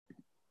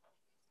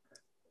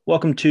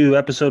Welcome to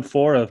episode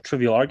 4 of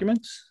Trivial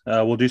Arguments.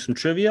 We'll do some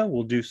trivia.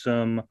 We'll do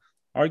some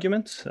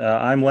arguments.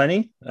 I'm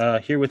Lenny.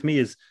 Here with me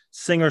is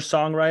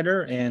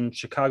singer-songwriter and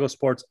Chicago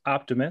sports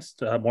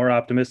optimist, more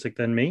optimistic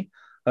than me,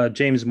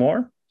 James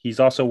Moore. He's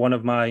also one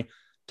of my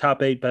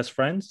top 8 best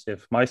friends.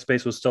 If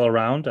MySpace was still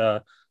around,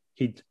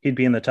 he'd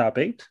be in the top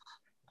 8.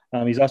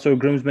 He's also a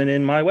groomsman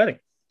in my wedding.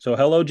 So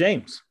hello,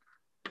 James.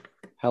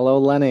 Hello,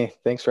 Lenny.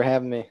 Thanks for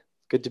having me.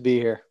 Good to be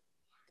here.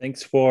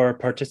 Thanks for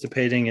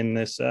participating in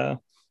this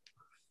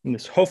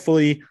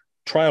hopefully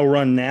trial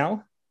run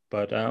now.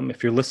 But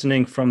if you're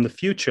listening from the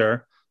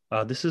future,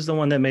 this is the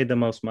one that made the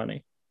most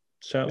money.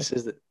 So This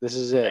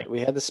is it.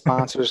 We had the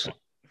sponsors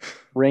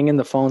ringing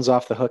the phones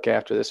off the hook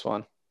after this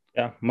one.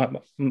 yeah,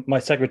 my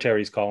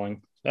secretary's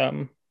calling,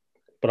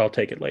 but I'll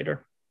take it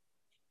later.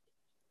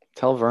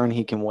 Tell Vern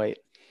he can wait.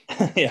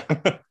 Yeah.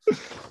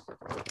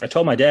 I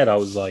told my dad, I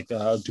was like,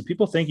 do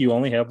people think you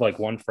only have like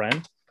one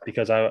friend?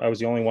 Because I was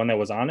the only one that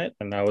was on it.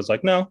 And I was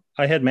like, no,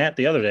 I had Matt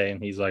the other day.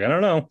 And he's like, I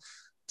don't know.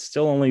 It's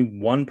still only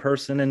one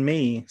person and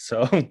me.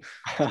 So you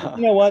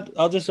know what?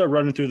 I'll just start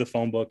running through the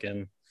phone book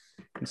and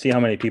see how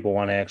many people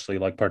want to actually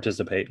like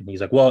participate. And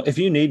he's like, well, if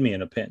you need me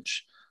in a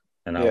pinch.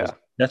 And I was, Yeah.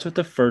 that's what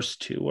the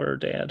first two were,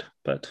 Dad.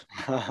 But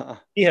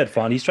he had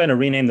fun. He's trying to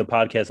rename the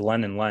podcast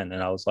Len and Len.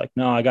 And I was like,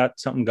 no, I got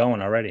something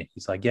going already.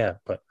 He's like, yeah,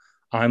 but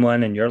I'm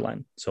Len and you're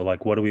Len. So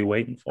like, what are we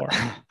waiting for?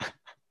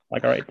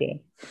 Like, all right,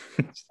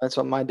 Dad. That's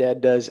what my dad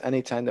does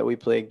anytime that we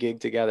play a gig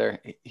together.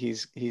 He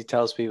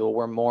tells people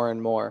we're more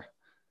and more.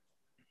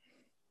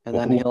 And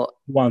Well, then who he'll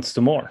wants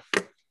to more?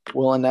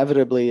 will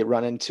inevitably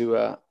run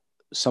into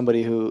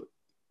somebody who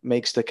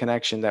makes the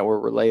connection that we're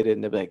related,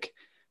 and they'll be like,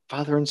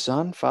 father and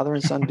son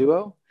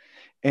duo.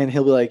 And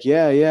he'll be like,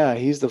 yeah,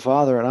 he's the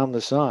father and I'm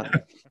the son.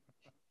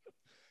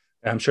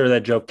 I'm sure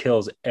that joke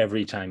kills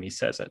every time he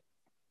says it.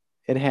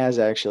 It has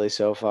actually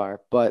so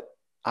far, but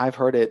I've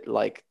heard it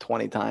like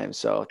 20 times.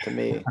 So to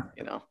me,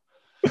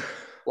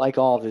 like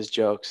all of his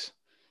jokes,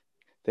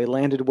 they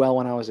landed well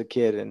when I was a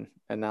kid,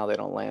 and now they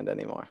don't land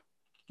anymore.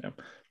 Yeah.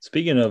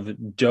 Speaking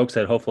of jokes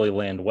that hopefully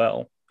land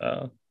well,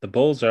 the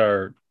Bulls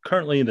are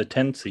currently the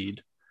 10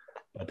 seed,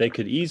 but they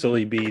could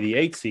easily be the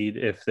 8 seed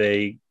if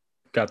they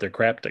got their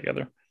crap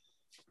together.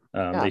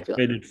 Yeah, I They feel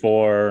traded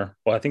for,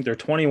 well, I think they're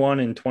 21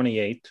 and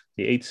 28.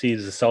 The 8 seed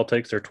is the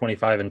Celtics. They're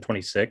 25 and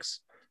 26.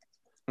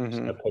 So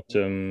hmm that puts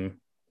them,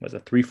 was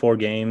it 3-4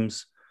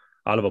 games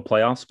out of a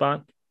playoff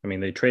spot? I mean,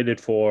 they traded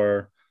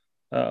for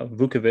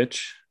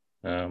Vukovic.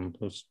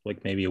 It was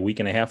like maybe a week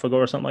and a half ago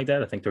or something like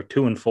that. I think they're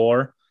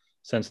 2-4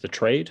 since the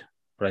trade.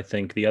 But I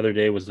think the other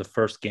day was the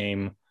first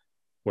game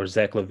where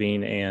Zach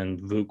LaVine and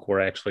Vuk were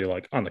actually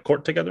like on the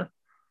court together.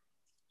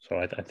 So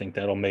I think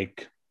that'll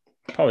make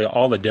probably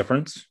all the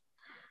difference.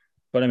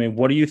 But I mean,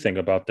 what do you think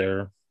about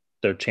their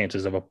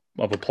chances of a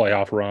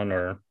playoff run,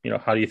 or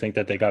how do you think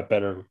that they got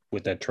better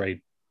with that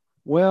trade?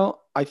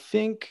 Well, I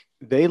think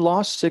they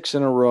lost six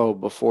in a row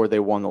before they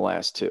won the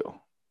last two.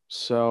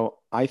 So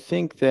I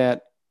think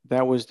that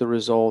that was the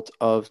result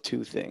of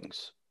two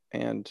things.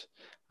 And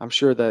I'm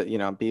sure that,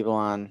 people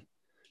on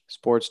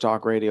sports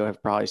talk radio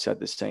have probably said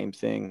the same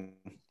thing.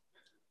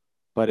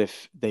 But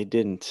if they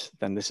didn't,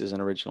 then this is an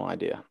original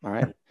idea. All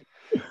right.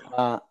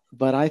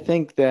 But I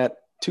think that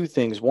two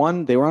things.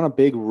 One, they were on a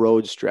big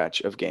road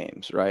stretch of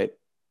games, right?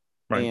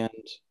 Right. And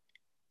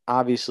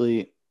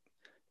obviously,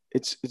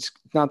 it's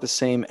not the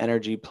same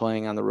energy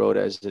playing on the road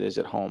as it is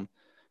at home.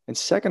 And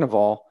second of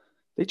all,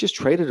 they just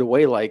traded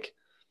away like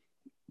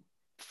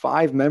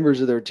five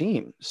members of their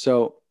team.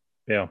 So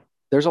Yeah.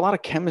 there's a lot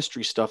of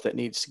chemistry stuff that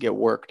needs to get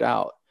worked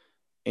out.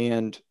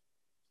 And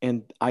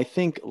I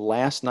think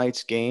last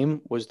night's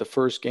game was the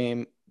first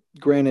game.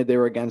 Granted, they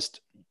were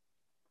against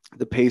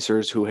the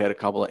Pacers, who had a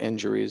couple of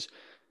injuries.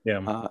 Yeah.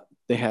 Uh,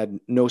 they had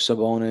no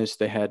Sabonis,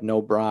 they had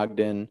no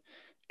Brogdon,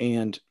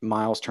 and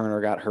Miles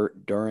Turner got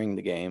hurt during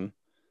the game.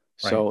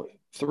 Right. So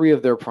three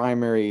of their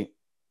primary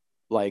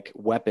like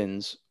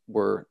weapons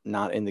were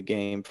not in the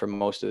game for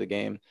most of the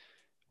game.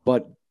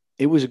 But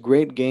it was a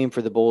great game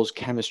for the Bulls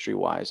chemistry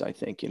wise, I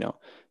think,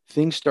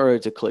 things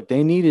started to click.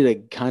 They needed a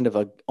kind of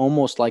a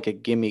almost like a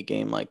gimme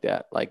game like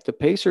that. Like the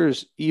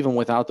Pacers, even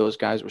without those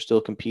guys, were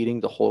still competing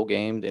the whole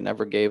game. They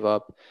never gave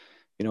up.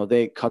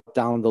 They cut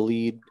down the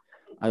lead,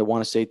 I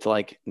want to say, to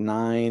like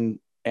 9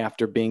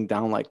 after being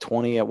down like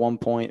 20 at one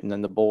point. And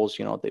then the Bulls,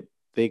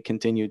 they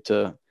continued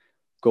to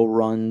go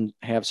run,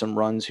 have some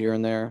runs here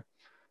and there.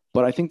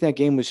 But I think that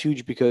game was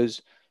huge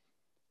because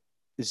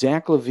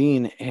Zach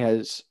LaVine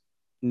has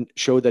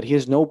showed that he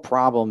has no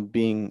problem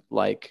being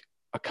like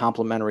a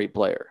complimentary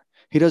player.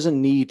 He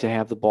doesn't need to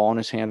have the ball in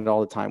his hand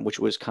all the time, which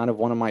was kind of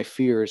one of my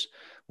fears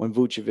when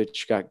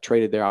Vucevic got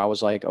traded there. I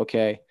was like,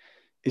 okay,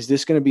 is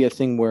this going to be a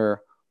thing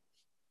where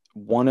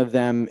one of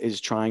them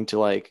is trying to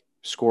like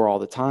score all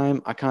the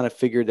time? I kind of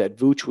figured that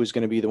Vooch was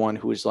going to be the one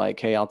who was like,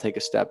 hey, I'll take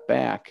a step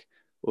back.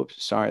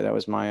 Whoops, sorry, that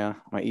was my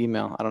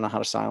email. I don't know how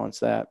to silence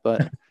that,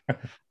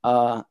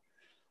 uh,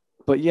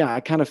 but yeah, I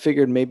kind of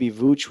figured maybe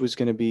Vooch was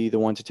going to be the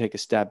one to take a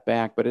step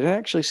back, but it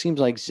actually seems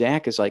like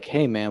Zach is like,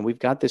 hey man, we've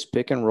got this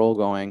pick and roll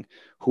going.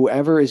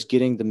 Whoever is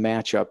getting the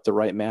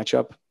right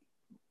matchup,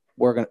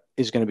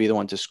 is going to be the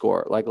one to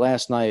score. Like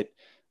last night,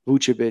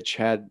 Vucevic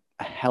had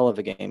a hell of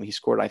a game. He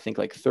scored, I think,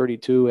 like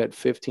 32, had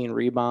 15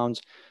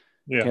 rebounds.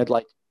 He Yeah. had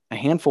like a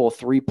handful of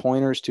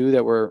 3-pointers too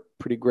that were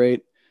pretty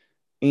great.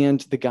 And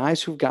the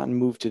guys who've gotten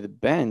moved to the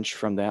bench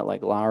from that,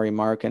 like Lauri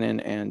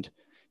Markkanen and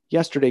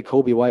yesterday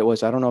Kobe White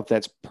was, I don't know if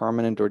that's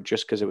permanent or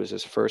just because it was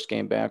his first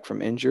game back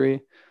from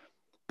injury,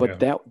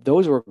 but Yeah.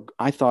 those were,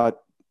 I thought,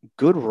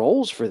 good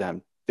roles for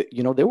them.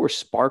 You know, they were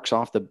sparks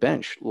off the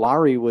bench.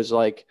 Lauri was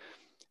like,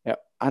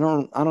 I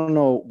don't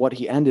know what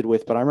he ended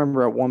with, but I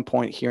remember at one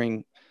point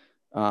hearing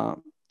uh,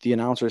 the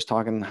announcers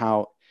talking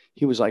how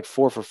he was like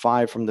 4 for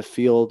 5 from the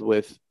field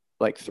with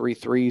like three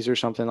threes or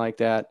something like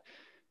that.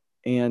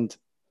 And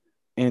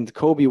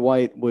Kobe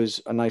White was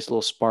a nice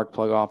little spark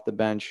plug off the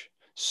bench.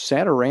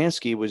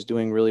 Satoransky was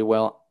doing really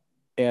well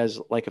as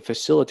like a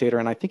facilitator,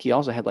 and I think he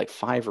also had like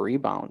 5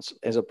 rebounds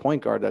as a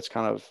point guard. That's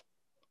kind of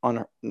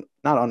not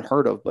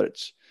unheard of, but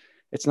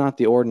it's not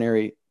the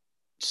ordinary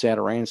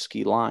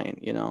Satoransky line,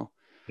 you know.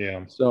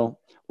 Yeah. So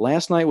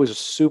last night was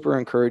super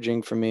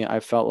encouraging for me. I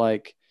felt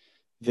like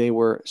they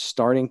were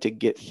starting to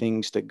get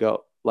things to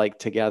go like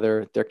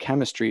together. Their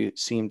chemistry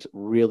seemed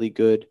really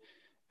good.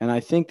 And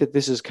I think that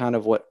this is kind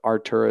of what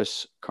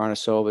Arturas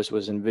Karnisovas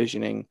was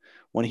envisioning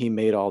when he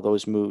made all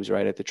those moves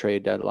right at the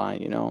trade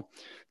deadline. You know,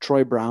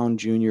 Troy Brown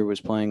Jr.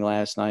 was playing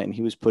last night and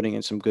he was putting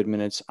in some good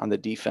minutes on the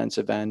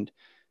defensive end.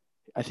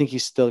 I think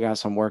he's still got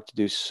some work to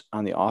do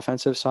on the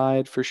offensive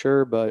side for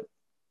sure, but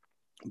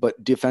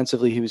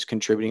defensively he was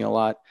contributing a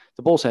lot.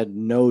 The Bulls had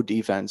no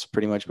defense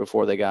pretty much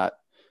before they got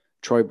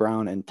Troy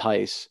Brown and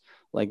Tice.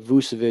 Like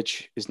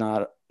Vucevic is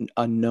not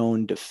a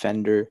known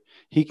defender.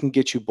 He can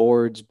get you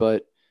boards,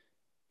 but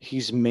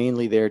he's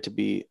mainly there to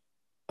be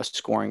a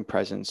scoring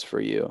presence for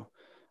you.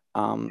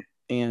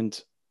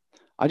 And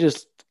I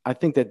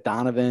think that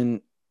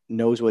Donovan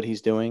knows what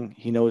he's doing.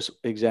 He knows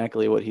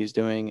exactly what he's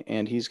doing,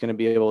 and he's going to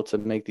be able to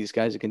make these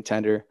guys a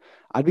contender.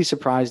 I'd be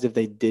surprised if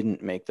they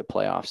didn't make the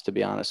playoffs, to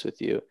be honest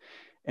with you.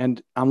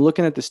 And I'm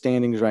looking at the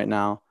standings right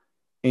now,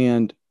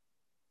 and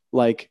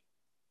like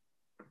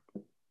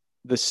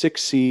the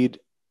 6 seed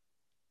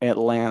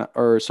Atlanta,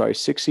 or sorry,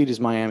 6 seed is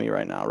Miami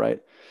right now, right?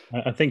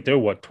 I think they're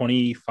what,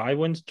 25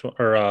 wins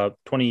or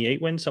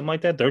 28 wins, something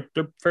like that. They're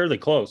fairly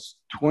close.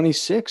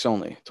 26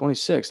 only,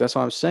 26. That's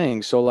what I'm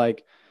saying. So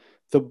like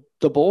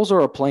the Bulls are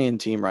a playing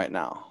team right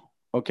now.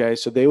 Okay,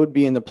 so they would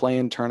be in the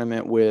play-in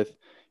tournament with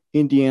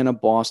Indiana,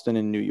 Boston,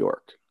 and New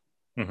York.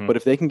 Mm-hmm. But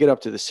if they can get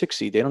up to the 6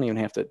 seed, they don't even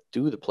have to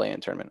do the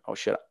play-in tournament. Oh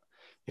shit!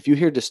 If you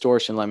hear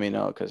distortion, let me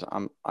know because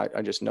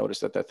I just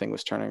noticed that thing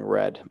was turning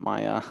red.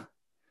 My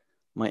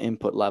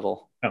input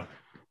level. Oh,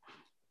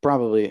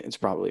 It's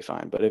probably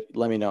fine, but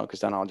let me know because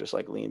then I'll just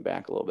like lean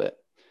back a little bit.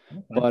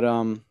 okay.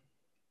 But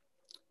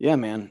yeah,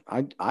 man,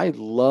 I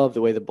love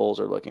the way the Bulls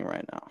are looking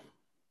right now.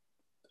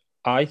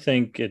 I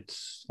think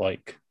it's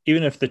like,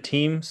 even if the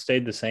team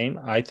stayed the same,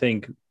 I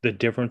think the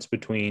difference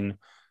between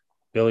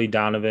Billy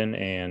Donovan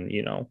and,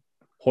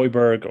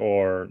 Hoiberg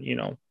or,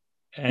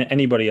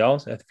 anybody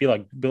else, I feel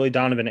like Billy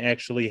Donovan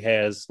actually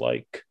has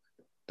like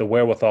the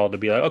wherewithal to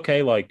be like,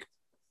 okay, like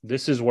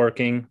this is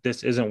working,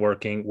 this isn't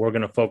working. We're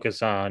going to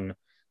focus on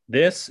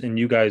this, and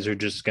you guys are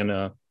just going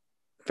to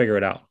figure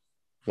it out.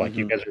 Like,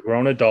 you Mm-hmm. guys are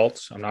grown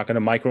adults. I'm not going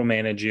to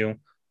micromanage you.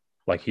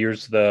 Like,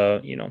 here's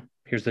the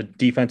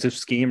defensive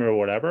scheme or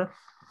whatever.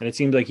 And it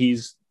seems like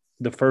he's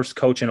the first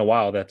coach in a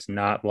while that's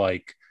not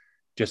like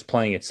just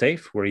playing it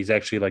safe, where he's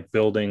actually like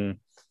building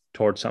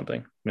towards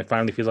something. And it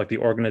finally feels like the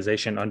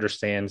organization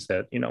understands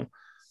that,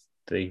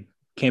 they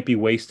can't be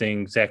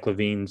wasting Zach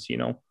LaVine's,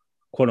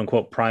 quote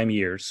unquote prime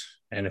years.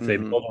 And if they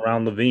Mm-hmm. build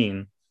around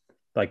LaVine,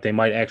 like they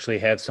might actually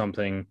have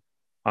something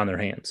on their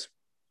hands.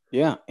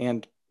 Yeah,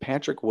 and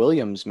Patrick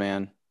Williams,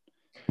 man.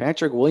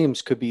 Patrick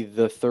Williams could be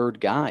the third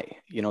guy.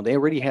 You know, they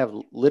already have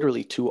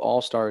literally 2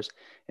 All-Stars,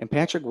 and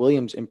Patrick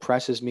Williams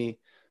impresses me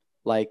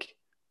like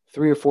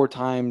 3 or 4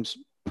 times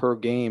per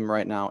game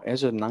right now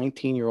as a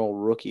 19-year-old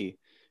rookie.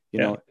 You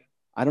Yeah. know,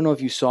 I don't know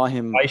if you saw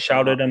him. I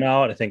shouted him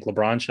out. I think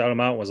LeBron shouted him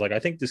out, was like, I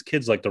think this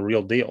kid's like the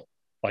real deal.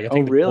 Like, I Oh,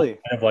 think the Bulls really?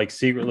 have like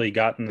secretly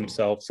gotten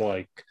themselves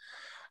like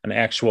an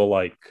actual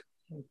like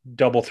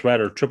double threat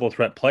or triple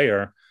threat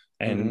player.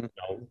 And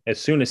Hmm. as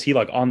soon as he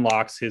like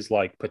unlocks his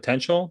like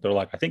potential, they're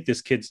like, I think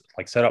this kid's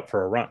like set up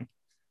for a run.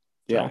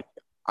 Yeah. So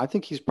I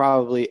think he's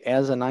probably,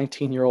 as a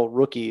 19-year-old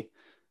rookie,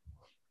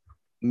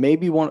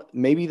 maybe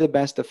the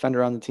best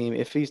defender on the team.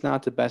 If he's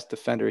not the best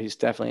defender, he's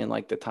definitely in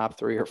like the top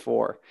 3 or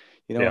 4.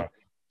 You yeah, know,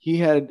 he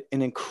had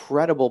an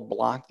incredible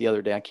block the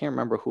other day. I can't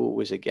remember who it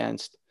was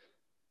against,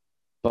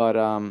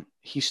 but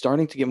he's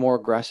starting to get more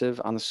aggressive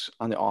on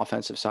the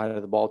offensive side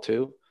of the ball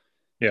too.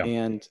 yeah,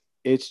 And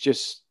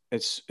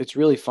it's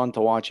really fun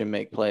to watch him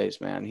make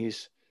plays, man.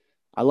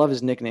 I love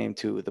his nickname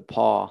too, the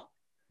Paw.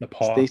 the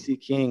paw. Stacey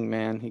King,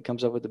 man. He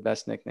comes up with the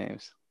best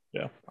nicknames.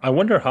 Yeah. I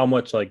wonder how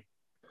much like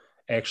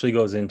actually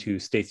goes into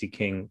Stacey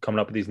King coming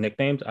up with these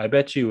nicknames. I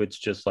bet you it's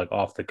just like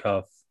off the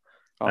cuff,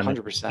 and then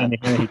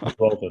 100%. he just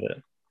rolls with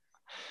it.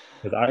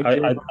 'Cause I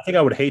can't. I think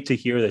I would hate to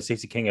hear that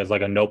Stacey King has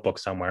like a notebook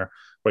somewhere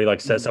where he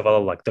like says stuff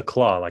about like the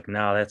claw, like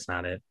no, that's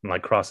not it, and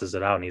like crosses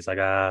it out, and he's like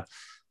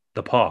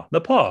the paw.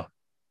 But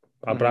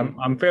Mm-hmm.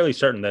 I'm fairly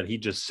certain that he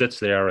just sits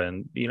there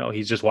and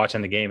he's just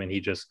watching the game and he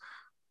just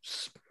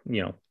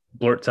you know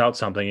blurts out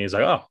something. And he's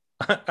like, oh,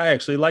 I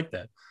actually like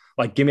that.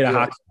 Like, give me the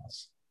Yeah. hot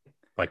sauce.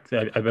 Like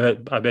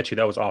I bet you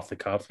that was off the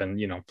cuff, and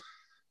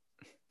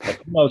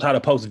like who knows how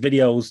to post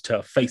videos to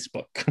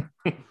Facebook.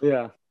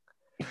 Yeah.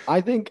 I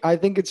think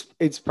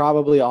it's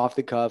probably off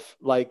the cuff.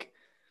 Like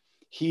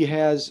he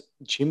has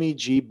Jimmy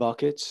G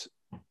buckets.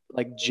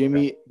 Like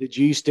Jimmy, the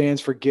G stands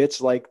for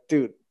gets. Like,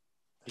 dude,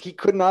 he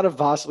could not have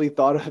possibly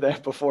thought of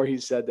that before he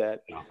said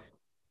that. Yeah.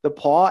 The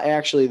paw,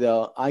 actually,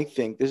 though, I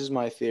think this is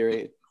my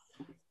theory.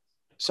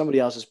 Somebody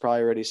else has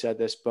probably already said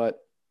this, but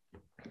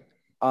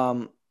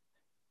um,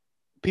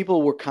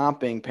 people were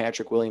comping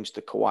Patrick Williams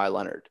to Kawhi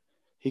Leonard.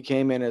 He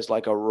came in as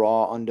like a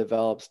raw,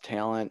 undeveloped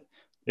talent,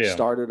 Yeah.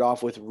 started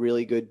off with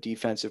really good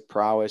defensive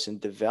prowess and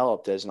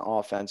developed as an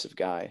offensive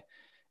guy.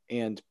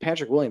 And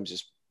Patrick Williams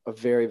is a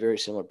very, very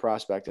similar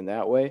prospect in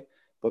that way.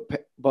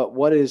 But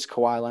what is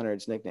Kawhi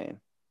Leonard's nickname?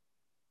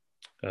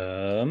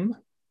 Um.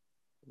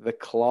 The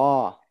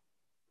Claw.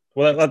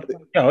 Well,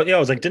 yeah. I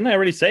was like, didn't I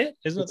already say it?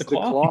 Isn't it the It's the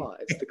claw? claw.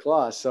 It's the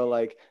claw. So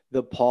like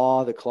the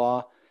paw, the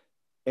claw,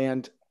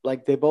 and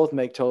like they both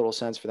make total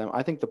sense for them.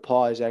 I think the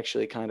paw is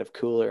actually kind of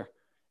cooler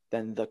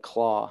than the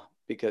claw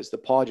because the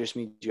paw just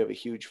means you have a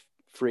huge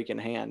freaking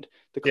hand.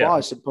 The Yeah. claw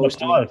is The supposed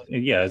to paw.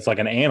 mean, Yeah, it's like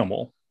an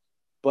animal.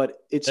 but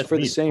it's That's for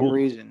the neat. same Cool.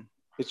 reason.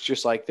 It's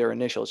just like their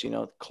initials.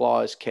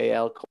 Claw is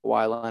KL,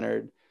 Kawhi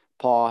Leonard,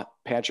 paw,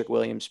 Patrick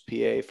Williams,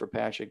 PA for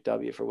Patrick,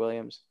 W for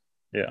Williams.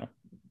 Yeah.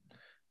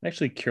 I'm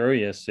actually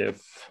curious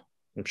if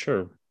I'm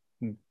sure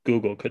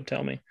Google could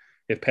tell me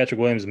if Patrick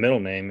Williams' middle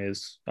name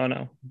is. Oh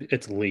no,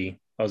 it's Lee.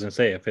 I was gonna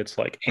say if it's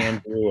like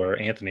Andrew or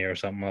Anthony or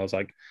something. I was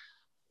like,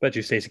 bet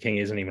you Stacey King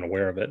isn't even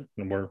aware of it,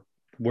 and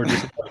we're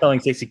just telling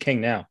Stacey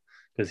King now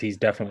because he's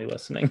definitely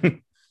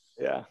listening.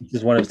 Yeah. This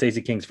is one of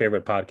Stacey King's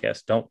favorite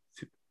podcasts.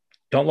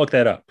 Don't look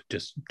that up.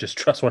 Just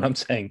trust what I'm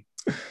saying.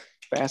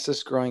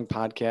 Fastest growing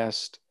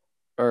podcast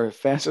or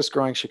fastest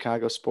growing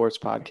Chicago sports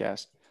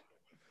podcast.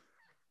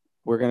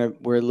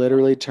 We're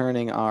literally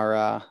turning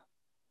our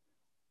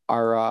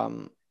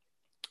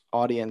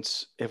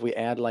audience. If we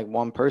add like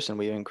one person,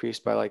 we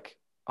increased by like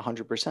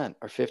 100%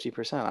 or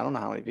 50%. I don't know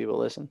how many people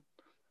listen.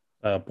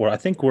 Well, I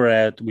think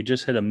we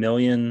just hit 1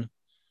 million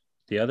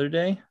the other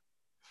day,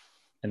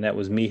 and that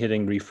was me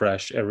hitting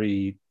refresh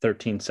every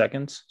 13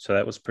 seconds. So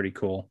that was pretty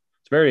cool.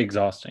 It's very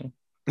exhausting,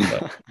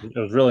 but it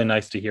was really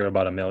nice to hear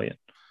about 1 million.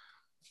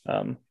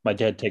 My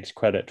dad takes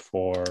credit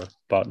for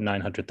about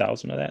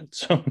 900,000 of that.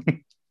 So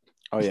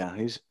Oh yeah,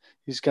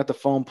 he's got the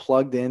phone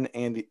plugged in,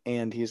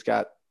 and he's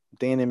got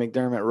Danny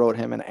McDermott wrote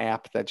him an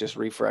app that just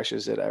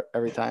refreshes it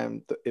every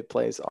time it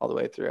plays all the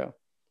way through.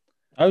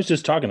 I was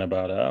just talking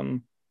about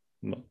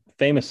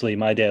famously,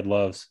 my dad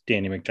loves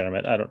Danny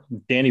McDermott.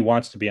 Danny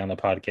wants to be on the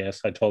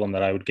podcast. I told him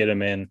that I would get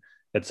him in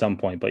at some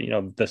point, but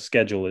the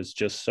schedule is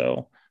just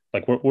so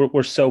like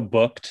we're so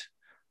booked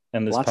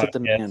in this Lots of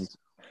demand. podcast.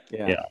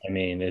 Yeah. Yeah, I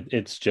mean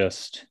it's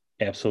just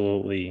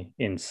absolutely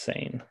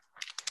insane.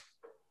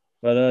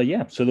 But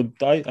yeah, so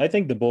I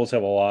think the Bulls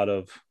have a lot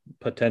of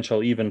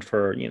potential even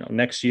for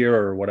next year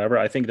or whatever.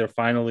 I think they're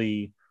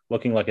finally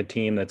looking like a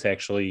team that's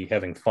actually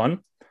having fun.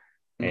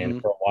 And Mm-hmm.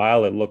 for a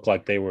while, it looked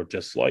like they were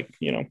just like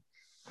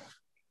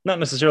not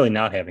necessarily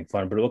not having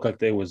fun, but it looked like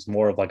they was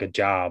more of like a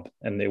job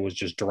and it was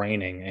just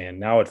draining. And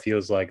now it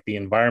feels like the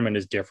environment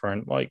is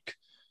different. Like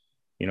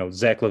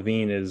Zach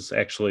LaVine is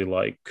actually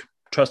like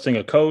trusting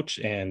a coach,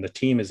 and the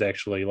team is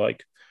actually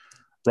like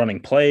running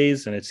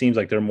plays, and it seems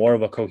like they're more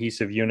of a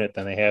cohesive unit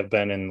than they have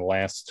been in the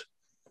last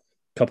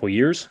couple of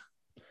years. So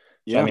I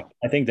Yeah. mean,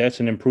 I think that's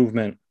an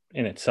improvement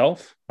in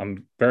itself.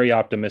 I'm very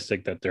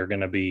optimistic that they're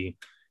going to be,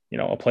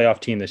 a playoff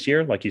team this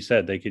year. Like you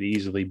said, they could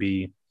easily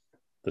be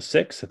the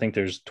 6th. I think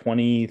there's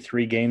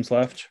 23 games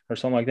left or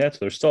something like that. So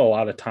there's still a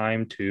lot of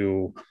time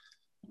to,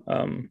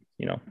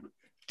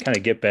 kind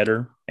of get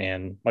better.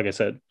 And like I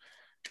said,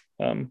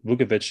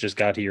 Vukovic just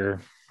got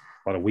here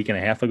about a week and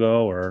a half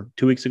ago or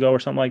 2 weeks ago or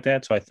something like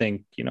that. So I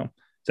think,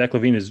 Zach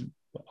LaVine is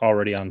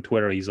already on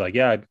Twitter. He's like,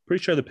 yeah, I'm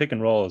pretty sure the pick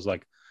and roll is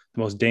like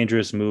the most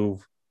dangerous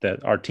move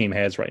that our team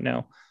has right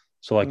now.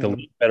 So like the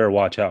league better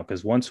watch out,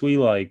 because once we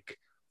like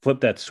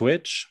flip that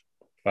switch,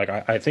 like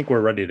I think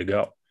we're ready to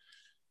go.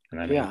 And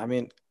I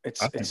mean, I it's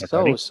think it's we're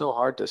so ready. so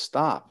hard to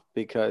stop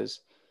because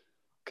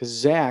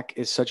Zach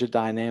is such a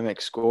dynamic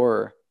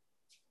scorer,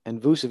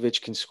 and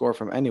Vucevic can score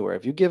from anywhere.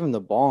 If you give him the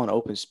ball in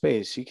open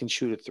space, he can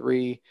shoot a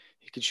three,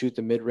 he can shoot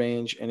the mid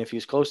range, and if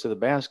he's close to the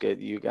basket,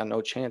 you got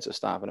no chance of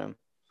stopping him.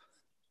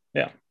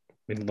 Yeah.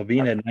 I mean,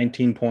 LaVine had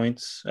 19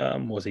 points.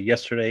 Was it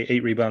yesterday?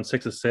 8 rebounds,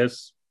 6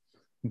 assists.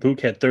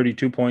 Book had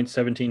 32 points,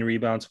 17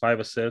 rebounds, 5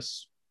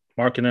 assists.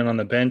 Markkanen on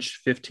the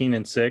bench, 15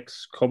 and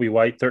 6. Kobe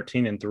White,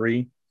 13 and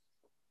 3.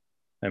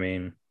 I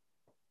mean,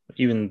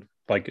 even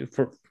like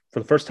for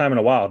the first time in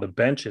a while, the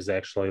bench is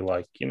actually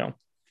like,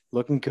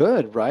 Looking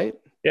good, right?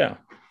 yeah.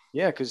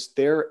 Yeah, because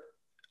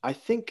I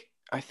think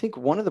I think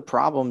one of the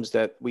problems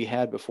that we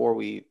had before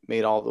we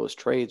made all those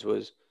trades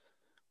was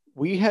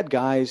we had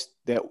guys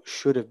that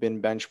should have been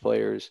bench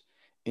players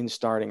in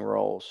starting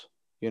roles.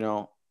 You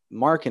know,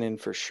 Markkinen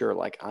for sure.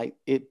 Like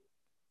it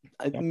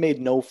Yeah. made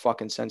no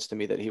fucking sense to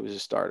me that he was a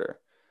starter.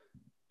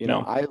 You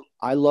know, No,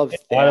 I love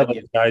a lot of Thad.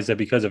 those guys that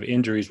because of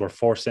injuries were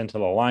forced into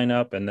the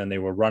lineup, and then they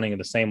were running in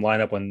the same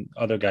lineup when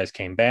other guys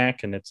came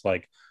back, and it's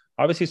like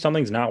obviously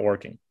something's not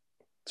working.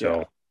 Yeah.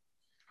 So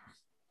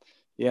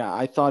Yeah.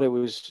 I thought it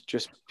was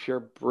just pure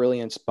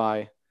brilliance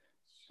by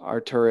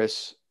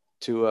Arturis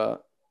to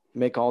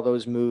make all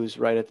those moves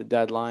right at the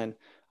deadline.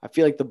 I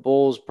feel like the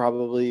Bulls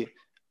probably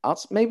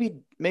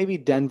maybe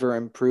Denver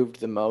improved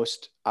the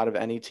most out of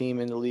any team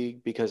in the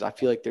league because I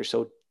feel like they're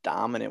so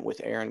dominant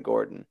with Aaron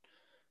Gordon.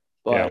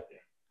 yeah, But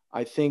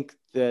I think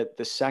that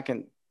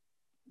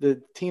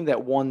the team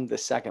that won the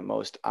second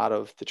most out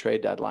of the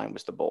trade deadline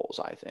was the Bulls,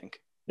 I think.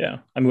 yeah.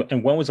 I mean,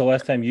 and when was the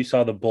last time you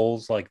saw the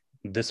Bulls like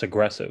this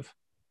aggressive?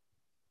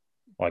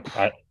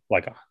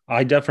 Like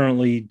I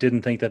definitely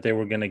didn't think that they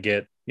were going to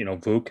get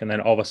Vuk, and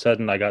then all of a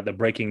sudden I got the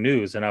breaking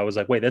news, and I was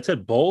like, wait, that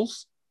said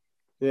Bulls?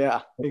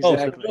 Yeah, Oh, so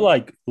they're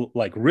exactly.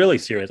 like really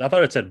serious. I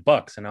thought it said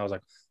Bucks, and I was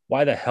like,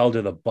 why the hell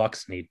do the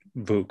Bucks need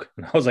Vuk?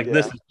 And I was like,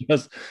 this Yeah.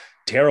 is just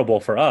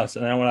terrible for us.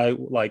 And then when I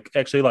like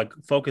actually like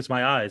focused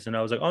my eyes, and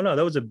I was like, oh no,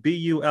 that was a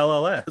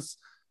Bulls.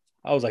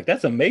 I was like,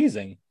 that's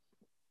amazing.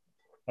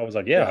 I was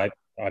like, yeah,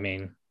 Yeah. I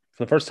mean,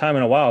 for the first time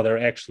in a while, they're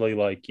actually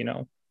like,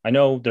 I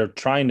know they're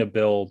trying to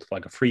build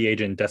like a free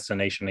agent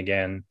destination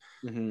again,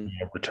 Hmm.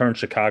 return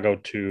Chicago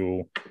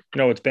to,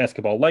 its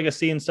basketball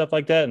legacy and stuff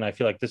like that. And I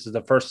feel like this is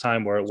the first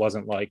time where it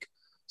wasn't like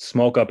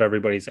smoke up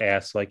everybody's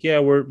ass. Like, yeah,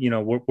 we're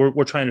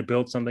trying to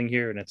build something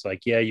here. And it's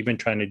like, yeah, you've been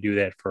trying to do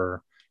that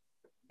for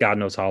God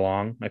knows how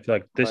long. I feel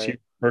like this year, Right.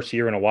 first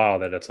year in a while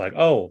that it's like,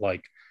 oh,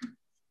 like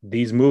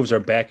these moves are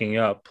backing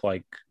up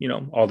like,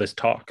 all this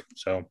talk.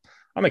 So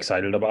I'm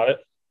excited Mhm. about it.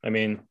 I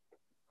mean,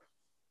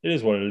 it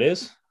is what it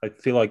is. I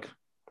feel like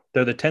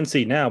they're the 10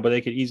 seed now, but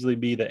they could easily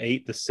be the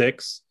 8, the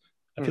 6.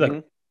 I feel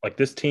Mhm. like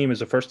this team is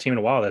the first team in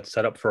a while that's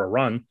set up for a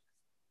run.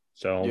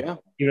 So Yeah.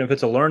 even if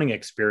it's a learning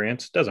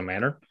experience, it doesn't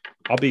matter.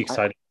 I'll be I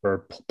excited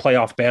for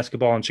playoff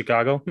basketball in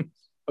Chicago.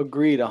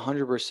 agreed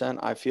 100%.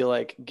 I feel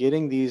like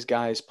getting these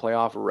guys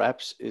playoff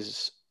reps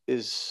is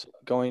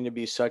going to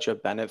be such a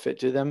benefit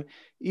to them.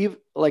 Even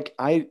like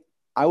I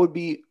would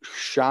be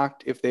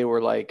shocked if they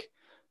were like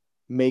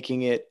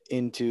making it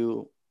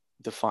into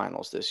the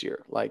finals this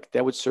year. Like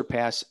that would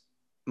surpass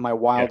my Yeah,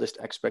 wildest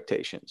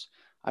expectations.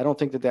 I don't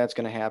think that that's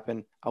going to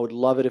happen. I would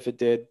love it if it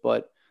did,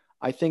 but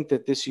I think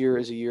that this year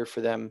is a year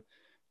for them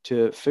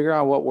to figure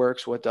out what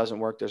works, what doesn't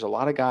work. There's a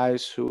lot of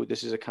guys who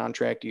this is a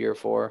contract year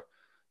for,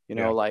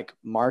 yeah, like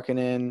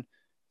Markkinen,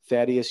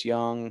 Thaddeus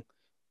Young.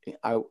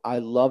 I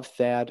love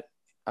Thad.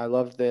 I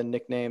love the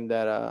nickname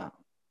that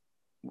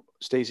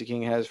Stacey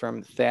King has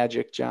from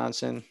Thagic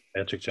Johnson.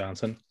 Patrick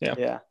Johnson. Yeah,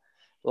 Yeah.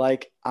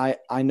 Like I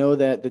know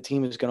that the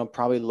team is going to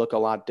probably look a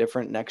lot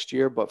different next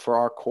year, but for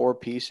our core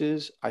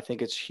pieces, I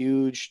think it's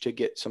huge to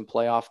get some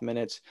playoff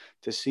minutes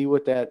to see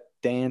what that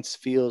dance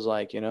feels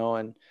like,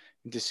 and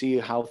to see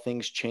how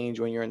things change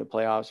when you're in the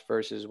playoffs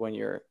versus when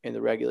you're in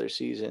the regular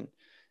season.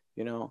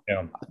 You know,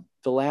 yeah.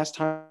 the last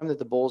time that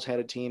the Bulls had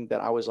a team that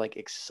I was like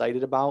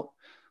excited about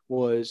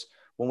was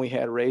when we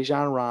had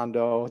Rajon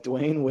Rondo,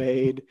 Dwayne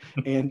Wade,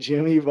 and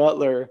Jimmy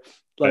Butler.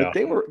 Yeah, Like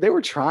they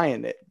were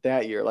trying it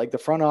that year. Like the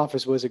front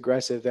office was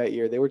aggressive that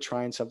year. They were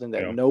trying something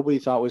that yeah. nobody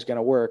thought was going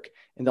to work.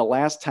 In the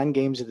last 10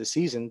 games of the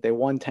season, they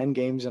won 10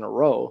 games in a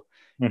row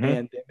Mm-hmm.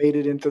 and they made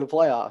it into the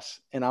playoffs.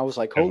 And I was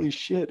like, Yeah, holy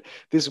shit,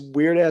 this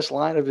weird ass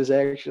lineup is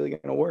actually going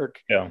to work.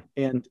 yeah.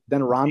 And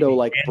then Rondo The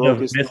like end broke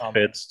of his thumb.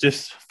 misfits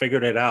just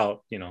figured it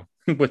out,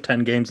 with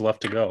 10 games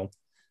left to go.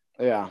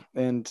 Yeah,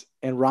 and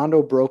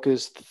Rondo broke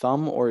his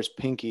thumb or his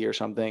pinky or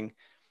something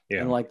in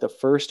Yeah, like the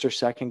first or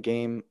second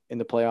game in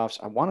the playoffs.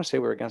 I want to say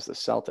we were against the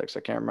Celtics. I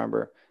can't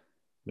remember.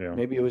 yeah,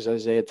 Maybe it was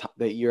that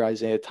year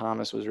Isaiah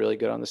Thomas was really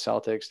good on the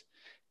Celtics,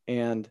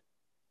 and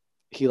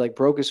he like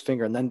broke his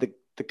finger, and then the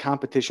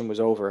competition was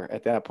over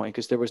at that point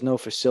because there was no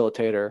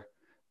facilitator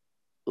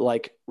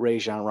like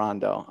Rajon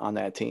Rondo on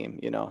that team.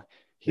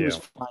 He was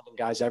yeah, finding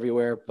guys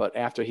everywhere, but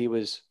after he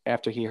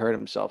hurt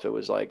himself, it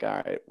was like,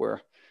 all right,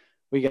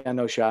 we got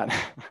no shot.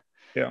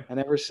 yeah. And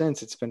ever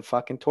since, it's been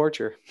fucking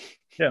torture.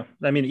 Yeah.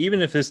 I mean,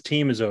 even if this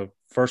team is a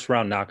first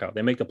round knockout,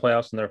 they make the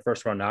playoffs in their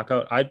first round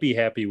knockout, I'd be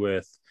happy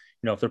with,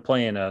 if they're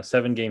playing a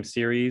 7 game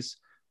series,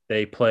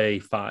 they play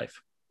five,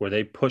 where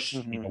they push,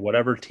 Hmm.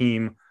 whatever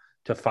team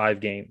to 5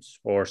 games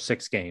or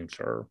 6 games,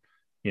 or,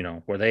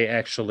 where they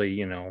actually,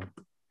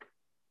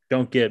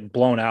 don't get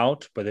blown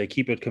out, but they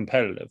keep it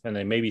competitive and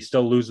they maybe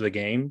still lose the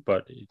game,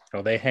 but,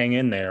 they hang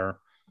in there.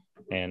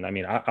 And I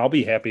mean, I'll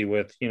be happy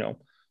with,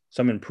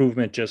 some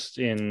improvement just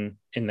in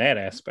that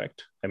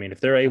aspect. I mean,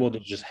 if they're able to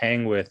Hmm. just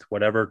hang with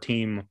whatever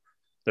team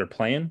they're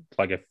playing,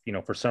 like if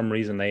for some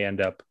reason they end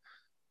up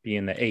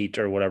being the 8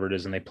 or whatever it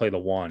is, and they play the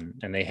 1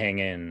 and they hang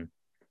in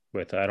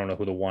with, I don't know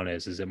who the 1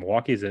 is. Is it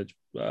Milwaukee? Is it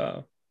I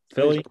think it's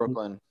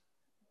Philly?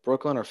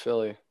 Brooklyn or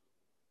Philly.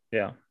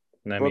 Yeah.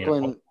 And I mean,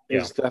 Brooklyn yeah,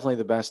 is definitely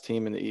the best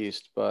team in the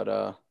East, but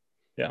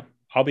yeah,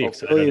 I'll be Philly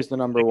excited if is the they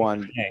number can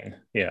one. hang.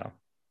 Yeah.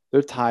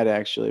 They're tied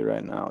actually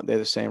right now. They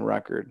have the same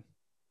record.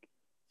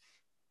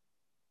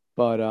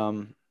 But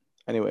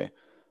anyway,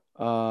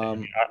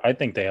 um, I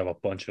think they have a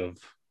bunch of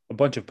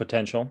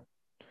potential.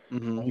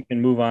 mhm. We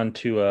can move on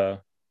to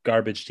a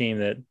garbage team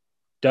that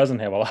doesn't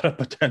have a lot of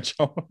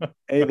potential.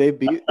 Hey, they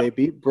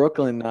beat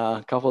Brooklyn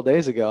a couple of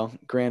days ago.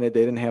 Granted,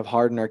 they didn't have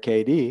Harden or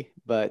KD,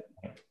 but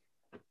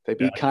they Yeah,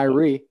 beat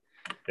Kyrie.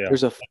 yeah.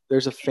 There's a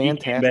He came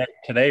back fantastic.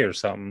 today or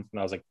something, and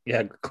I was like,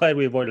 yeah, glad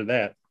we avoided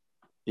that.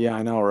 Yeah,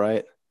 I know,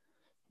 right?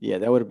 Yeah,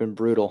 that would have been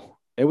brutal.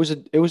 It was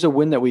a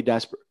win that we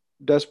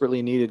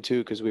desperately needed too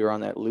because we were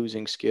on that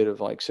losing skid of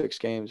like 6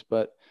 games.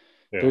 But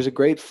Yeah. there's a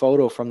great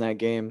photo from that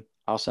game.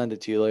 I'll send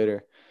it to you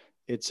later.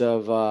 It's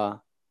of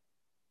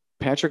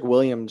Patrick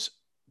Williams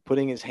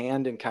putting his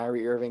hand in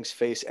Kyrie Irving's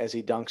face as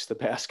he dunks the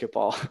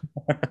basketball.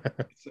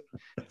 it's,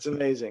 it's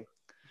amazing.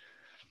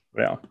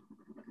 Yeah.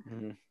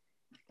 Mhm.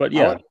 But I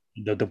yeah,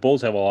 want. the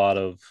Bulls have a lot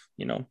of,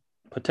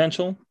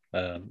 potential.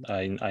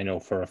 I know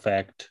for a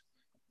fact,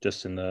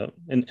 just in the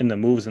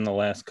moves in the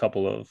last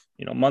couple of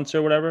months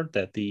or whatever,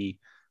 that the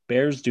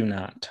Bears do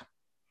not.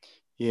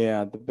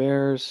 Yeah, the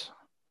Bears.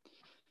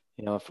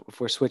 If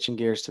we're switching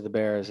gears to the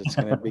Bears, it's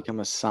going to become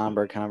a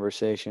somber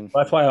conversation.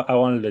 That's why I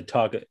wanted to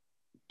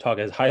talk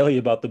as highly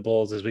about the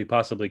Bulls as we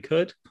possibly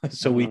could,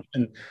 so we Mhm.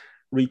 can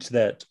reach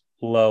that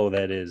low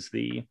that is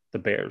the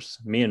Bears.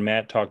 Me and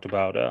Matt talked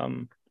about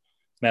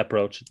Matt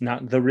Broach,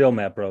 not the real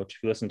Matt Broach.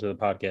 If you listen to the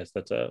podcast,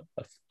 that's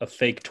a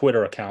fake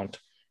Twitter account.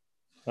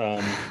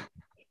 Um,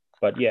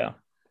 but yeah,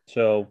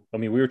 so I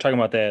mean, we were talking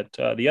about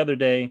that the other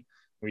day.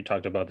 We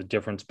talked about the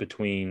difference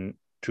between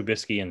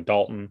Trubisky and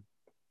Dalton,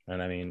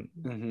 and I mean,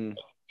 Mhm.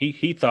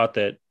 he thought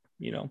that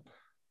you know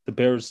the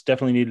Bears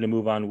definitely needed to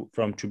move on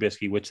from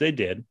Trubisky, which they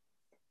did,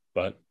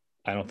 but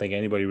I don't think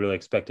anybody really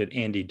expected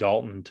Andy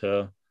Dalton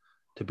to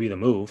be the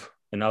move.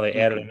 And now they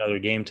added Mhm. another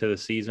game to the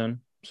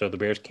season, so the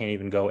Bears can't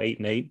even go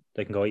 8-8.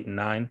 They can go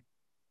 8-9,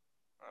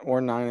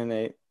 Or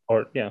 9-8.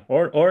 or yeah,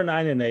 or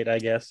 9-8, I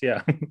guess.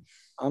 Yeah,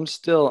 I'm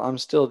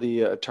still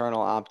the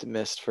eternal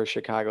optimist for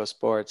Chicago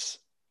sports.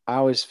 I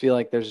always feel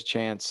like there's a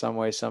chance some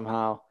way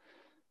somehow.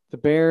 The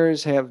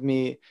Bears have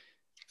me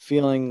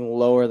feeling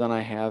lower than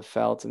I have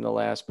felt in the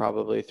last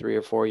probably 3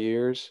 or 4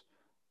 years.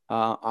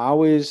 Uh, I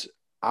always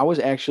I was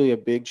actually a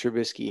big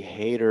Trubisky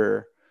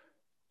hater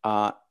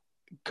uh,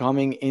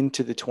 coming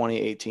into the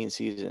 2018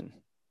 season,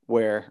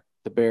 where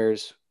the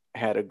Bears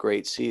had a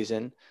great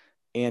season.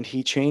 And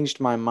he changed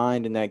my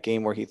mind in that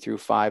game where he threw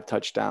 5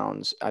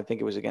 touchdowns. I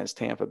think it was against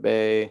Tampa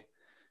Bay.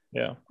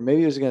 yeah.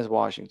 Maybe it was against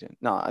Washington.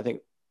 No, I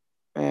think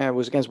it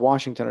was against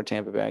Washington or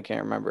Tampa Bay. I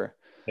can't remember.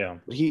 Yeah,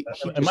 But he it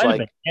just might have been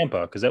like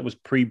Tampa because that was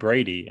pre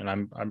Brady, and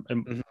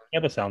mhm.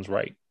 Tampa sounds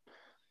right,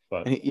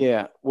 but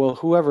Yeah, well,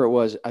 whoever it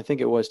was, I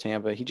think it was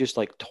Tampa. He just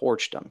like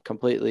torched them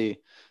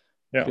completely,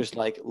 yeah, just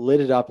like lit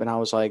it up, and I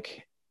was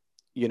like,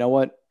 you know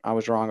what? I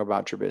was wrong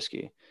about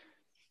Trubisky.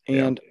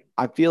 yeah, And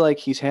I feel like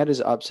he's had his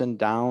ups and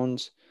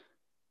downs,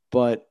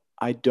 but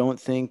I don't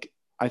think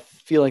I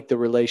feel like the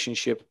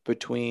relationship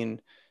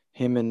between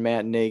him and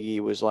Matt Nagy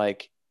was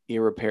like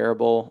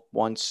irreparable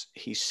once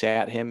he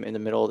sat him in the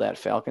middle of that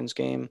Falcons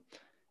game.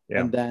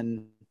 yeah, And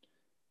then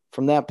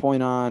from that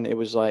point on, it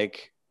was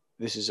like,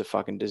 this is a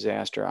fucking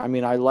disaster. I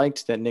mean, I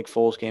liked that Nick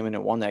Foles came in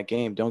and won that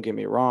game. Don't get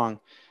me wrong.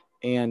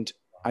 And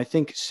I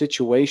think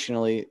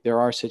situationally, there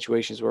are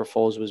situations where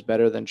Foles was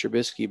better than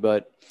Trubisky.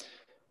 But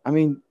I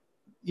mean,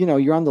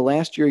 you're on the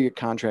last year of your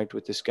contract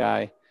with this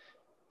guy.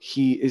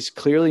 He is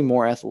clearly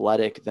more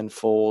athletic than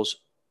Foles.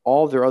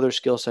 All of their other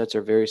skill sets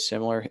are very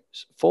similar.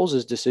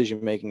 Foles'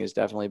 decision making is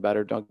definitely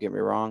better. Don't get me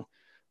wrong.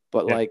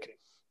 But yeah. like,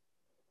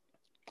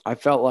 I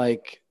felt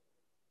like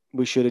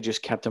we should have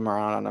just kept him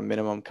around on a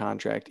minimum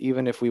contract,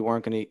 even if we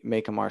weren't going to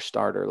make him our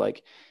starter.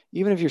 Like,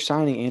 even if you're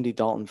signing Andy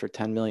Dalton for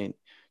 10 million,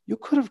 you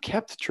could have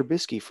kept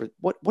Trubisky for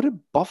what did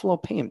Buffalo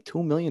pay him?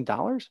 $2 million?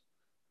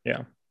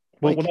 Yeah.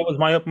 Well, Like, that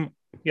was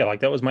yeah, like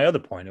that was my other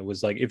point. It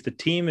was like if the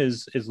team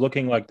is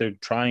looking like they're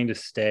trying to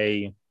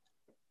stay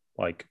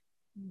like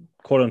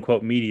quote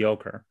unquote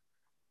mediocre,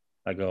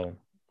 I go,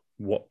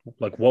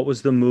 what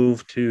was the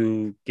move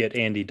to get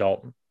Andy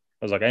Dalton?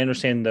 I was like, I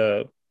understand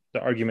the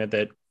argument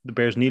that the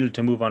Bears needed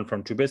to move on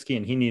from Trubisky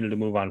and he needed to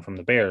move on from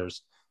the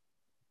Bears.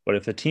 But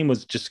if the team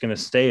was just going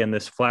to stay in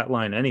this flat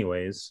line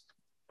anyways,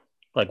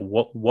 like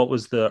what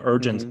was the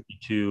urgency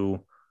mhm,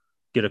 to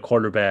get a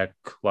quarterback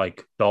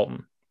like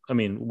Dalton? I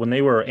mean, when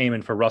they were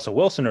aiming for Russell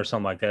Wilson or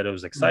something like that, it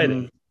was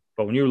exciting. mhm,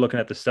 But when you were looking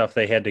at the stuff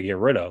they had to get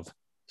rid of,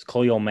 it's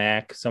Khalil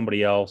Mack,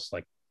 somebody else,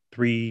 like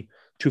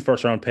two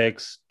first round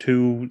picks,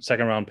 2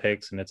 second round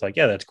picks, and it's like,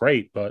 yeah, that's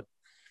great, but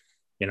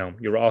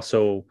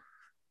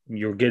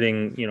you're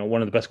getting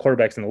one of the best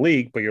quarterbacks in the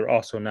league, but you're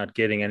also not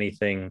getting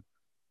anything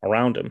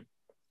around him.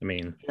 I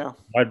mean, yeah.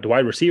 the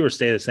wide receivers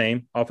stay the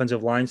same,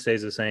 offensive line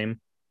stays the same.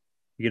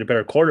 You get a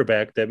better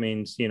quarterback, that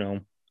means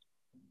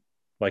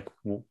like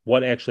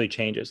what actually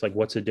changes? Like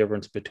what's the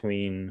difference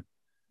between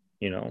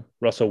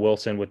Russell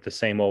Wilson with the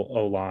same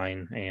O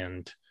line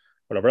and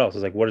whatever else.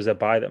 It's like, what does that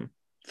buy them?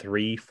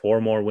 3,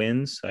 4 more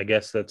wins? I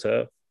guess that's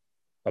a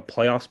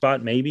playoff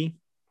spot, maybe.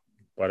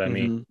 But I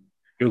mean, Mm-hmm.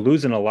 you're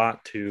losing a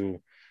lot to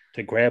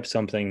grab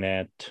something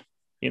that,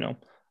 you know,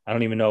 I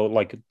don't even know.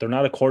 Like, they're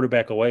not a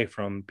quarterback away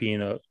from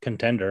being a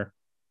contender.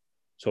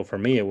 So for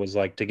me, it was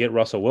like, to get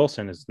Russell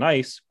Wilson is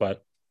nice,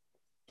 but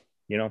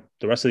the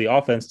rest of the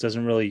offense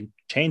doesn't really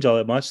change all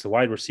that much. The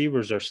wide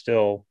receivers are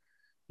still,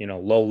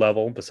 low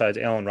level besides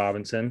Allen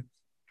Robinson.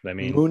 I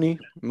mean,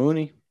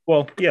 Mooney.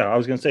 well, yeah, I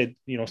was going to say,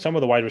 some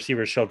of the wide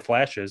receivers showed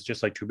flashes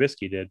just like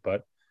Trubisky did,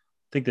 but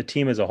I think the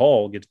team as a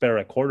whole gets better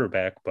at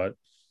quarterback, but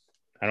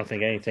I don't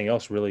think anything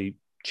else really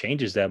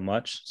changes that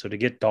much. So to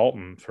get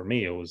Dalton, for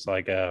me, it's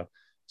like a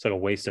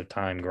waste of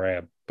time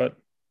grab, but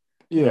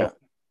no, Yeah.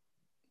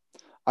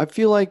 I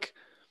feel like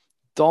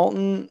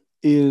Dalton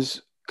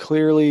is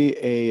clearly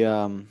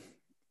a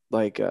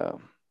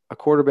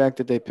quarterback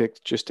that they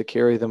picked just to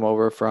carry them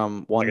over from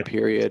like one a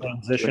period to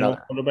transitional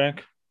another.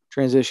 quarterback.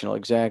 Transitional,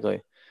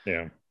 exactly.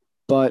 Yeah.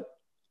 But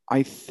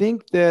I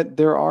think that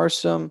there's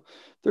some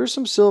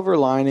silver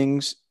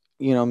linings,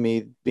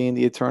 me being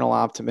the eternal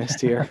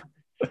optimist here.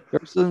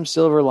 There's some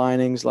silver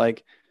linings,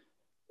 like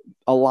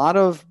a lot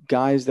of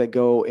guys that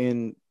go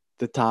in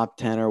the top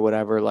 10 or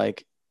whatever,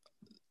 like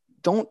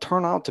don't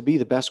turn out to be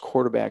the best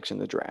quarterbacks in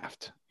the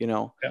draft.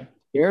 Yeah.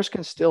 Bears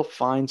can still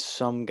find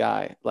some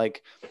guy.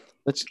 Like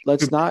let's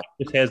not.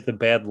 Just has the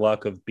bad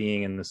luck of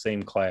being in the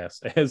same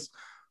class as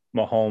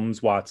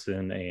Mahomes,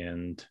 Watson,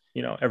 and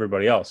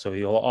everybody else. So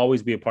he'll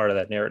always be a part of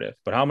that narrative.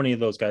 But how many of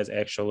those guys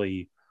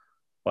actually,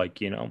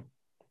 like,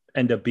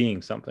 end up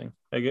being something?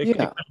 Like, it could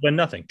Yeah, have been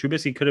nothing.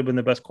 Trubisky could have been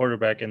the best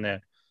quarterback in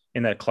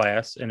that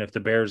class, and if the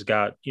Bears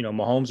got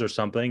Mahomes or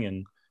something,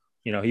 and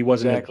he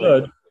wasn't as exactly.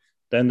 good,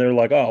 then they're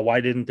like, oh, why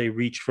didn't they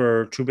reach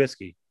for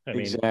Trubisky? I mean,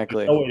 there's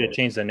Exactly. no way to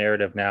change the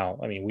narrative now.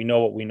 I mean, we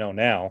know what we know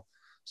now,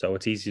 so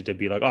it's easy to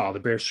be like, oh, the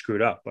Bears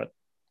screwed up, but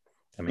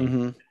I mean,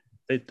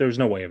 Hmm. there's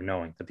no way of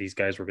knowing that these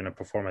guys were going to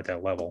perform at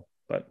that level.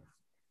 But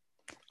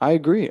I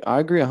agree. I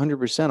agree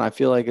 100%. I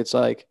feel like it's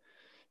like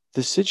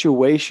the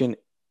situation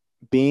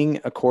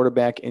being a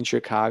quarterback in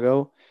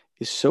Chicago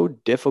is so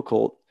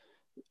difficult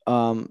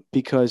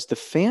because the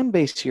fan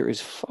base here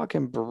is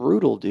fucking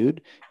brutal,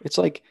 dude. It's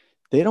like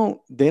they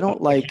don't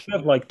like, you like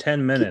have like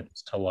 10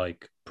 minutes to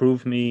like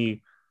prove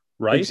me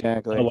right.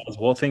 exactly. Otherwise,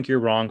 we'll think you're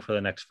wrong for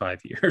the next 5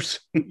 years.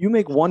 You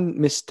make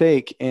one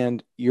mistake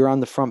and you're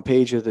on the front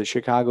page of the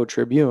Chicago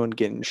Tribune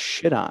getting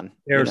shit on,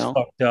 Bears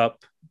fucked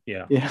up.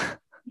 Yeah. Yeah.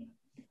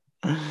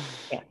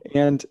 Yeah.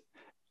 And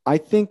I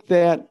think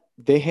that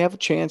they have a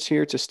chance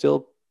here to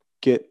still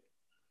get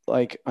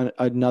like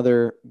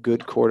another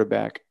good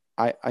quarterback.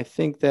 I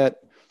think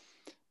that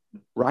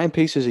Ryan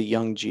Pace is a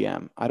young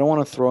GM. I don't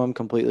want to throw him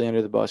completely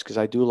under the bus because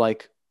I do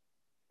like,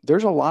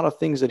 there's a lot of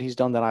things that he's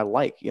done that I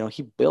like.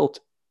 He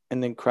built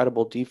an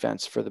incredible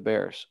defense for the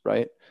Bears,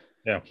 right?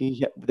 Yeah.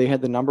 They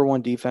had the number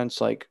one defense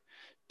like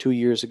 2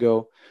 years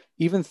ago,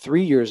 even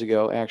 3 years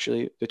ago,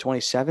 actually, the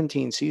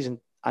 2017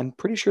 season. I'm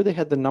pretty sure they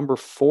had the number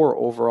four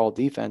overall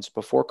defense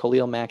before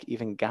Khalil Mack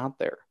even got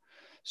there.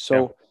 Yeah.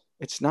 So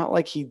it's not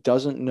like he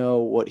doesn't know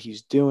what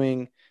he's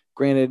doing.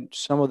 Granted,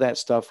 some of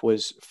those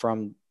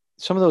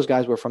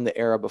guys were from the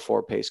era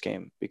before Pace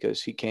came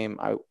because he came,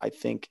 I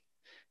think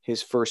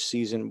his first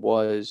season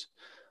was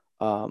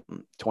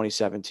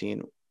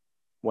 2017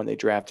 when they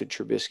drafted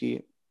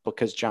Trubisky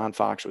because John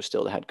Fox was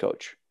still the head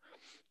coach.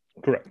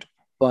 Correct.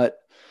 But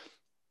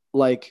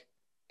like,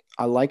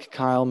 I like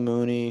Kyle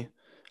Mooney.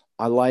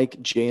 I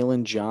like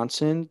Jalen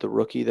Johnson, the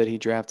rookie that he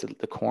drafted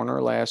the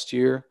corner last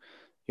year.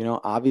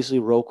 Obviously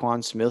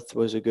Roquan Smith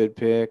was a good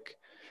pick.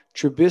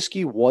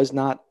 Trubisky was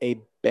not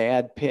a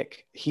bad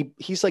pick.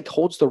 He's like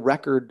holds the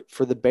record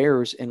for the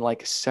Bears in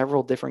like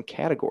several different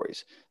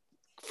categories.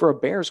 For a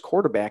Bears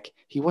quarterback,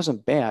 he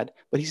wasn't bad,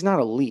 but he's not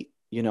elite.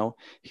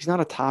 He's not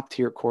a top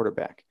tier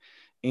quarterback.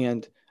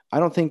 And I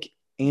don't think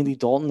Andy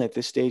Dalton at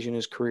this stage in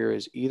his career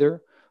is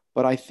either.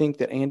 But I think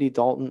that Andy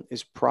Dalton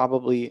is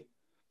probably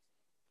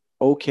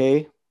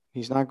okay.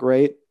 He's not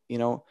great.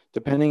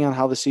 Depending on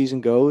how the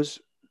season goes,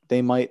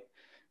 they might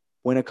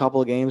win a couple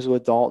of games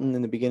with Dalton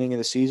in the beginning of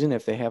the season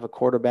if they have a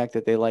quarterback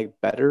that they like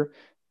better,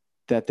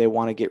 that they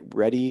want to get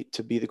ready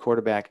to be the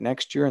quarterback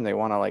next year and they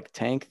want to like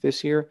tank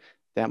this year.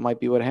 That might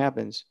be what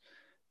happens.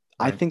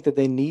 I Right. think that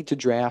they need to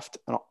draft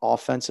an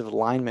offensive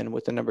lineman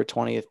with the number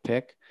 20th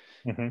pick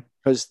Mm-hmm.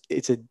 because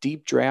it's a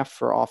deep draft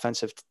for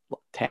offensive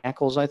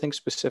tackles, I think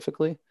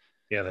specifically.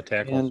 Yeah. The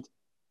tackles. And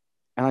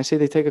and I say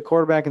they take a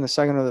quarterback in the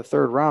second or the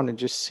third round and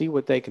just see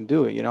what they can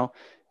do. Yeah.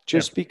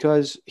 Just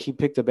because he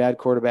picked a bad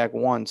quarterback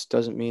once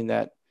doesn't mean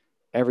that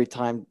every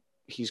time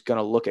he's going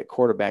to look at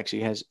quarterbacks,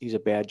 he's a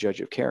bad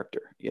judge of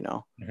character.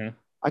 Mm-hmm.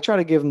 I try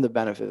to give him the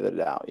benefit of the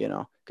doubt,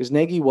 because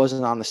Nagy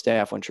wasn't on the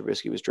staff when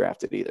Trubisky was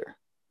drafted either.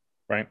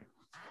 Right.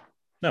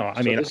 No, I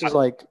So mean, this is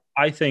like,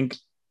 I think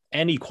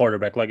any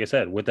quarterback, like I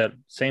said, with that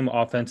same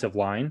offensive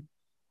line,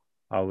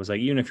 I was like,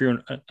 even if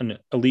you're an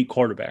elite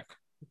quarterback,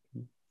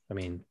 I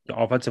mean, the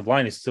offensive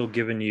line is still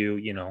giving you,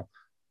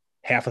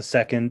 half a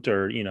second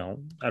or,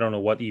 I don't know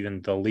what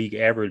even the league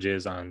average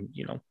is on,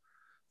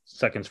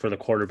 seconds for the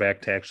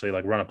quarterback to actually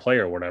like run a play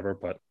or whatever.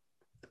 But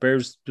the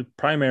Bears'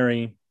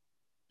 primary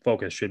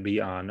focus should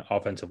be on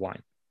offensive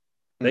line.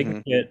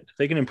 If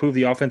they can improve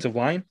the offensive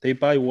line, they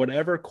buy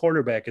whatever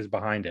quarterback is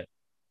behind it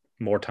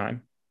more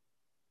time.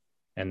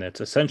 And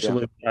that's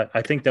essentially,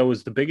 I think that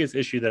was the biggest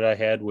issue that I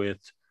had with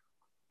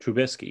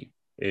Trubisky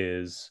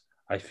is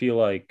I feel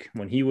like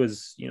when he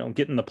was,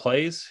 getting the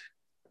plays,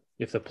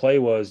 if the play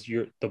was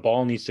the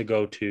ball needs to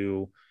go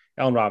to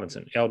Allen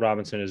Robinson. Allen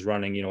Robinson is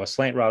running, a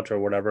slant route or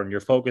whatever, and your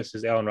focus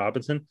is Allen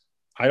Robinson.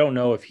 I don't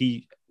know if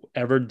he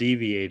ever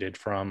deviated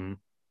from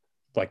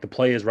like the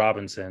play is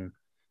Robinson.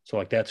 So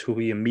like that's who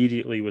he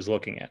immediately was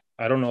looking at.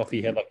 I don't know if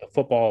he had like the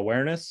football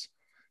awareness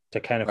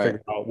to kind of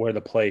figure out where the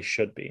play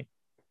should be.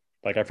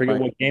 Like I forget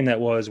what game that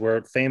was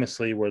where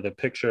the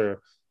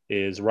picture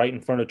is right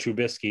in front of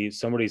Trubisky.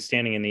 Somebody's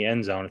standing in the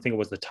end zone. I think it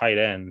was the tight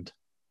end.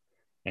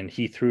 And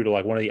he threw to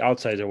like one of the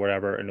outsides or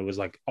whatever. And it was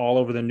like all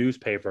over the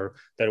newspaper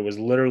that it was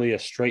literally a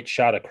straight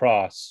shot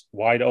across,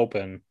 wide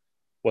open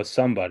with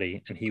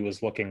somebody. And he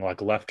was looking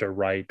like left or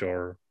right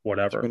or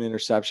whatever. An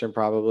interception,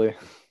 probably.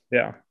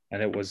 Yeah.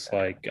 And it was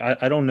like,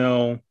 I don't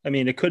know. I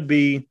mean, it could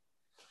be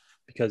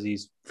because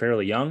he's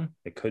fairly young.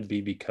 It could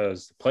be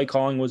because the play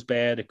calling was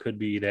bad. It could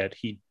be that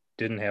he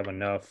didn't have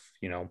enough,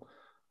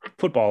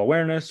 football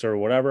awareness or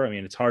whatever. I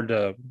mean, it's hard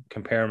to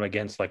compare him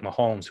against like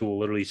Mahomes, who will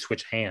literally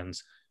switch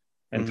hands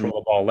and throw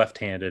the ball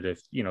left-handed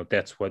if,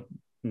 that's what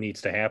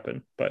needs to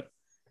happen. But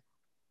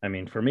I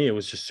mean, for me, it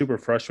was just super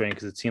frustrating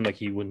because it seemed like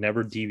he would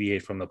never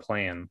deviate from the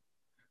plan.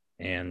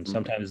 And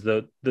sometimes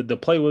the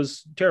play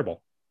was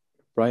terrible.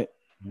 Right.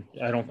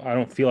 I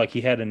don't feel like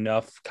he had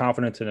enough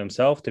confidence in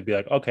himself to be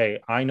like, okay,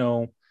 I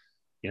know,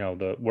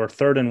 we're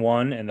 3rd and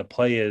 1 and the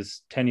play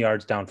is 10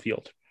 yards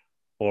downfield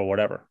or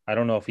whatever. I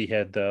don't know if he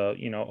had the,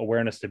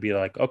 awareness to be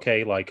like,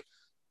 okay, like,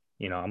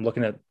 I'm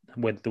looking at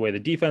with the way the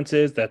defense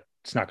is, that's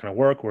not going to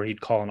work, where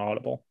he'd call an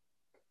audible.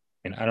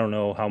 And I don't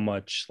know how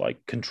much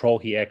like control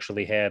he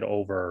actually had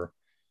over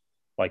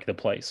like the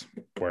plays,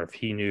 where if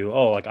he knew,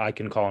 oh, like I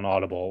can call an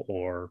audible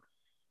or,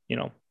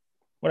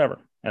 whatever.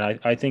 And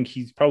I think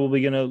he's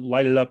probably going to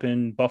light it up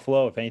in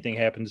Buffalo if anything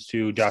happens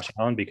to Josh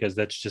Allen, because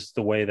that's just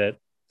the way that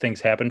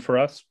things happen for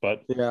us.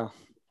 But yeah,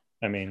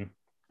 I mean,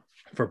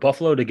 for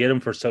Buffalo to get him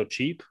for so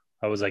cheap,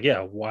 I was like,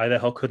 yeah, why the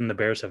hell couldn't the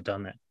Bears have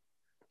done that?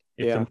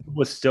 If the move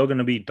was still going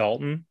to be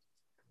Dalton,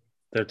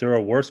 that there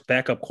are worse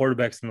backup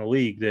quarterbacks in the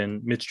league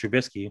than Mitch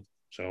Trubisky.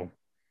 So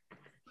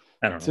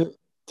I don't know.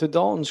 To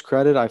Dalton's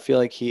credit, I feel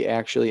like he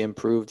actually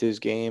improved his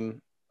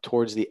game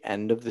towards the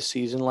end of the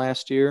season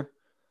last year,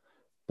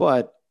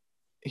 but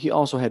he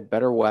also had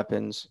better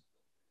weapons.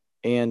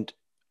 And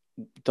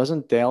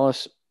doesn't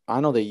Dallas,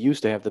 I know they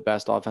used to have the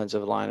best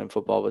offensive line in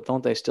football, but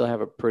didn't they still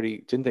have a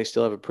pretty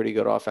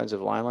good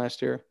offensive line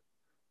last year?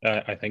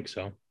 I think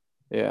so.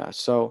 Yeah.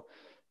 So,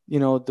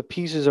 the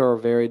pieces are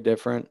very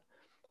different.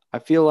 I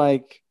feel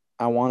like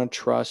I want to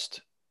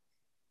trust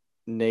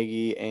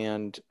Nagy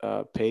and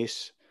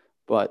Pace,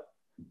 but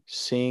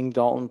seeing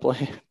Dalton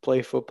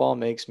play football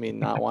makes me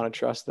not want to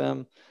trust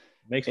them.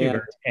 Makes me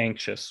very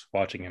anxious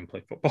watching him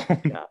play football.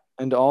 Yeah.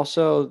 And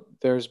also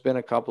there's been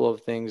a couple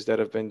of things that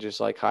have been just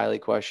like highly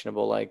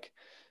questionable, like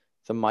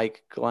the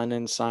Mike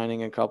Glennon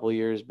signing a couple of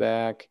years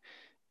back.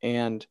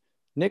 And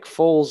Nick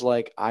Foles,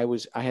 like I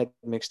had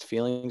mixed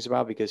feelings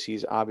about, because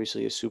he's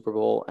obviously a Super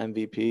Bowl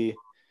MVP.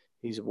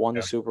 He's won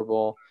the Super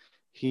Bowl.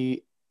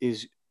 He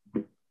is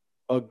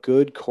a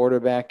good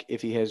quarterback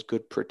if he has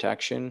good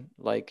protection.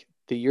 Like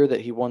the year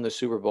that he won the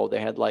Super Bowl,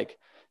 they had like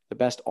the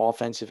best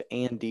offensive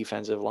and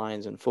defensive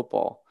lines in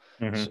football.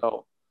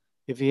 So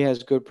if he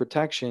has good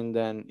protection,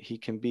 then he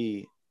can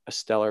be a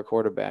stellar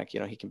quarterback.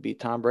 He can beat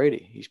Tom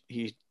Brady.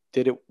 He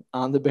did it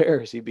on the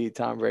Bears. He beat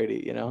Tom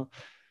Brady,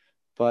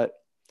 but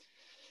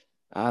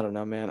I don't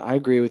know, man. I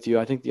agree with you.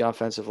 I think the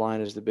offensive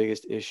line is the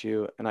biggest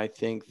issue. And I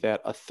think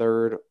that a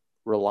third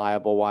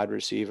reliable wide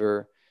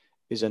receiver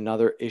is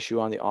another issue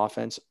on the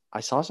offense.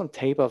 I saw some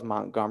tape of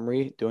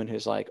Montgomery doing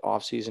his like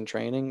off-season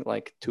training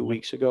like 2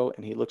 weeks ago,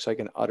 and he looks like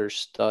an utter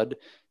stud.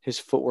 His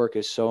footwork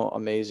is so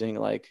amazing.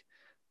 Like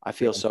I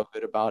feel so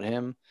good about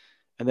him.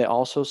 And they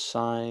also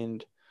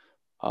signed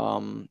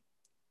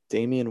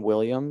Damian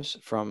Williams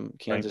from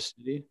Kansas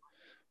City.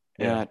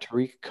 Yeah.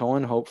 Tariq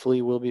Cohen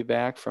hopefully will be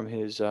back from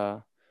his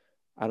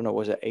I don't know,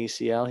 was it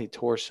ACL? He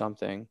tore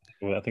something.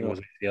 Well, I think it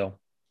was ACL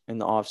in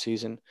the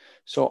offseason.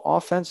 So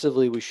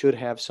offensively, we should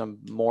have some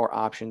more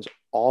options.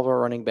 All of our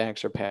running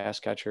backs are pass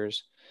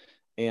catchers.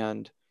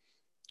 And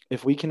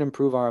if we can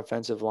improve our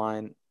offensive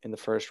line in the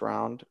first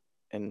round,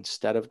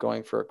 instead of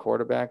going for a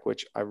quarterback,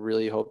 which I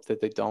really hope that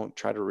they don't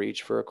try to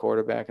reach for a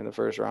quarterback in the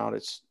first round,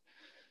 it's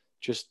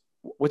just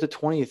with the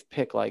 20th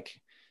pick, like,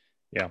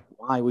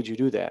 why would you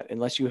do that?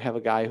 Unless you have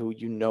a guy who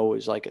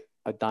is like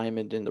a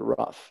diamond in the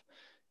rough,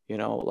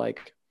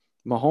 like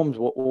Mahomes,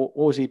 what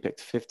was he picked?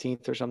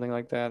 15th or something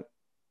like that?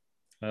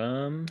 I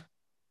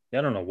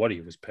don't know what he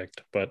was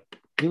picked, but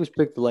he was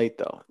picked late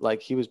though.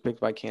 Like he was picked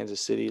by Kansas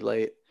City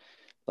late.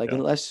 Like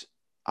unless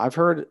I've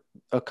heard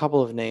a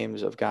couple of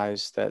names of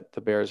guys that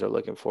the Bears are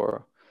looking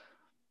for.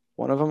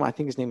 One of them, I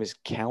think his name is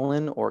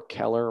Kellen or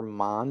Keller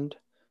Mond.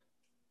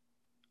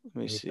 Let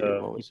me He's see.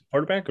 a, What he's was? a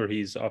quarterback or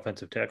he's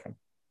offensive tackle?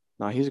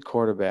 No, he's a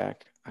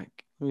quarterback. Let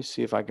me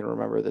see if I can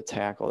remember the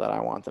tackle that I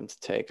want them to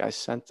take. I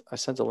sent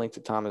a link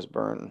to Thomas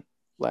Byrne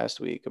last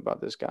week about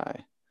this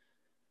guy.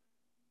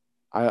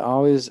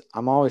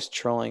 I'm always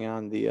trolling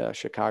on the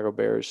Chicago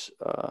Bears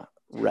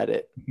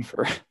Reddit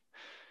for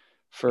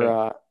for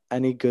Okay.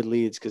 any good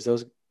leads because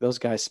those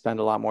guys spend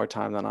a lot more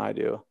time than I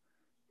do.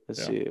 Let's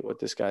Yeah. see what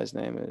this guy's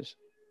name is.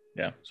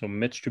 Yeah. So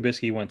Mitch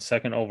Trubisky went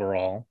second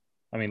overall.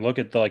 I mean, look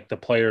at the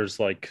players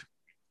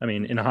I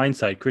mean, in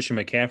hindsight, Christian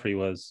McCaffrey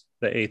was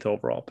the eighth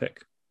overall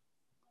pick.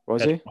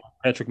 Was Patrick, he?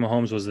 Patrick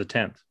Mahomes was the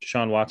 10th.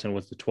 Deshaun Watson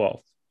was the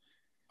 12th.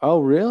 Oh,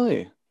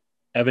 really?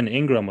 Evan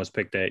Ingram was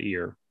picked that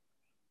year.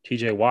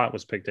 TJ Watt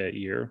was picked that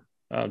year.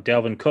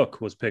 Dalvin Cook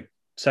was picked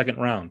second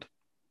round.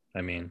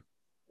 I mean,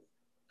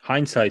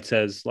 hindsight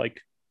says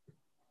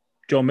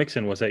Joe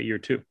Mixon was that year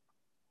too.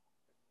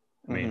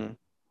 I mean, Hmm.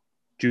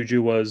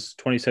 Juju was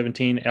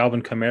 2017.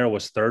 Alvin Kamara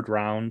was third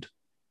round.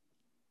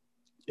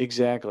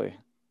 Exactly.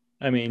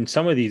 I mean,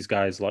 some of these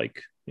guys,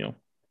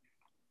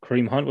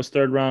 Kareem Hunt was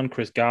third round.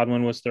 Chris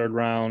Godwin was third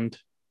round.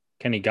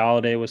 Kenny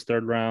Galladay was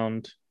third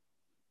round.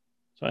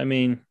 So, I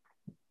mean,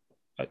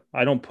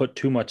 I don't put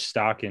too much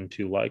stock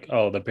into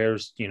the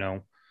Bears,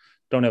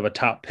 don't have a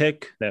top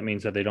pick. That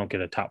means that they don't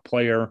get a top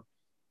player.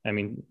 I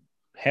mean,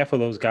 half of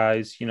those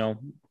guys,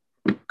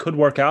 could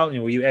work out.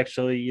 You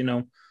actually,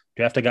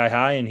 draft a guy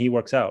high and he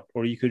works out.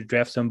 Or you could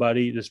draft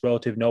somebody, this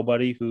relative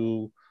nobody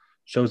who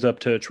shows up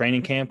to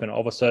training camp and all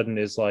of a sudden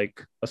is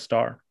like a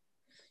star.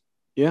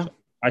 Yeah. So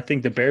I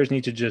think the Bears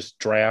need to just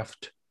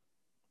draft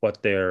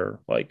what their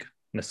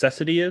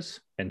necessity is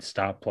and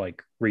stop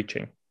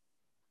reaching.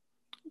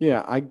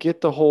 Yeah. I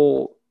get the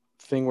whole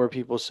thing where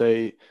people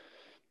say,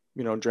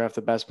 draft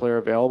the best player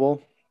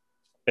available.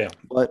 Yeah.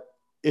 But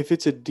if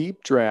it's a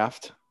deep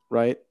draft,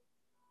 right,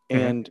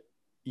 Mm-hmm. and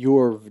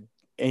you're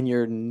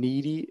you're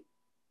needy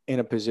in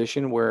a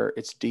position where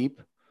it's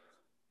deep,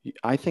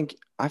 I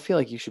feel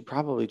like you should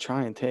probably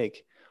try and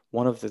take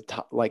one of the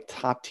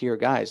top tier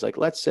guys. Like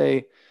let's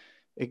say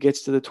it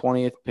gets to the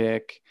 20th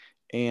pick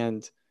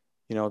and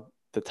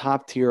the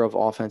top tier of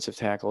offensive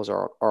tackles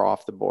are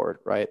off the board,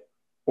 right?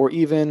 Or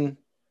even,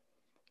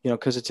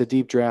 because it's a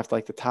deep draft,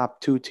 like the top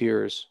two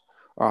tiers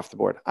are off the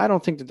board. I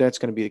don't think that that's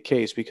going to be the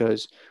case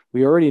because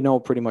we already know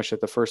pretty much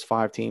that the first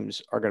five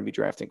teams are going to be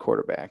drafting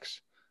quarterbacks.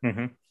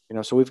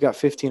 Mm-hmm. So we've got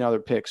 15 other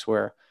picks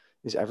where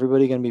is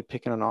everybody going to be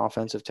picking an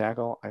offensive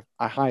tackle?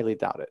 I highly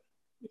doubt it,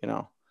 you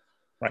know.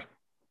 Right.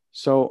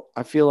 So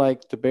I feel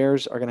like the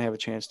Bears are going to have a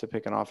chance to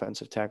pick an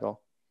offensive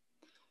tackle.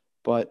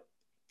 But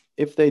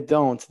if they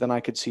don't, then I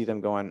could see them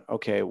going,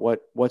 okay,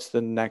 what's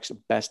the next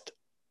best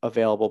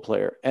available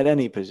player at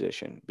any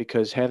position?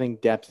 Because having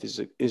depth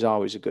is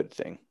always a good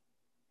thing.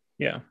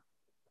 Yeah.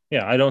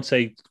 Yeah. I don't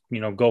say,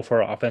 go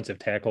for an offensive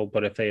tackle,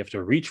 but if they have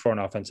to reach for an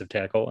offensive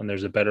tackle and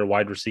there's a better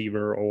wide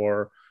receiver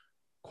or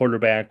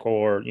quarterback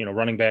or,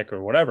 running back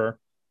or whatever,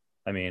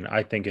 I mean,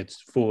 I think it's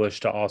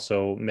foolish to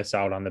also miss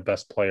out on the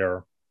best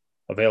player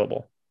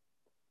available.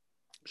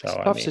 So, It's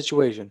a I tough mean,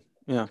 situation.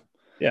 Yeah.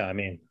 yeah, I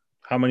mean,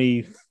 how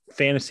many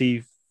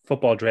fantasy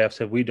football drafts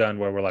have we done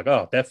where we're like,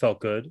 oh, that felt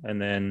good,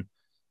 and then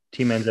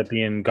team ends up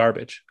being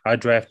garbage? I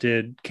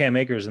drafted Cam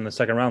Akers in the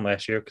second round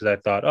last year because I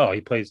thought, oh,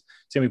 he's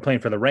gonna be playing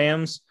for the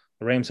Rams.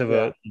 The Rams have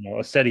Yeah.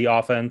 a steady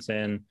offense,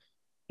 and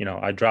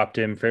I dropped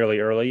him fairly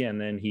early, and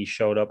then he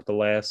showed up the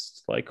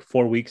last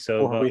 4 weeks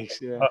 4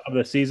 weeks. Yeah. of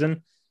the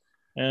season,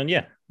 and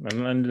yeah,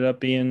 and ended up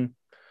being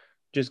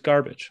just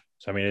garbage.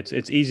 So I mean,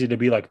 it's easy to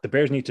be like the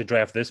Bears need to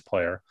draft this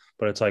player,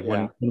 but it's like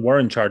Yeah. when we're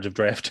in charge of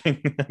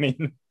drafting, I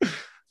mean,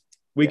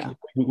 Yeah.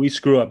 we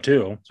screw up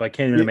too. So I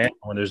can't even We, imagine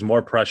when there's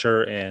more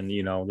pressure and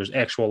there's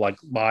actual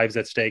lives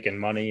at stake and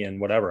money and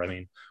whatever. I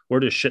mean, we're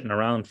just shitting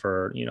around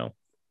for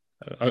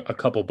a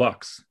couple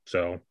bucks.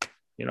 So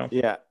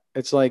yeah.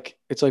 It's like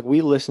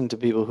we listen to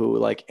people who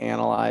like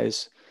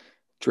analyze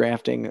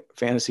drafting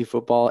fantasy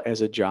football as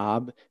a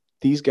job.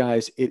 These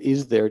guys, it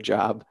is their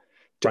job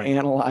to right,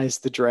 analyze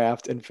the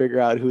draft and figure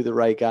out who the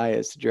right guy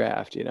is to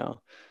draft. yeah,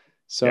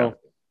 So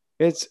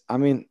I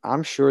mean,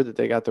 I'm sure that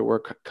they got their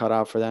work cut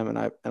out for them, and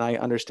I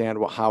understand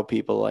how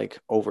people like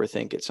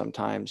overthink it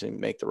sometimes and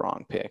make the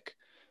wrong pick.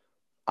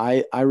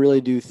 I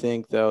really do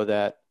think though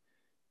that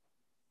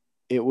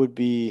it would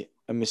be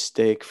a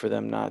mistake for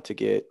them not to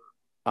get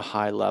a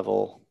high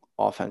level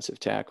offensive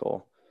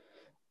tackle.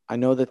 I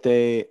know that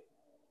they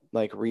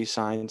like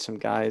re-signed some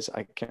guys.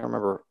 I can't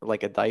remember,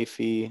 like a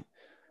Difey,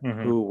 hmm,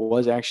 who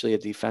was actually a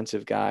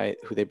defensive guy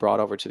who they brought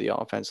over to the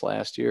offense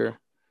last year.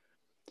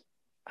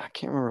 I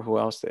can't remember who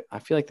else I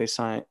feel like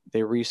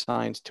they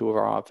re-signed two of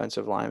our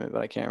offensive linemen,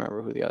 but I can't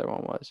remember who the other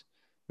one was.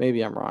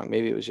 Maybe I'm wrong.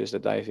 Maybe it was just a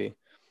Difey.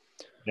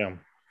 yeah.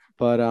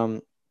 But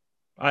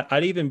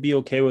I'd even be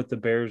okay with the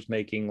Bears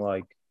making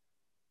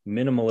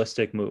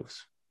minimalistic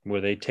moves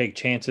where they take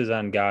chances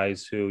on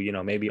guys who,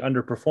 maybe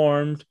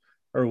underperformed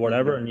or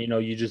whatever. mhm.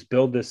 And, you just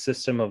build this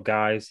system of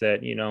guys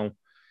that,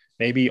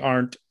 maybe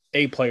aren't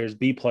A players,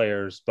 B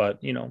players, but,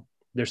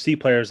 they're C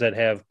players that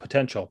have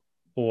potential.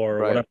 or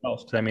Right. whatever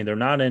else. 'Cause, I mean, they're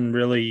not in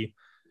really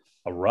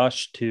a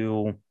rush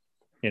to,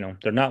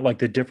 they're not like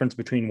the difference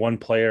between one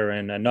player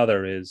and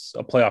another is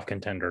a playoff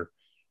contender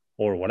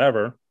or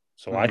whatever.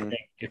 So I Hmm.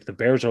 think if the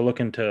Bears are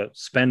looking to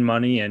spend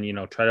money and,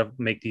 try to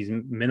make these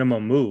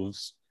minimum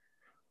moves,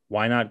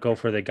 why not go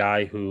for the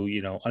guy who,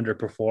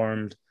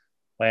 underperformed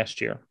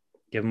last year?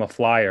 Give him a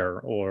flyer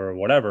or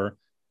whatever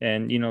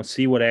and,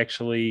 see what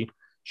actually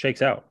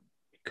shakes out.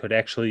 Could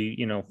actually,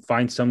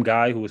 find some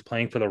guy who was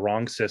playing for the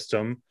wrong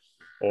system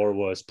or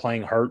was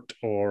playing hurt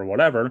or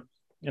whatever.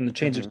 And the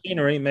change of Hmm.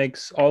 scenery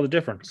makes all the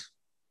difference.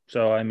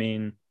 So, I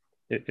mean,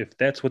 if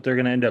that's what they're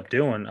going to end up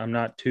doing, I'm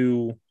not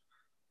too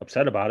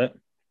upset about it.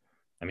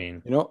 I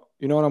mean, You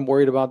know what I'm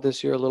worried about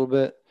this year a little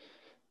bit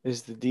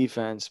is the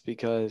defense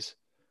because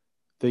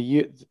the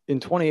year in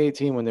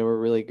 2018 when they were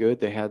really good,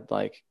 they had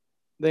Vic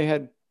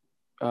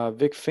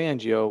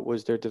Fangio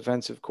was their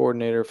defensive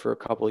coordinator for a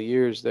couple of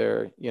years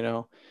there.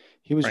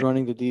 He was right.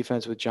 running the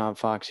defense with John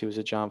Fox. He was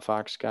a John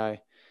Fox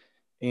guy,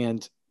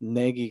 and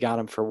Nagy got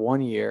him for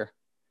 1 year,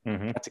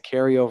 Mm-hmm. got to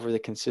carry over the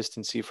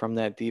consistency from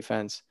that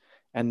defense,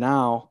 and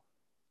now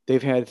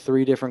they've had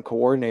three different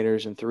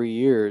coordinators in 3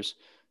 years.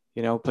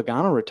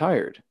 Pagano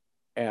retired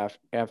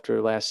after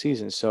last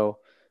season, so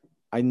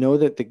I know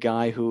that the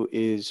guy who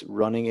is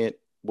running it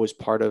was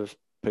part of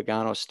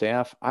Pagano's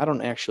staff. I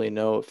don't actually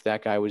know if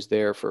that guy was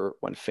there for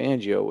when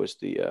Fangio was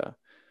the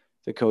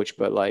coach,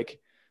 but like,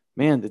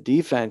 man, the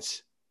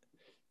defense,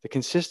 the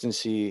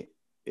consistency,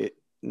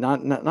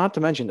 not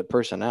to mention the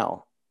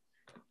personnel,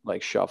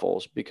 like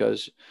shuffles,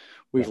 because Yeah.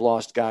 we've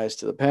lost guys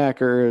to the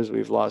Packers,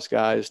 we've lost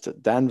guys to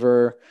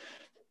Denver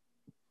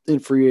in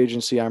free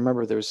agency. I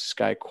remember there was this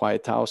guy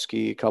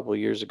Kwiatowski a couple of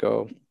years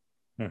ago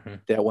Mm-hmm.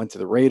 that went to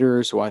the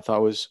Raiders, who I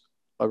thought was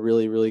a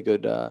really, really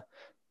good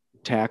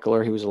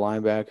tackler. He was a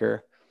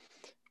linebacker.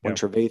 When Yeah.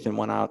 Trevathan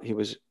went out, he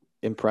was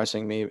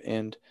impressing me.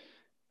 And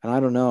I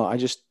don't know.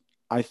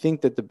 I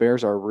think that the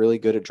Bears are really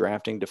good at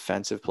drafting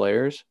defensive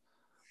players,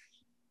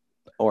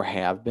 or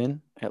have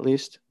been at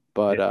least.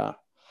 But Yeah.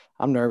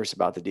 I'm nervous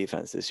about the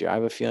defense this year. I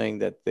have a feeling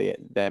that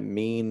that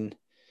mean,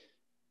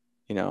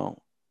 you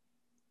know,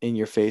 in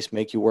your face,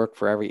 make you work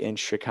for every inch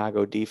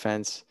Chicago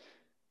defense Is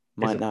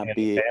might a not pain in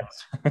be the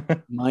pants.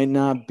 might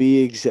not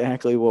be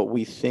exactly what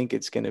we think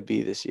it's going to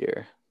be this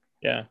year.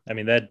 Yeah. I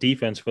mean, that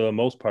defense for the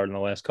most part in the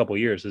last couple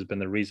of years has been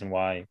the reason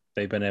why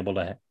they've been able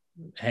to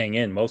hang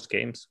in most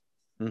games.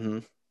 Hmm.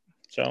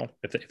 So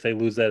if they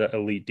lose that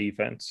elite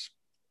defense,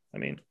 I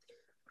mean,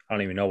 I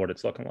don't even know what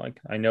it's looking like.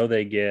 I know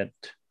they get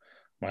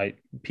my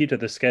peek at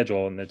the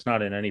schedule, and it's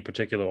not in any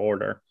particular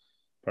order,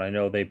 but I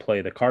know they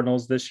play the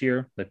Cardinals this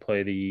year. They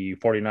play the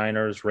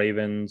 49ers,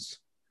 Ravens,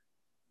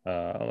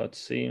 let's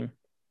see,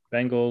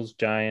 Bengals,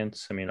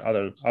 Giants. I mean,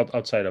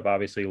 outside of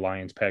obviously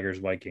Lions, Packers,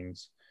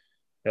 Vikings.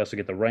 They also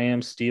get the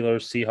Rams,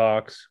 Steelers,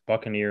 Seahawks,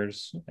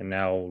 Buccaneers, and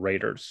now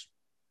Raiders.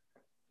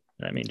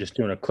 And I mean, just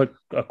doing a quick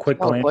A lot of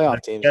glance at playoff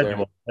the teams there.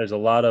 schedule. There's a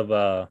lot of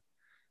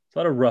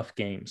rough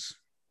games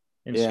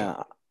in store.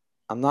 Yeah,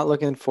 I'm not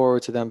looking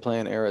forward to them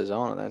playing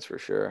Arizona, that's for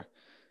sure.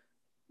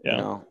 You Yeah.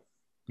 know,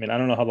 I mean, I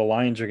don't know how the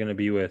Lions are going to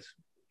be with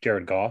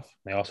Jared Goff.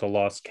 They also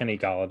lost Kenny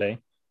Galladay.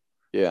 So,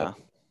 yeah.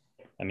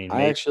 I mean, I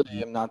maybe,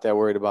 actually am not that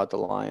worried about the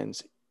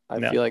Lions. I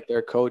no, feel like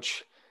their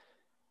coach,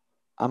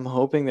 I'm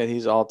hoping that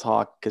he's all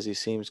talk because he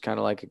seems kind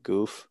of like a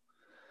goof.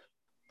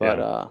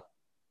 But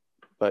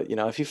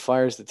yeah, if he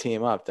fires the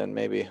team up, then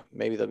maybe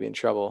they'll be in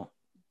trouble.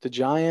 The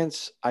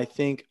Giants, I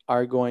think,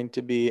 are going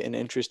to be an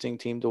interesting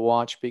team to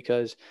watch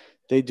because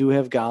they do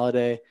have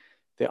Galladay.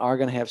 They are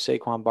going to have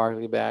Saquon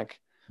Barkley back,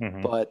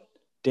 hmm but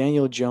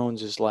Daniel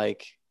Jones is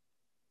like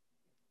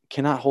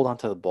cannot hold on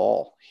to the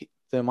ball.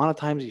 The amount of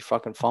times he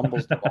fucking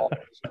fumbles the ball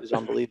is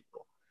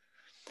unbelievable.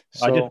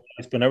 I just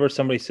So, whenever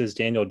somebody says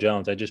Daniel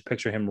Jones, I just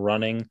picture him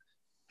running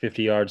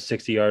 50 yards,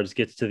 60 yards,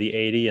 gets to the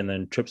 80, and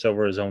then trips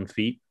over his own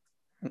feet.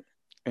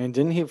 and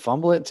didn't he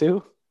fumble it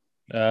too?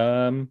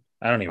 I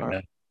don't even Or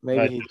know.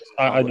 maybe I he just, didn't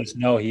I, I fumble it. just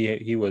know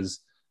he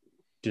was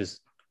just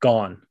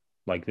gone.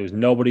 Like there was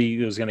nobody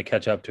who was going to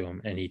catch up to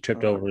him, and he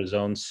tripped Uh, over his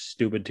own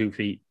stupid 2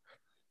 feet.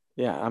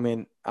 yeah, I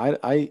mean,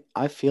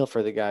 I feel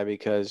for the guy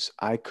because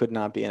I could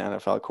not be an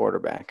NFL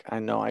quarterback. I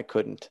know I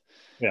couldn't.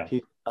 Yeah.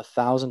 He's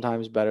 1,000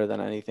 times better than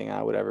anything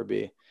I would ever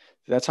be.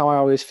 That's how I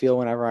always feel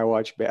whenever I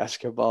watch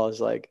basketball is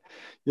like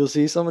you'll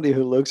see somebody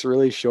who looks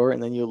really short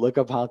and then you look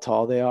up how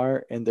tall they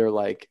are and they're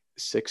like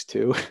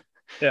 6'2".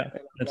 Yeah.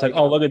 And It's like,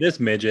 like, oh, look at this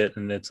midget.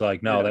 And it's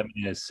like, no, yeah, that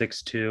man is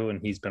 6'2", and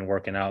he's been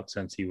working out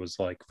since he was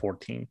like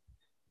 14.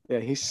 yeah,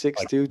 he's Like,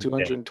 6'2", yeah.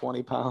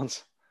 220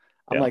 pounds.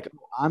 I'm Yeah. like,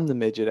 oh, I'm the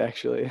midget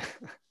actually.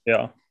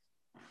 Yeah.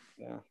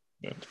 Yeah.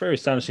 It's very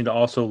astonishing to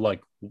also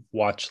like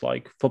watch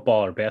like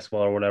football or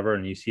basketball or whatever.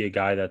 And you see a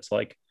guy that's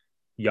like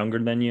younger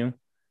than you.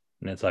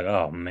 And it's like,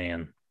 oh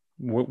man,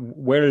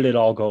 where did it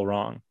all go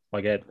wrong?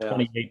 Like at Yeah.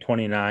 28,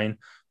 29, and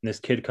this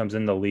kid comes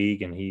in the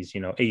league and he's,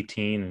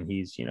 18 and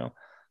he's,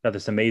 got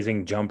this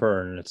amazing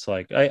jumper. And it's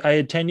like, I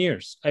had 10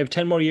 years. I have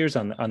 10 more years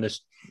on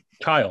this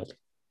child.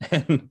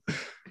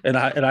 And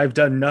I've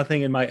done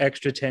nothing in my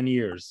extra 10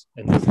 years.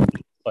 And this is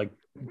like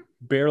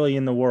barely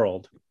in the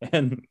world.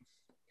 And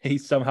he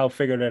somehow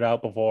figured it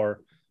out before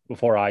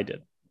I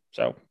did.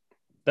 So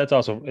it's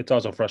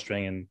also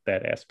frustrating in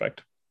that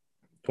aspect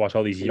to watch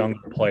all these Yeah.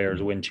 younger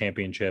players win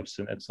championships,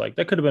 and it's like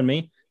that could have been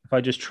me if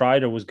I just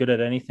tried or was good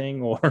at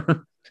anything,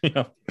 or you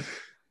know.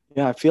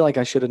 Yeah, I feel like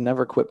I should have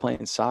never quit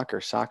playing soccer.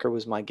 Soccer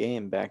was my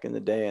game back in the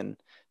day, and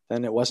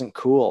then it wasn't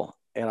cool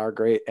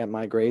at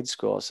my grade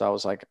school. So I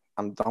was like,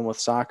 I'm done with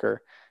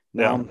soccer.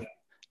 Now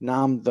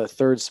Yeah, I'm the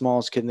third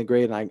smallest kid in the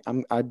grade,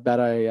 and I bet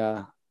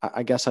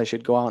I guess I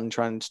should go out and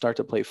try and start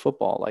to play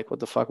football. Like, what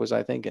the fuck was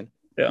I thinking?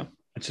 yeah.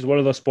 It's just one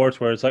of those sports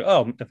where it's like,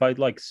 oh, if I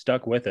like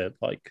stuck with it,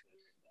 like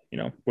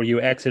where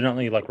you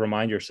accidentally like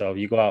remind yourself,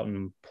 you go out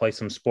and play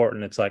some sport,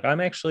 and it's like I'm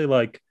actually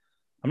like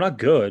I'm not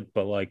good,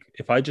 but like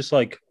if I just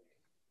like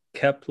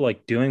kept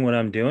like doing what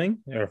I'm doing,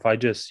 or if I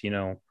just,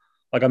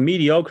 like I'm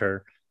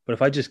mediocre, but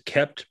if I just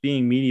kept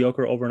being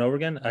mediocre over and over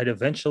again, I'd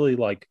eventually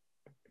like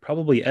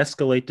probably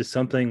escalate to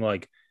something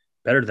like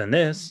better than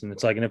this. And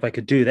it's like, and if I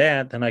could do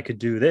that, then I could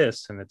do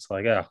this. And it's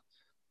like,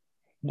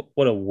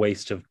 what a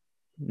waste of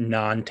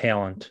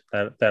non-talent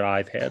that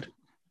I've had.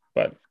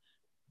 But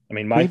I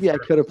mean, Maybe I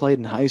could have played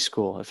in high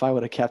school if I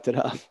would have kept it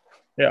up.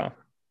 yeah,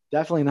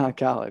 Definitely not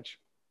college.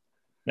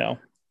 no,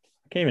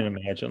 I can't even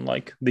imagine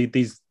like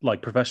these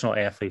like professional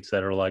athletes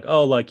that are like,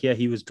 oh, like, yeah,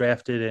 he was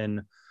drafted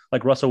in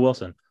like Russell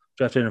Wilson,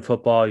 drafted in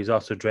football. He's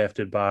also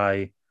drafted by,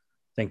 I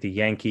think, the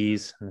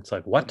Yankees. And it's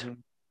like, what? Mm-hmm.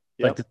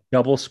 Like Yep. the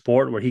double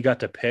sport where he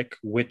got to pick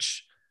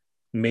which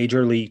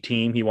major league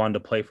team he wanted to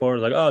play for.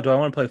 Like, oh, do I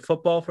want to play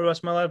football for the rest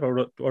of my life, or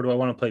do I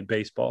want to play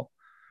baseball?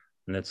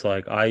 And it's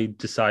like I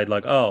decide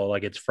like, oh,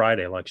 like it's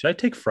Friday. Like, should I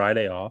take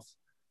Friday off?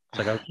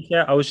 It's like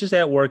I was just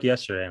at work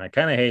yesterday and I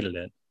kind of hated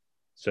it.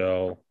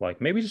 So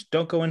like maybe just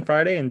don't go in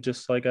Friday and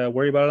just like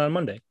worry about it on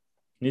Monday. And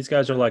these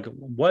guys are like,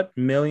 what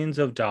millions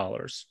of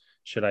dollars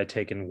should I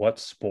take in what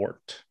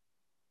sport?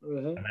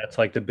 Mm-hmm. And that's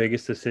like the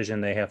biggest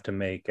decision they have to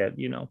make at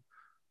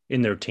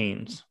in their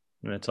teens.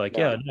 And it's like,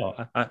 Yeah. yeah,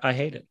 no, I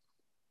hate it.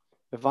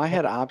 If I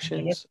had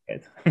options,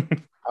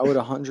 I would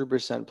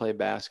 100% play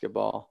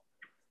basketball.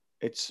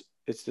 It's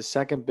the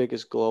second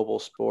biggest global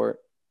sport,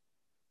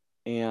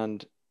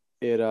 and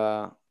it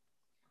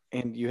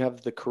and you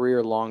have the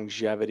career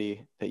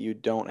longevity that you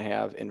don't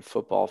have in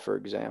football, for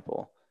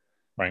example.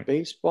 Right.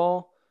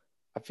 Baseball,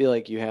 I feel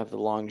like you have the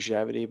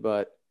longevity,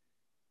 but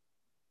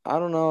I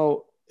don't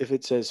know if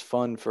it's as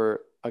fun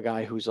for a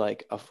guy who's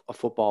like a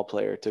football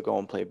player to go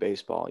and play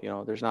baseball.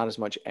 There's not as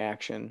much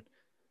action.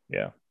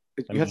 Yeah.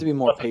 I You have mean, to be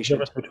more what's the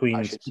difference patient, I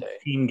between should say.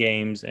 16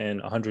 games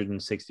and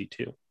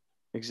 162?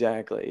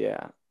 Exactly.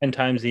 Yeah. 10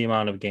 times the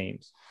amount of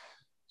games.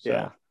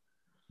 Yeah. So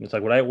it's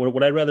like,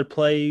 would I rather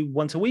play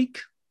once a week,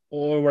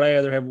 or would I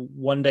rather have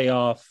one day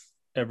off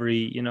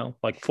every,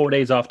 like 4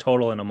 days off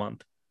total in a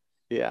month?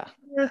 Yeah.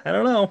 I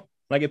don't know.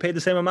 I get paid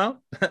the same amount.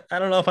 I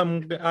don't know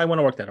if I want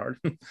to work that hard.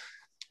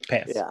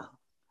 Pass. Yeah.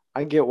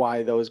 I get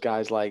why those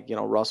guys like,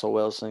 Russell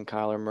Wilson,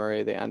 Kyler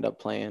Murray, they end up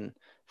playing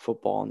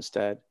football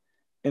instead.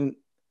 And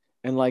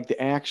like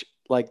the action,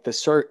 like the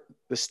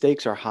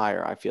stakes are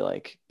higher, I feel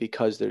like,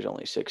 because there's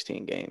only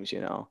 16 games.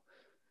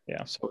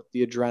 Yeah. So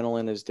the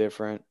adrenaline is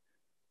different.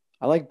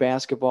 I like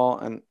basketball,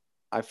 and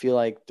I feel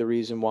like the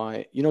reason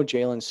why,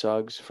 Jalen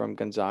Suggs from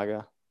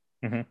Gonzaga,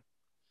 Mm-hmm.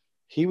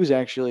 he was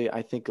actually,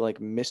 I think, like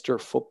Mr.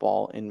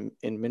 Football in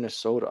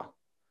Minnesota,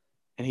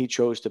 and he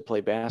chose to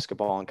play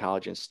basketball in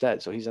college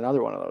instead. So he's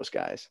another one of those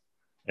guys.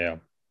 Yeah.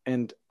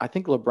 And I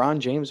think LeBron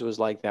James was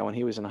like that when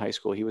he was in high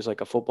school. He was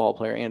like a football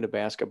player and a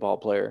basketball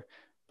player,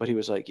 but he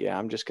was like, yeah,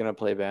 I'm just going to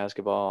play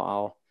basketball.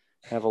 I'll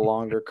have a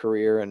longer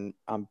career. And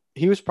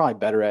he was probably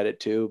better at it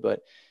too.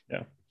 But, Yeah.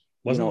 you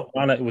Wasn't know,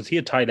 LeBron, was he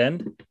a tight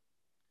end?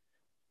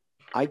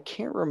 I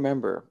can't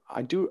remember.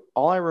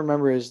 All I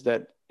remember is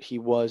that he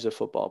was a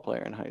football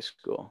player in high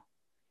school.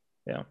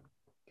 Yeah.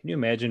 Can you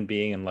imagine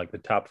being in like the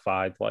top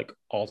five, like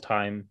all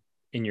time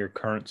in your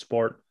current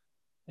sport,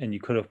 and you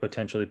could have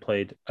potentially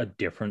played a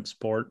different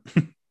sport?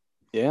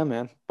 Yeah,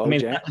 man. I Bo mean,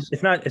 Jackson.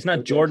 it's not Bo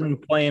Jackson. Jordan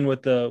playing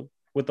with the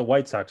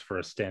White Sox for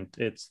a stint.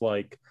 It's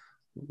like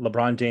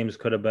LeBron James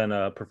could have been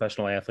a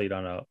professional athlete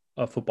on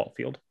a football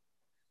field.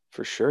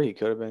 For sure, he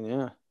could have been.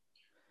 Yeah.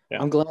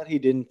 Yeah, I'm glad he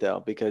didn't,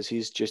 though, because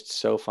he's just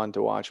so fun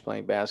to watch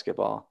playing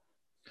basketball.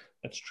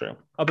 that's true.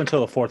 Up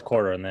until the fourth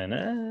quarter, and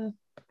then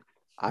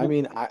I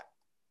mean,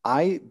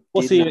 I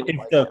we'll did see not if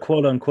like the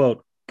quote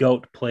unquote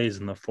GOAT plays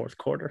in the fourth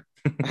quarter.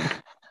 him.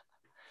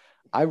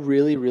 I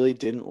really, really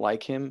didn't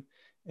like him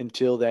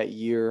until that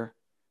year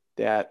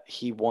that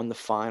he won the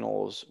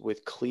finals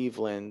with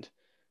Cleveland.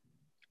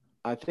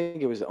 I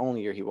think it was the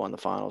only year he won the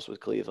finals with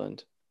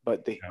Cleveland,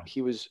 but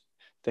Yeah.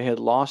 they had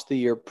lost the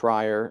year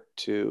prior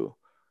to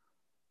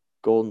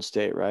Golden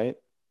State, right?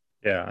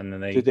 Yeah, and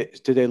then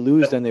Did they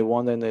lose? Then they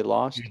won. Then they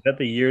lost. is that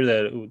the year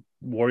that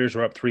Warriors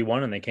were up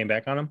 3-1 and they came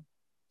back on them?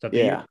 Is that the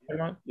year? Yeah,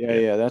 yeah, Yeah,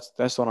 yeah.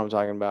 That's what I'm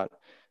talking about.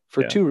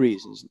 For yeah, two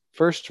reasons.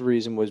 First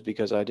reason was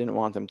because I didn't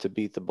want them to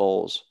beat the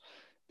Bulls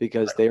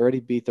because they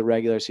already beat the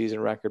regular season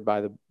record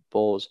by the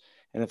Bulls,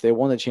 and if they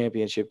won the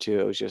championship too,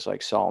 it was just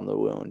like salt in the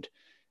wound.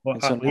 Well,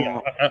 And so yeah,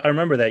 now, I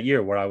remember that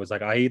year where I was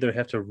like, I either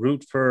have to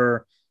root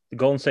for the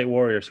Golden State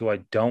Warriors, who I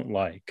don't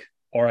like,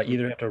 or I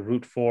either Mhm. have to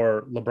root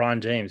for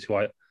LeBron James, who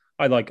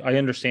I like. I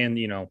understand,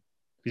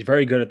 he's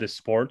very good at this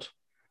sport,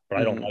 but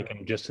I don't Mhm. like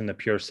him just in the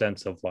pure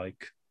sense of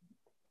like,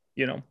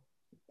 you know,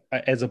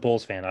 as a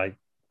Bulls fan,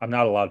 I'm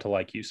not allowed to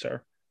like you,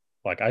 sir.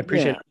 Like Yeah.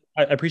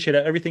 I appreciate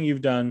everything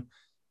you've done,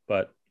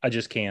 but I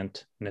just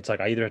can't. And it's like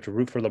I either have to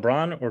root for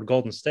LeBron or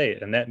Golden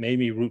State, and that made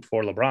me root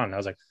for LeBron. And I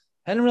was like,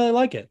 I didn't really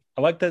like it.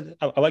 I like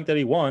that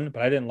he won,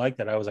 but I didn't like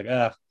that. I was like,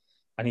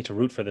 I need to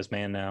root for this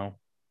man now.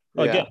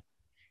 Well, again, Yeah.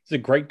 he's a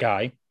great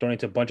guy.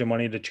 Donates a bunch of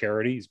money to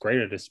charity. He's great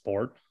at his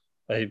sport.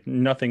 I have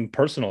nothing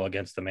personal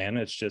against the man.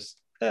 It's just,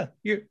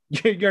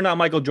 you're not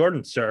Michael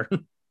Jordan, sir.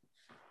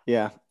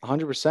 Yeah.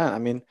 100%. I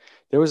mean,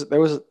 there was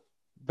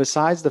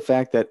besides the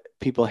fact that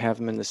people have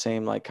him in the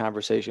same like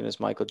conversation as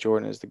Michael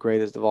Jordan is the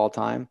greatest of all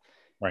time.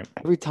 Right.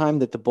 Every time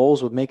that the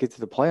Bulls would make it to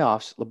the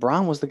playoffs,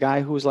 LeBron was the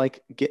guy who was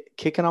like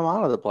kicking them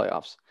out of the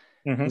playoffs.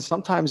 And Mm-hmm.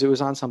 sometimes it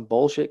was on some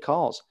bullshit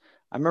calls.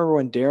 I remember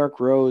when Derrick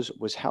Rose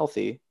was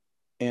healthy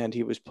and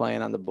he was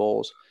playing on the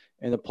Bulls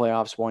in the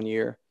playoffs one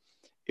year.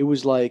 It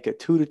was like a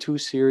 2-2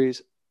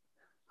 series.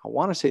 I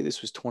want to say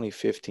this was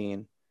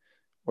 2015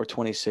 or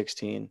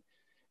 2016.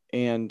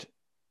 And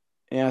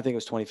yeah, I think it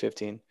was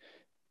 2015.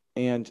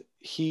 And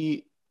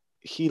he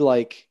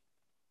like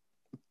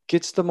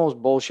gets the most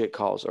bullshit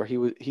calls, or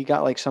he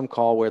got like some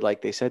call where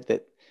like they said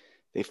that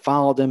they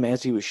fouled him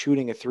as he was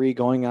shooting a three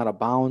going out of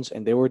bounds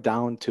and they were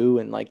down two,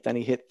 and like then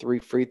he hit three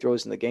free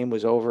throws and the game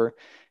was over.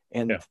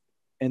 Yeah.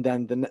 And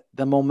then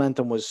the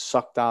momentum was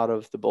sucked out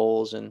of the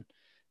Bulls and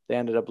they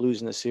ended up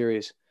losing the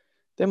series.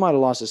 They might have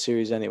lost the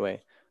series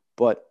anyway,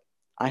 but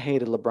I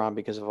hated LeBron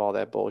because of all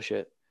that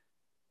bullshit.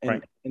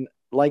 Right. And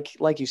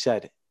like you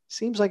said,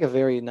 seems like a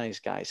very nice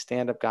guy,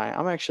 stand-up guy.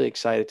 I'm actually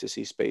excited to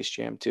see Space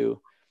Jam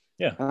 2.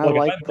 Yeah. And I Like if I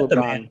like met the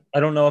man, LeBron. I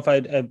don't know if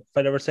I'd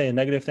ever say a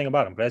negative thing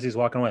about him, but as he's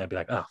walking away, I'd be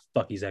like, oh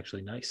fuck, he's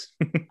actually nice.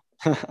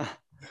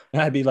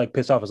 And I'd be like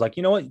pissed off. I was like,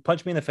 you know what?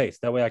 Punch me in the face.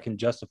 That way I can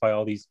justify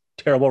all these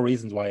terrible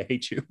reasons why I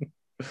hate you.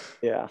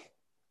 Yeah,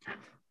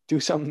 do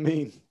something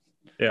mean.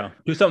 Yeah.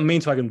 Do something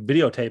mean so I can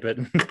videotape it.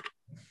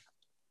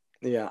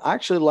 Yeah, I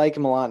actually like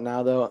him a lot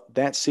now, though.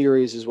 That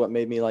series is what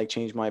made me like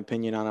change my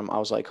opinion on him. I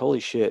was like, holy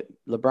shit,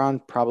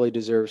 LeBron probably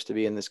deserves to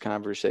be in this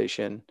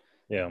conversation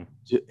Yeah.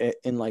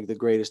 in like the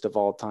greatest of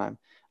all time.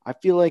 I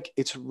feel like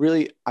it's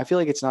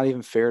not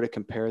even fair to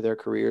compare their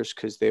careers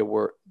because they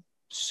were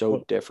so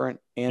Well, different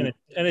and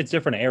and it's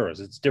different eras.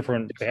 It's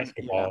different different. Yeah.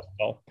 basketball as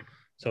well.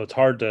 So it's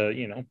hard to,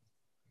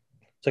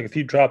 it's like if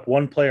you drop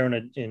one player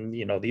in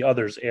the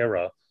other's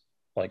era,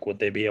 like would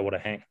they be able to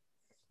hang?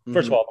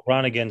 First of Hmm. all,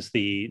 LeBron against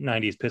the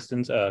 '90s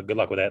Pistons. Good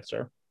luck with that,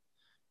 sir.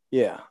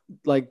 Yeah.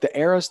 Like the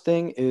eras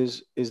thing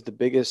is the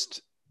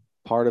biggest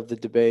part of the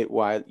debate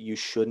why you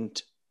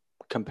shouldn't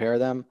compare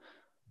them.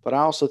 But I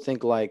also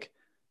think like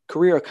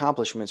career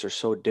accomplishments are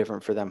so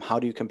different for them. How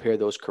do you compare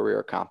those career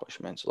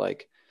accomplishments?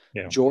 Like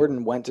Yeah.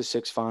 Jordan went to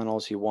six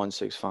finals, he won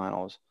six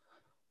finals.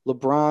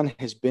 LeBron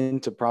he's been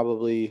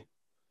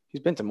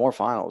to more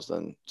finals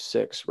than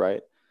six,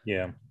 right?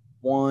 Yeah.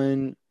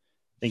 Won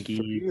I think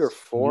three or he's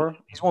four.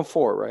 He's won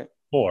four, right?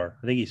 four.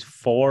 I think he's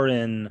four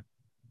in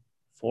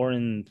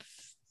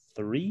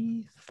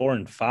three,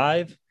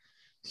 4-5,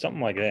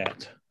 something like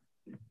that.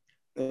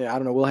 Yeah, I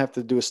don't know. We'll have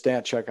to do a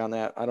stat check on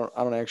that. I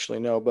don't actually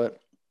know,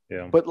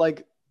 Yeah. but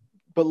like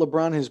but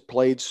LeBron has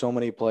played so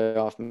many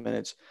playoff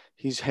minutes.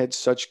 He's had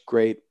such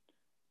great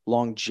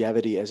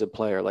longevity as a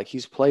player. Like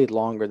he's played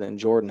longer than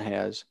Jordan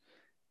has,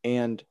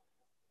 and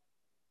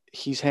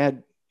he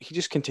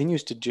just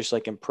continues to just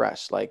like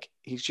impress. Like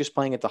he's just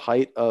playing at the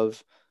height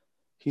of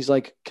he's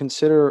like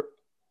consider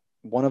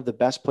one of the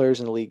best players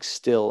in the league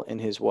still in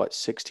his what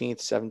 16th,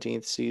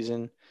 17th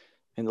season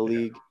in the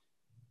league.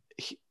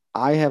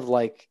 I have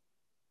like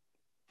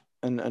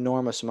an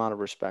enormous amount of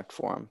respect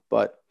for him,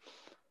 but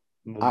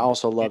I Yeah.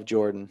 also love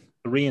Jordan.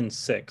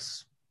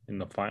 3-6 in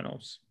the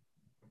finals.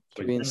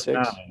 So he's Three and been to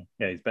six. nine.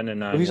 Yeah, he's been to Oh,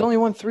 nine. he's Won only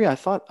won three. I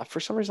thought for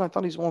some reason I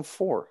thought he's won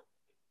four.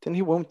 Didn't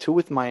he win two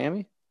with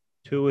Miami?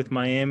 two with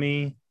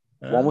Miami.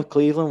 One with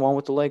Cleveland, one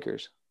with the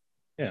Lakers.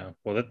 Yeah.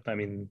 Well, I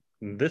mean,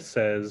 this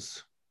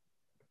says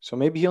So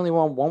maybe he only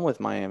won one with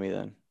Miami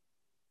then.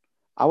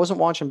 I wasn't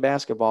watching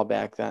basketball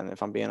back then,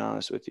 if I'm being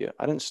honest with you.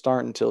 I didn't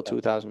start until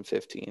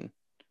 2015.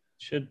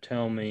 should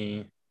tell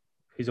me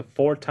he's a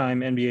four-time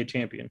NBA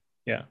champion.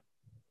 Yeah.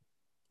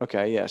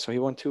 Okay, yeah. So he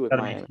won two with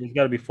Miami. He's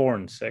got to be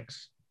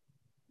 4-6.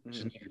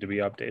 Just Mhm. needs to be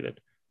updated.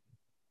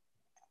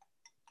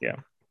 Yeah.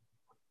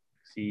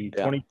 See,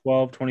 Yeah.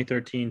 2012,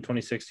 2013,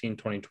 2016,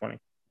 2020.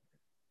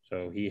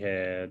 So he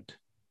had,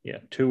 yeah,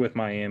 two with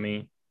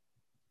Miami,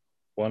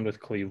 one with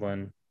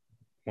Cleveland,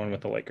 one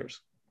with the Lakers.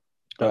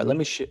 All The, right, let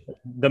me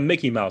the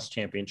Mickey Mouse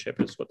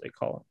Championship is what they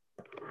call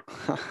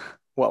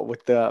what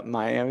with the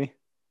Miami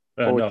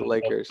it. or with No, the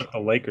Lakers? the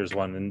Lakers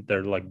one, and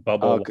they're like Oh,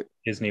 bubble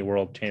Disney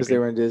World because they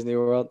champion. were in Disney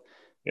World.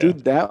 Yeah.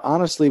 Dude, that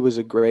honestly was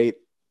a great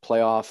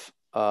playoff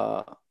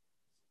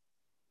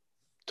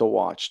to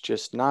watch.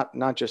 Just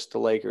not just the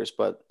Lakers,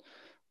 but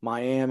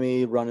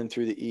Miami running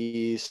through the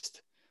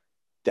East,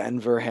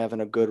 Denver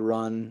having a good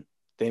run.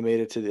 they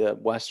made it to the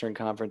Western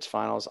Conference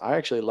Finals. I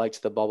actually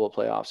liked the bubble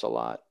playoffs a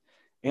lot,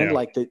 and Yeah.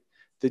 like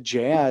the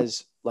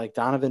Jazz, like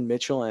Donovan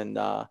Mitchell and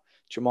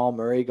Jamal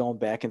Murray going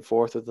back and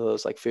forth with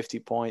those like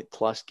 50-point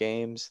plus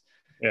games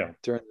Yeah.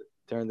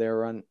 during their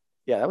run.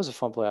 Yeah, that was a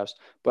fun playoffs.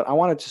 But I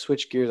wanted to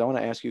switch gears. I want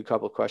to ask you a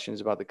couple of questions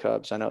about the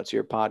Cubs. I know it's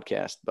your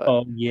podcast, but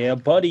Oh yeah,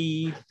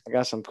 buddy. I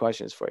got some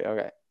questions for you.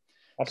 Okay.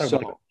 I'll talk about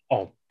the So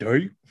all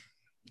day.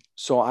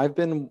 so I've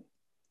been,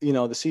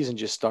 the season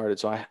just started,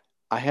 so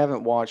I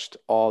haven't watched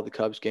all the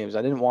Cubs games.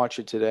 I didn't watch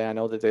it today. I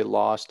know that they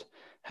lost.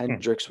 Hmm.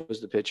 Hendricks was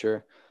the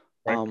pitcher.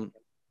 Right.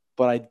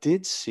 But I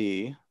did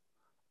see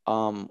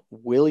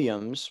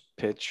Williams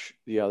pitch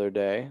the other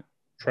day.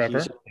 He's Trevor.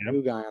 a Yeah.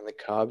 new guy on the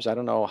Cubs. I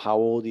don't know how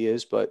old he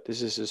is, but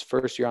this is his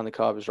first year on the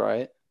Cubs,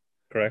 right?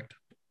 Correct.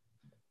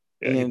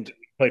 Yeah. He And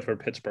played for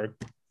Pittsburgh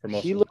for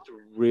most he of the looked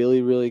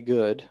really, really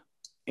good.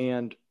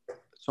 And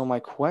so my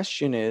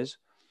question is,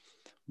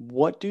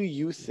 what do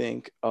you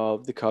think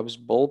of the Cubs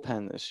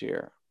bullpen this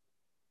year?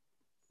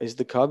 Is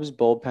the Cubs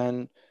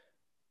bullpen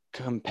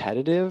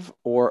competitive,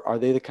 or are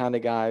they the kind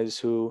of guys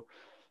who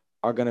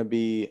are going to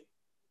be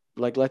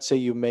like, let's say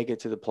you make it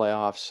to the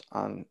playoffs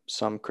on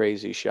some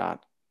crazy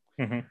shot?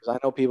 Mhm. 'Cause I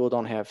know people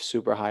don't have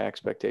super high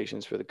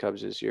expectations for the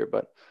Cubs this year,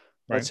 but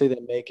let's Right. say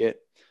they make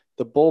it.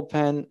 The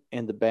bullpen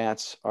and the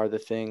bats are the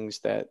things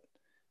that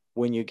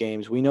win you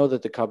games. We know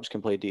that the Cubs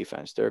can play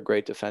defense. They're a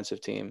great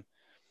defensive team,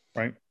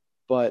 Right.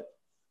 but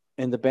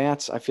and the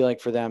bats, I feel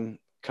like for them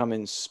come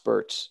in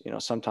spurts.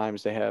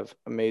 Sometimes they have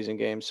amazing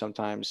games,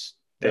 sometimes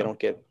they Yeah. don't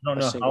get I don't a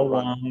know how single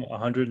run. long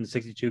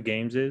 162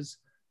 games is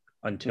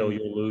until Mhm.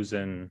 you're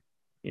losing,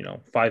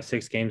 5,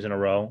 6 games in a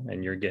row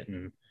and you're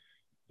getting,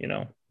 you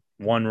know,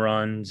 1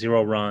 run,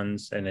 0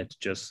 runs, and it's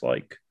just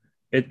like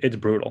it's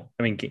brutal.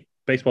 I mean,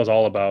 baseball is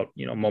all about,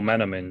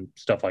 momentum and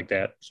stuff like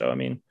that. So I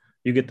mean,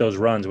 you get those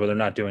runs where they're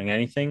not doing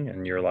anything,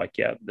 and you're like,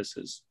 yeah, this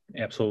is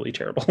absolutely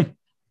terrible.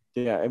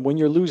 Yeah, and when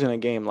you're losing a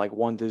game like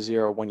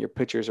 1-0, when your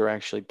pitchers are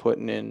actually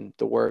putting in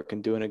the work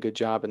and doing a good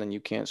job, and then you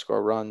can't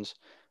score runs,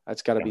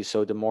 that's got to Yeah. be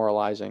so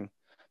demoralizing.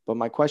 But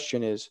my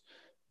question is,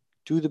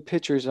 do the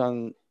pitchers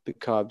on the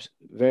Cubs?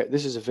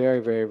 This is a very,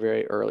 very,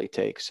 very early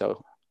take.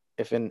 So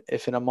if in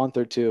a month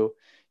or two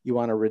you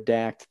want to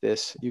redact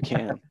this, you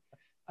can.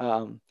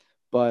 Um,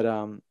 but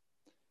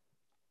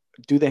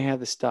do they have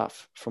the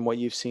stuff from what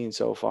you've seen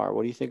so far?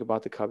 What do you think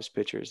about the Cubs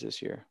pitchers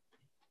this year?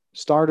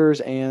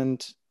 Starters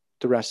and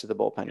the rest of the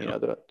bullpen, Yeah.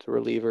 the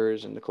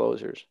relievers and the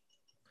closers.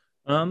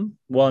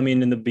 Well, I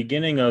mean, in the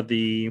beginning of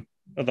the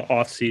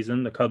off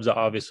season, the Cubs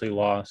obviously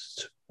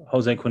lost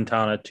Jose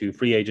Quintana to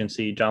free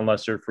agency, John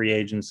Lester free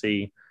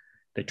agency.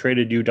 They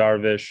traded Yu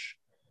Darvish.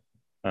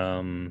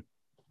 Um,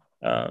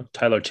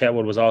 Tyler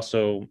Chatwood was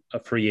also a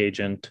free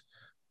agent.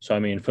 So I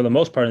mean, for the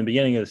most part, in the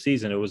beginning of the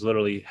season, it was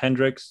literally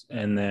Hendricks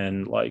and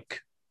then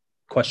like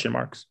question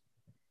marks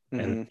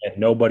and, Mm-hmm. and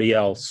nobody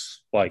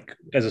else like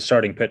as a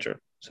starting pitcher.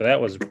 So that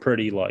was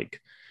pretty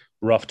like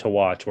rough to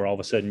watch. Where all of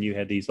a sudden you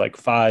had these like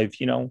five,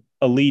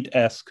 elite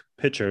esque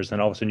pitchers,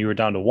 and all of a sudden you were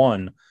down to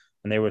one,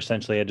 and they were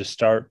essentially had to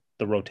start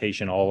the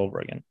rotation all over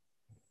again.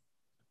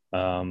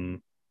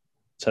 Um,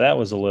 so that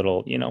was a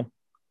little,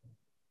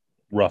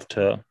 rough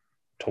to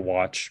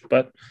watch.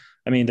 But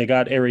I mean, they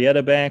got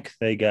Arrieta back.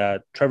 They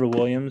got Trevor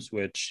Williams,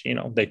 which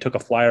they took a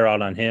flyer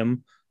out on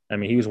him. I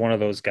mean, he was one of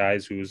those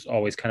guys who was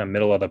always kind of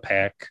middle of the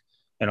pack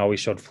and always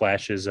showed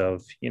flashes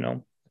of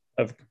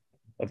of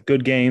of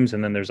good games.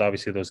 And then there's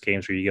obviously those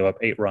games where you give up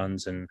 8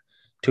 runs in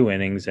 2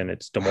 innings and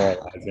it's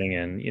demoralizing,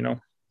 and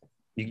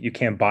you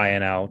can't buy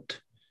it out.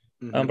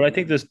 Mm-hmm. But I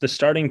think the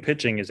starting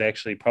pitching is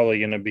actually probably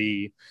going to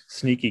be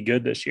sneaky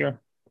good this year.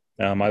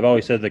 I've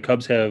always said the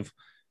Cubs have,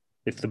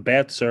 if the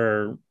bats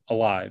are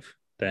alive,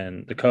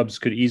 then the Cubs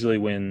could easily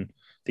win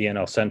the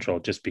NL Central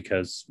just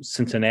because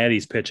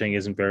Cincinnati's pitching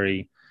isn't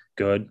very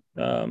good.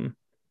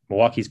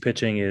 Milwaukee's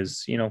pitching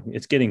is,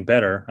 it's getting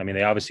better. I mean,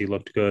 they obviously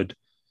looked good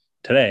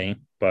today,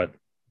 but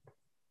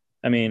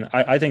I mean,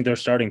 I think their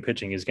starting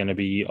pitching is going to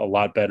be a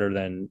lot better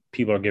than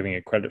people are giving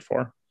it credit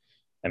for.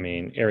 I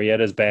mean,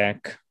 Arrieta's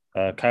back.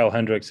 Kyle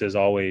Hendricks is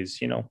always,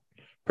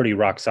 pretty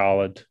rock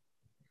solid.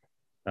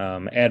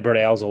 Adbert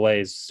Alzolay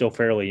is still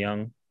fairly young,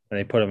 and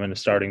they put him in a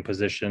starting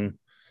position.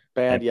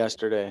 Bad And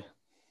yesterday.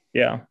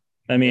 yeah,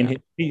 I mean, Yeah.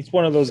 he's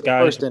one of those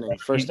guys.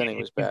 First inning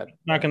was He's bad.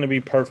 not going to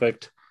be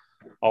perfect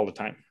all the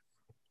time.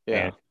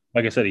 Yeah. And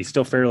like I said, he's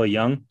still fairly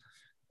young,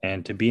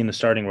 and to be in the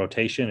starting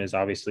rotation is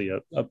obviously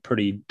a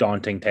pretty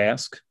daunting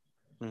task.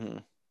 Mm-hmm.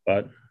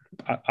 But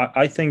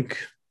I think,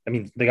 I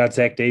mean, they got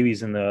Zach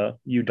Davies in the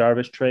Yu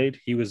Darvish trade.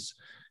 He was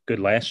good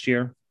last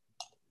year.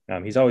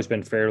 He's always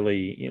been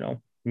fairly,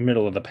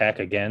 middle of the pack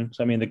again.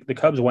 So, I mean, the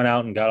Cubs went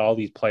out and got all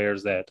these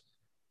players that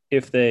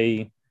if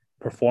they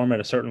perform at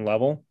a certain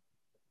level,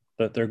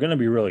 that they're going to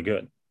be really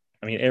good.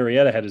 I mean,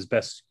 Arrieta had his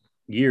best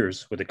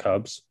years with the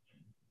Cubs.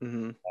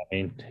 Mm-hmm. I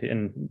mean,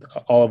 in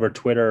all over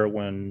Twitter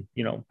when,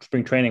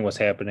 spring training was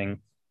happening,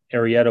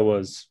 Arrieta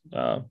was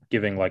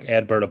giving like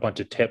Adbert a bunch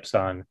of tips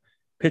on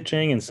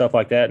pitching and stuff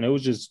like that. And it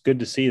was just good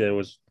to see that it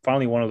was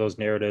finally one of those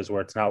narratives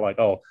where it's not like,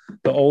 oh,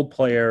 the old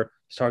player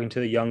he's talking to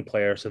the young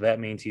player, so that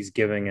means he's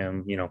giving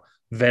him,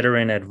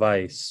 veteran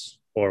advice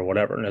or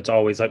whatever. And it's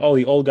always like, oh,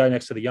 the old guy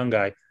next to the young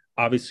guy.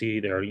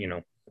 Obviously, they're,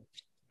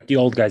 the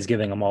old guy's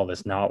giving him all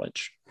this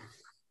knowledge.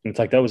 And it's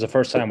like that was the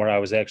first time where I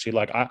was actually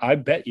like, I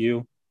bet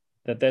you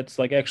that's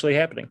like actually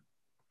happening.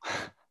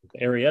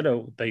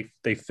 Arrieta,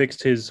 they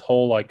fixed his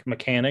whole like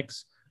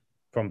mechanics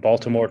from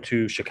Baltimore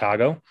to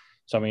Chicago.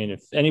 So I mean,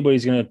 if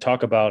anybody's going to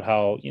talk about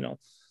how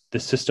the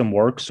system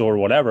works or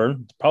whatever,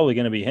 it's probably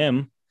going to be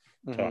him.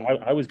 So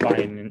I was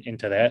buying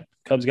into that.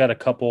 Cubs got a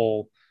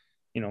couple,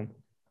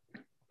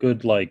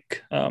 good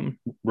like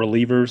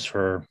relievers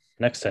for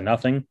next to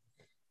nothing.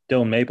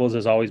 Dylan Maples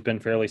has always been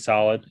fairly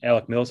solid.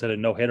 Alec Mills had a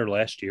no hitter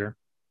last year.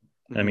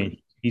 I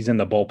mean, he's in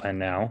the bullpen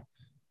now.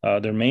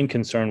 Their main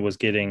concern was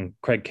getting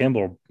Craig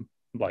Kimbrel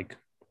like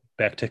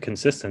back to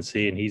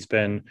consistency, and he's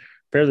been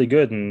fairly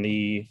good. And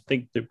I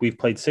think that we've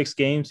played 6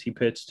 games. He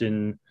pitched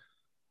in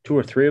 2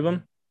 or 3 of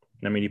them.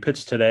 I mean, he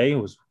pitched today.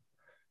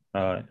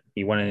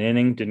 He went an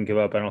inning, didn't give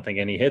up, I don't think,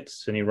 any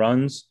hits, any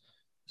runs.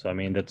 So I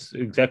mean, that's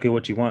exactly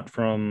what you want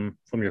from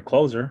your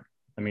closer.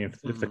 I mean,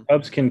 if the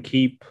Cubs can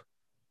keep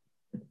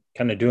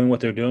kind of doing what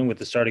they're doing with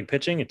the starting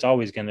pitching, it's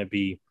always going to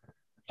be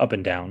up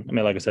and down. I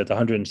mean, like I said, it's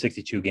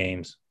 162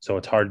 games, so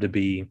it's hard to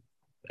be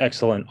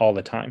excellent all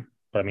the time.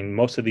 But I mean,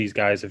 most of these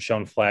guys have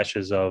shown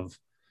flashes of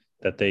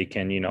that they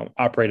can,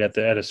 operate at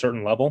a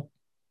certain level.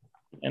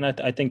 And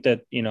I think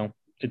that,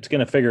 it's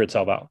going to figure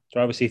itself out.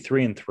 They're obviously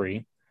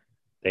 3-3.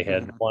 They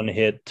had 1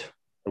 hit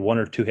or 1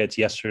 or 2 hits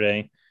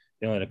yesterday.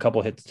 They only had a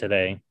couple hits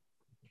today.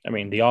 I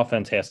mean, the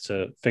offense has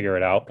to figure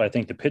it out, but I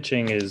think the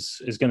pitching is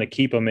going to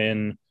keep them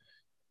in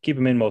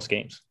most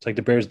games. It's like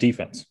the Bears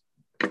defense.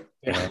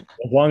 As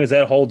long as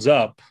that holds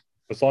up,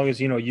 as long as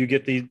you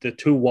get the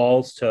 2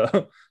 walls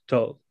to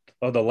the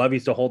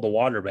levees to hold the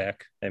water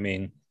back, I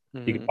mean,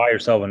 you can buy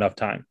yourself enough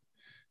time.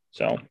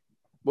 So,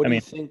 what do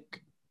you think?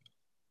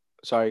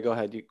 Sorry, go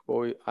ahead.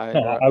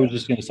 I was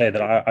just going to say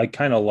that I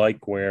kind of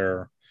like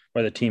where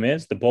the team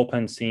is. The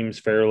bullpen seems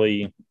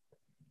fairly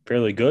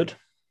good.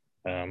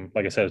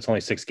 Like I said, it's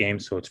only 6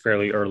 games, so it's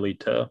fairly early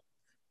to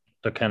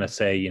kind of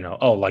say,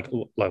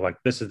 like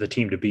this is the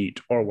team to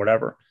beat or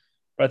whatever.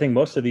 But I think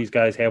most of these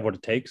guys have what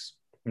it takes,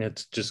 and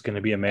it's just going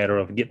to be a matter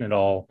of getting it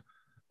all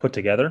put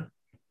together.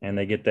 And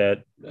they get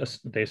that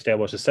they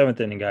establish a 7th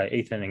inning guy,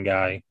 8th inning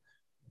guy,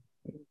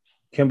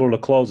 Kimbrel to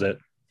close it.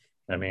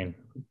 I mean,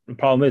 the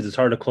problem is it's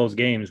hard to close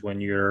games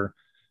when you're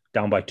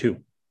down by 2.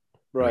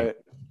 Right. I mean,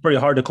 it's pretty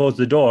hard to close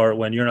the door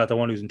when you're not the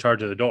one who's in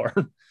charge of the door.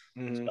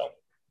 So,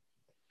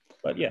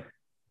 but yeah.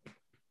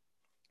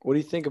 What do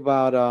you think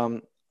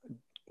about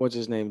what's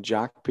his name?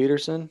 Jock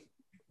Peterson?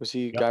 Was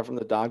he a guy from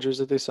the Dodgers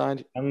that they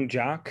signed? Young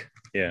Jock.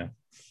 Yeah.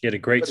 He had a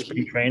great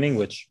spring training,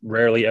 which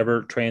rarely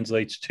ever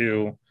translates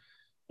to,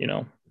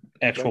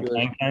 actual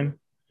playing time.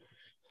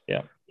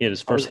 Yeah. He had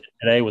his first hit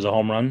today, was a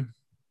home run.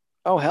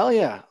 Oh, hell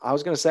yeah. I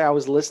was going to say, I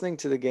was listening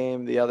to the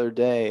game the other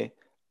day.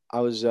 I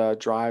was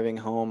driving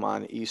home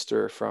on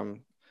Easter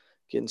from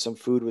getting some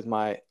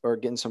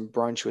getting some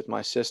brunch with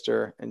my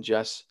sister and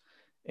Jess.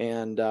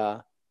 And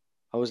I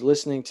was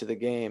listening to the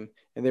game,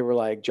 and they were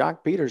like,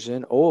 Jock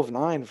Peterson, 0 of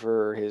 9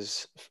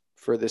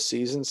 for this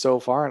season so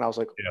far. And I was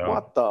like,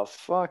 what the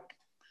fuck?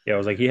 Yeah, it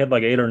was like he had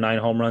like 8 or 9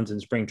 home runs in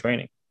spring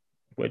training,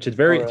 which is it's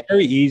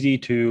very easy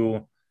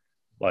to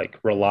like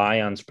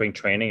rely on spring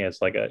training as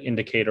like an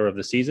indicator of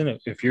the season.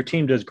 If your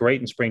team does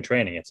great in spring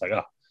training, it's like,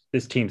 oh,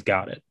 this team's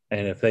got it.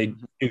 And if they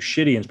do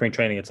shitty in spring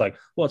training, it's like,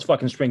 well, it's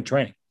fucking spring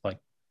training. Like,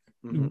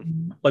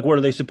 like what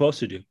are they supposed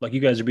to do? Like, you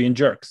guys are being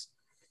jerks.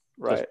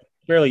 Right. So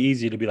it's fairly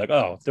easy to be like,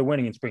 oh, if they're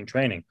winning in spring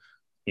training,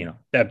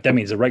 that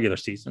means the regular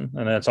season.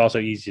 And it's also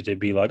easy to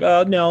be like,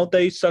 oh, no,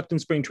 they sucked in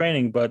spring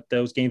training, but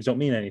those games don't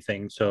mean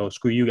anything. So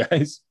screw you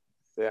guys.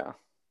 Yeah.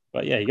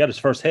 But yeah, he got his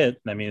first hit.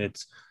 I mean,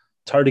 it's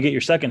hard to get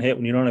your second hit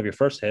when you don't have your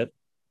first hit.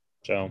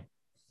 So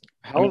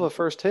hell of a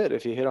first hit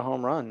if you hit a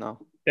home run, though.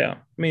 Yeah.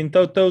 I mean,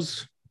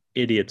 those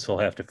idiots will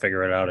have to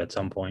figure it out at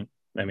some point.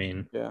 I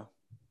mean, yeah.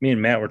 Me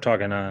and Matt were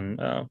talking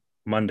on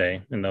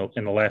Monday in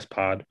the last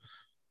pod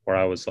where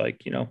I was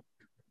like,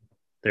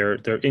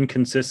 their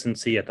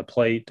inconsistency at the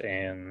plate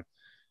and,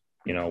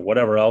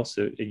 whatever else.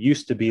 It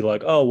used to be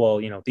like, oh,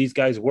 well, these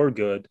guys were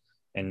good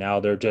and now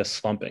they're just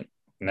slumping.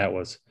 And that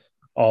was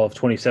all of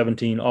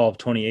 2017, all of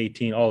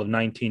 2018, all of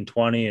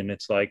 1920. And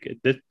it's like,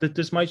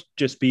 this might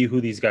just be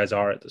who these guys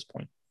are at this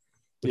point,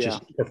 which is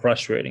super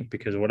frustrating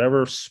because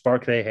whatever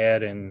spark they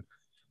had in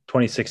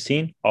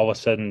 2016, all of a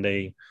sudden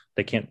they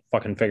can't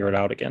fucking figure it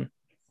out again.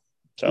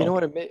 So, you know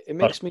what? It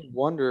makes me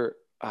wonder,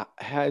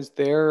 has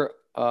their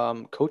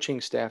coaching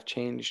staff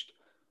changed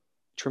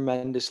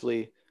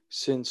tremendously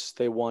since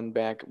they won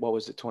back,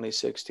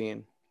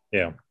 2016?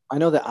 Yeah. I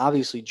know that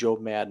obviously Joe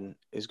Madden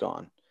is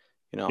gone.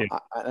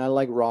 I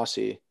like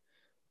Rossi,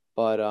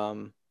 but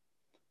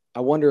I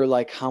wonder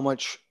like how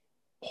much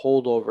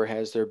holdover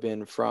has there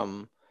been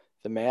from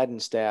the Madden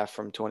staff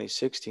from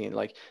 2016?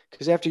 Like,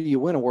 because after you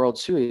win a World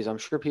Series, I'm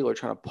sure people are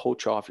trying to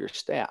poach off your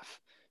staff.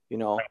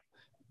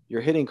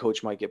 Your hitting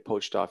coach might get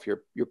poached off.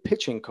 Your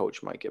pitching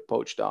coach might get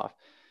poached off.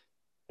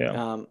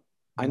 Yeah.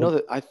 I know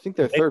that I think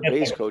their They've third had,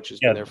 base like, coach has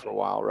been yeah, there for a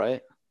while,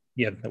 right?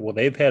 yeah. Well,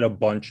 they've had a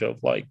bunch of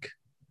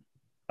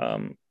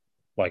um,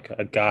 like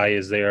a guy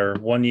is there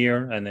 1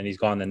 year and then he's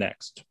gone the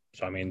next.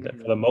 So I mean,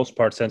 for the most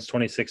part, since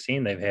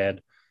 2016, they've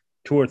had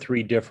two or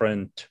three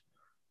different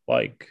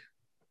like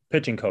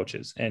pitching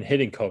coaches and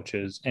hitting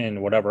coaches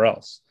and whatever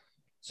else.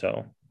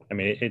 So I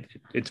mean,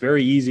 it's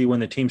very easy when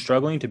the team's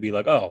struggling to be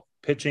like, oh,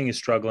 pitching is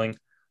struggling,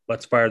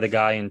 let's fire the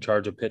guy in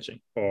charge of pitching,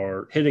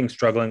 or hitting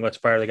struggling, let's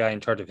fire the guy in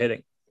charge of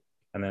hitting.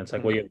 And then it's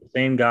like, well, you have the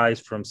same guys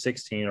from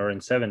 16 or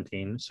in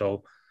 17.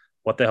 So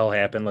what the hell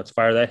happened? Let's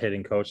fire that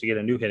hitting coach. You get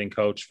a new hitting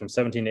coach from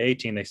 17 to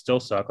 18. They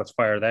still suck. Let's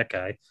fire that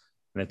guy.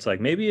 And it's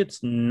like, maybe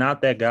it's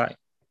not that guy.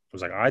 It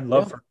was like, I'd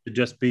love Yeah. for it to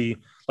just be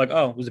like,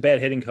 oh, it was a bad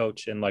hitting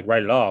coach and like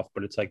write it off.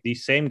 But it's like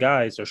these same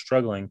guys are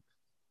struggling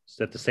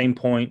at the same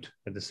point,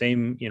 at the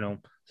same,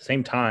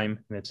 same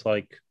time. And it's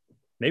like,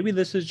 maybe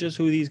this is just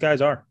who these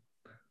guys are.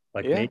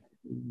 Like Yeah. maybe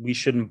we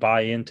shouldn't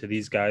buy into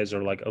these guys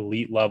are like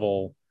elite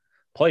level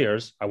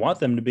players. I want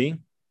them to be,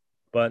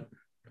 but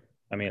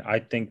I mean, I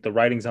think the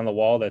writing's on the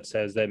wall that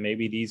says that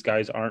maybe these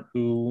guys aren't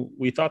who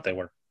we thought they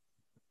were.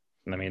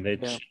 And I mean,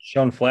 they've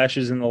shown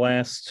flashes in the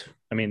last,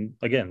 I mean,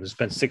 again, there's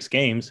been 6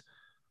 games,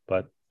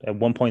 but at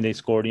one point they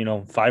scored,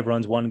 5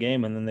 runs one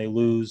game and then they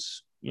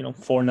lose,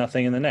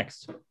 4-0 in the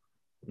next.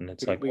 And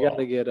it's like, we got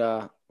to get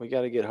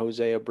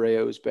Jose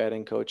Abreu's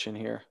batting coach in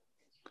here.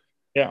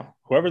 Yeah,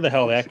 whoever the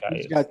hell that guy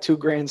He's is. got 2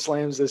 grand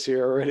slams this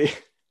year already.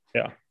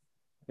 Yeah.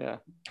 Yeah.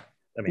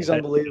 I mean, he's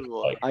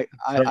unbelievable.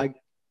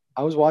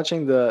 I was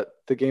watching the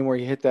game where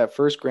he hit that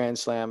first grand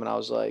slam and I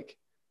was like,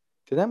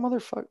 did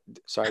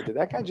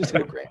that guy just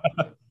hit a grand?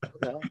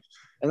 No.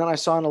 And then I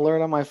saw an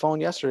alert on my phone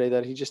yesterday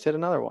that he just hit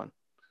another one.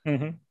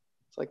 Mm-hmm.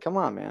 It's like, come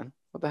on, man.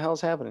 What the hell's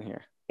happening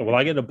here? Well,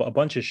 I get a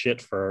bunch of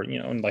shit for,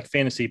 in like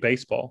fantasy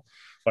baseball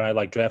when I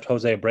like draft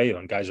Jose Abreu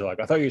and guys are like,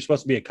 I thought you were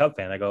supposed to be a Cub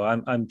fan. I go,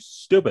 I'm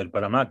stupid,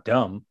 but I'm not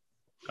dumb.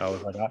 I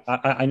was like,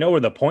 I know where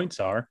the points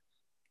are.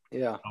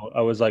 Yeah.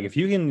 I was like, if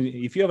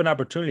you have an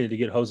opportunity to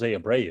get Jose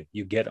Abreu,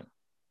 you get him.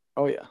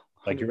 Oh yeah.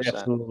 100%. Like you're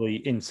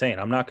absolutely insane.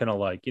 I'm not going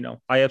to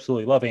I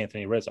absolutely love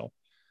Anthony Rizzo,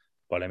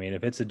 but I mean,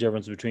 if it's the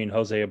difference between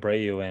Jose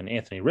Abreu and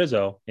Anthony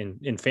Rizzo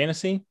in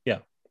fantasy, yeah,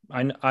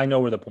 I know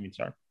where the points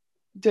are.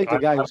 Take the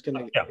guy who's going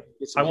to. Yeah,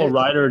 I will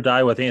ride or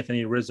die with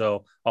Anthony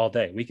Rizzo all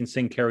day. We can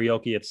sing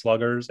karaoke at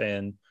Sluggers,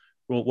 and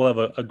we'll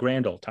have a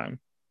grand old time.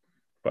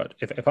 But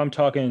if I'm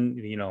talking,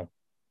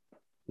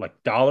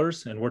 like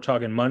dollars, and we're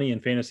talking money in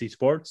fantasy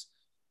sports,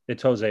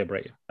 it's Jose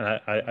Abreu, and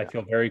I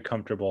feel very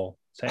comfortable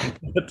saying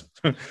that.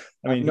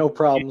 I mean, no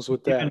problems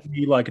with that.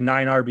 He like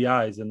 9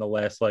 RBIs in the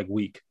last like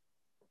week,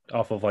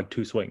 off of like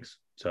 2 swings.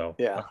 So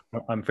yeah,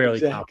 I'm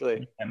fairly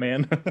confident,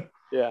 man.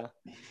 Yeah.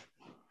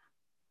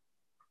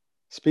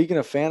 Speaking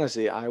of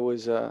fantasy, I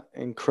was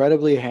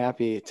incredibly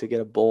happy to get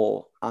a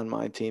Bull on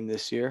my team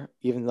this year,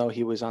 even though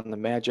he was on the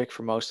Magic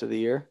for most of the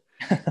year.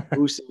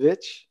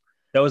 Vucevic.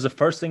 That was the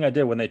first thing I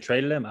did when they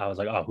traded him. I was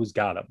like, oh, who's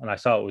got him? And I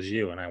saw it was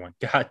you. And I went,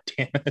 God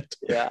damn it.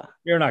 Yeah.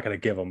 You're not going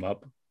to give him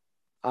up.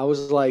 I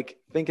was like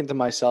thinking to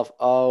myself,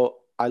 oh,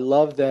 I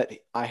love that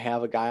I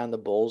have a guy on the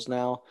Bulls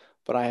now,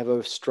 but I have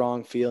a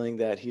strong feeling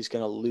that he's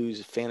going to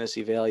lose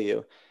fantasy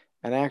value.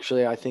 And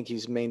actually, I think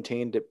he's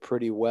maintained it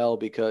pretty well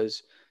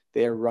because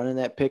they're running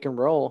that pick and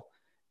roll,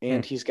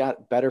 and he's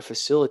got better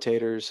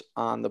facilitators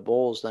on the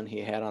Bulls than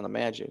he had on the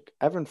Magic.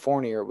 Evan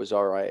Fournier was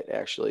all right,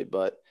 actually,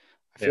 but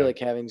I feel like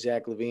having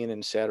Zach LaVine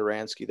and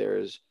Satoransky there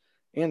is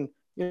 – and,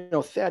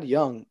 Thad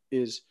Young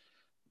is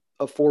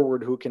a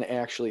forward who can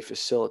actually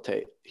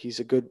facilitate.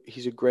 He's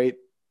a great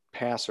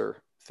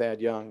passer,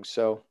 Thad Young.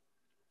 So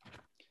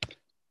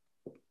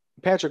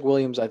Patrick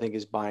Williams, I think,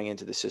 is buying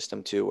into the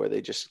system too, where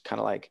they just kind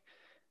of like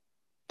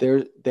 –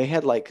 they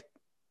had like –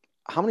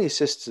 how many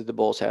assists did the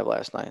Bulls have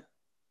last night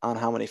on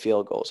how many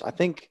field goals? I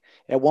think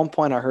at one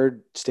point I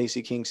heard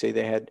Stacey King say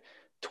they had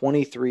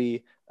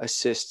 23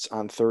 assists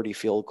on 30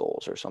 field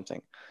goals or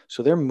something.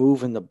 So they're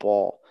moving the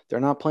ball. They're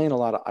not playing a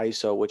lot of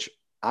ISO, which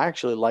I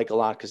actually like a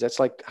lot because that's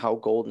like how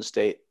Golden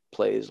State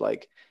plays.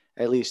 Like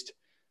at least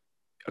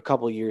a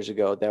couple of years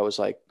ago, that was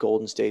like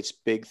Golden State's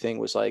big thing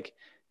was like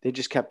they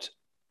just kept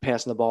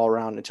passing the ball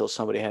around until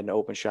somebody had an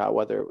open shot,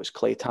 whether it was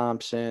Klay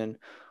Thompson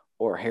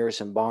or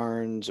Harrison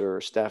Barnes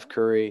or Steph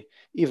Curry,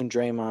 even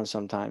Draymond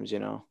sometimes,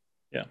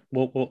 Yeah.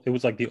 Well, it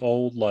was like the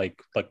old,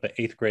 like the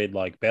 8th grade,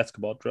 like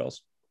basketball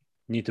drills.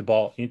 You need to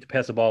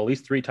pass the ball at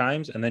least 3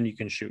 times and then you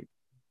can shoot.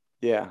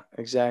 Yeah,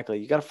 exactly.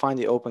 You got to find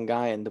the open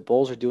guy, and the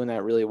Bulls are doing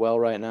that really well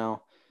right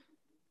now.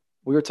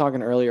 We were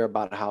talking earlier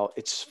about how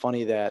it's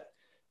funny that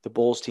the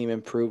Bulls team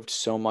improved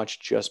so much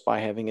just by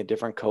having a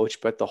different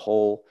coach, but the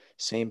whole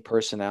same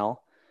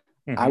personnel.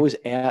 Mm-hmm. I was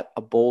at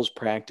a Bulls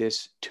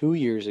practice 2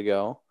 years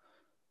ago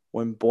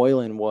when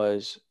Boylen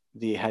was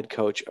the head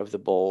coach of the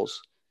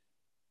Bulls,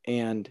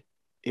 and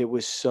it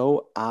was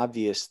so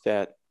obvious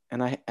that,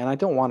 and I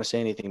don't want to say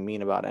anything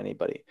mean about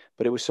anybody,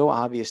 but it was so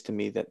obvious to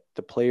me that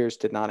the players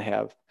did not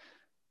have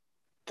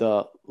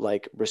the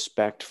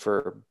respect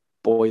for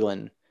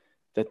Boylen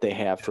that they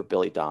have for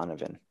Billy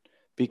Donovan,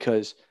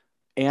 because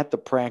at the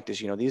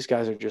practice, these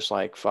guys are just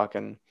like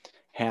fucking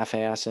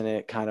half-assing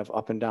it kind of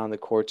up and down the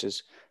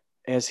courts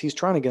as he's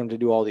trying to get him to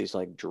do all these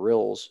like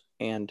drills,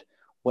 and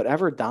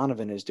whatever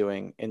Donovan is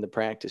doing in the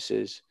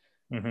practices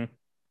Mm-hmm.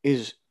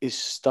 is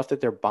stuff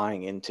that they're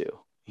buying into,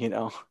 you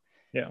know.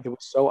 Yeah. It was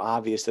so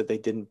obvious that they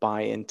didn't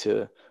buy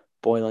into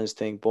Boylan's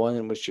thing.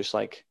 Boylan was just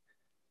like,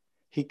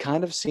 he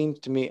kind of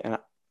seemed to me, and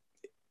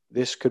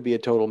this could be a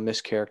total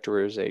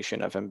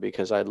mischaracterization of him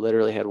because I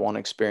literally had one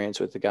experience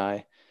with the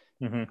guy.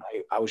 Mm-hmm.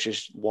 I was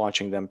just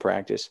watching them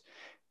practice.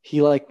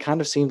 He like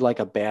kind of seemed like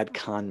a bad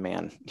con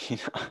man, you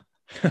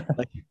know,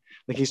 like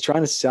he's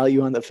trying to sell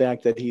you on the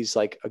fact that he's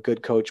like a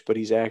good coach, but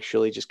he's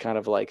actually just kind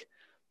of like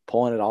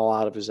pulling it all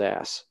out of his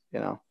ass, you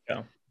know.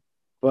 Yeah.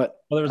 But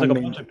Well, there was I like a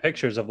mean, bunch of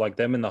pictures of like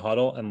them in the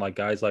huddle and like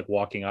guys like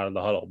walking out of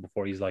the huddle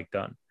before he's like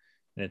done.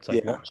 And it's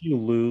like yeah, once you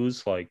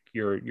lose like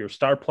your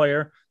star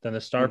player, then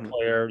the star hmm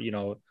player,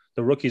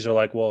 the rookies are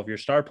like, well, if your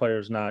star player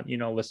is not,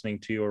 listening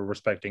to you or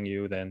respecting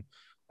you, then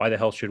why the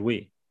hell should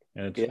we?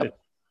 And it's yep,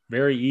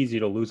 very easy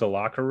to lose a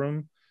locker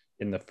room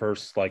in the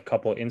first like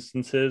couple of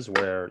instances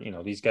where,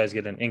 these guys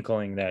get an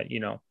inkling that, you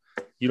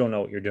don't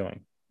know what you're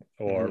doing.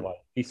 Or hmm like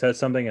he says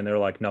something and they're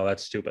like, no,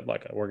 that's stupid.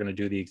 Like we're going to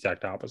do the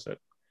exact opposite.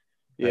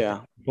 I think yeah,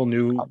 people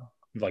knew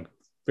like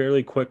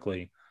fairly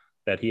quickly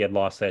that he had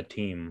lost that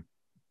team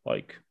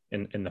like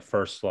in the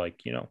first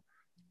like,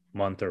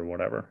 month or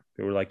whatever.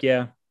 They were like,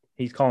 yeah,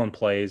 he's calling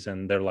plays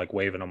and they're like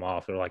waving him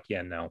off. They're like,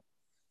 yeah, no.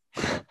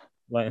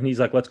 And he's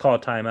like, let's call a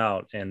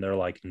timeout. And they're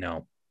like,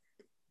 no,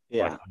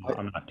 like yeah.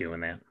 I'm not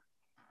doing that.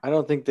 I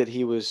don't think that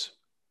he was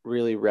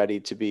really ready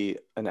to be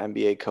an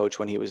NBA coach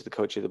when he was the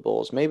coach of the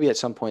Bulls. Maybe at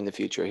some point in the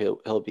future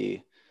he'll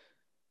be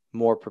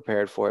more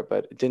prepared for it,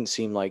 but it didn't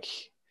seem like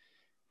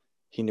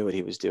he knew what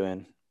he was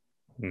doing.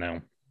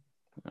 No.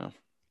 No.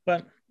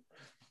 But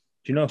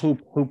do you know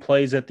who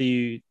plays at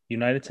the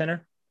United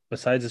Center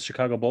besides the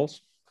Chicago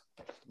Bulls?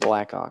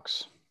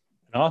 Blackhawks.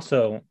 And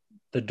also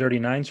the Dirty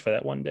Nines for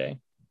that one day.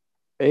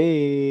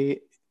 Hey,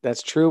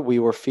 that's true. We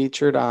were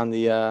featured on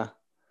the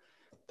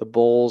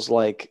Bulls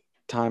like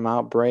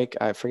timeout break.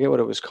 I forget what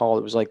it was called.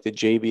 It was like the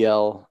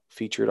JBL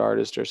featured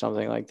artist or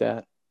something like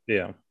that.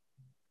 Yeah.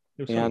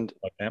 It was something And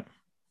like that.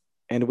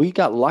 and we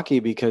got lucky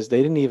because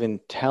they didn't even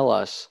tell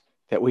us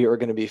that we were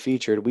going to be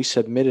featured. We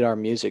submitted our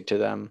music to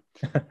them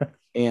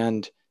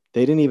and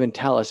they didn't even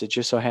tell us. It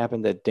just so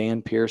happened that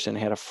Dan Pearson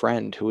had a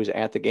friend who was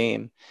at the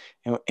game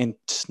and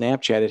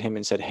Snapchatted him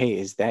and said, "Hey,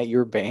 is that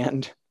your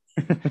band?"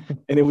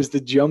 And it was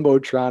the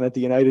Jumbotron at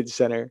the United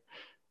Center.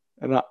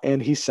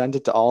 And he sent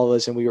it to all of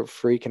us and we were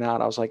freaking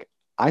out. I was like,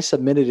 I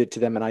submitted it to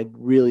them and I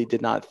really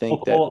did not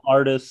think that. Local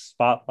artist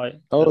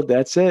spotlight. Oh,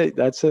 that's it.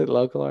 That's it.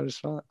 Local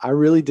artist. I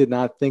really did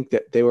not think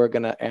that they were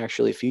going to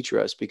actually feature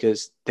us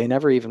because they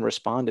never even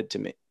responded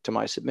to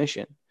my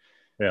submission.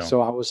 Yeah.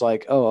 So I was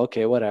like, oh,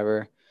 okay,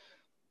 whatever.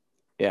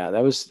 Yeah,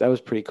 that was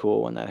pretty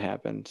cool when that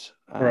happened.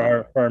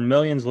 For our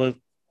millions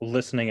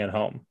listening at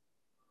home,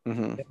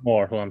 Mhm.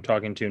 more who I'm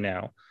talking to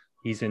now,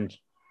 he's in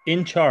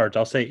charge.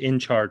 I'll say in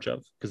charge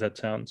of because that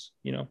sounds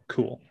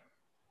cool.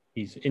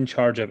 He's in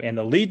charge of and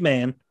the lead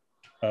man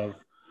of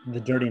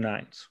the Dirty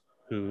Nines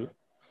who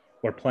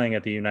were playing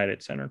at the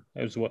United Center.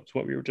 Is what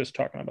we were just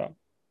talking about.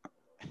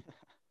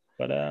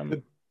 But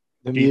The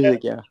do you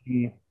have? music,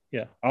 yeah.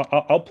 Yeah,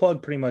 I'll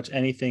plug pretty much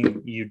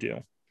anything you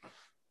do.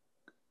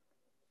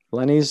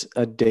 Lenny's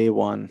a day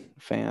one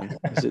fan.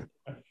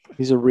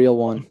 He's a real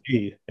one.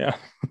 Yeah.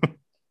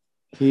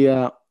 He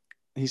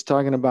he's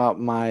talking about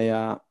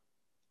my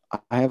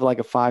I have like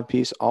a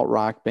 5-piece alt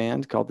rock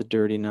band called the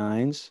Dirty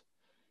Nines.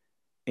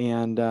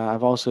 And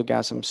I've also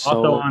got some Also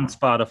solo on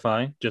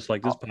Spotify, just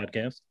like this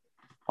podcast.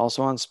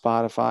 also on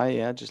Spotify.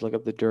 Yeah, just look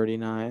up the Dirty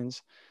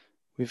Nines.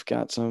 We've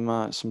got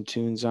some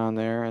tunes on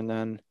there, and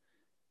then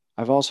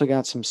I've also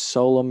got some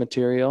solo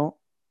material.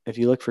 If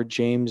you look for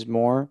James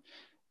Moore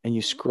and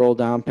you scroll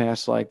down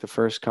past like the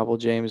first couple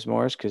James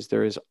Moores, because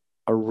there is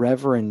a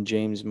Reverend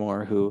James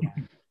Moore who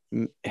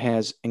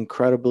has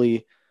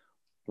incredibly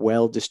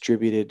well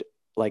distributed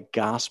like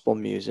gospel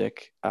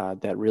music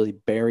that really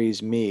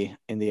buries me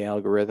in the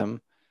algorithm.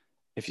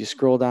 If you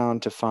scroll down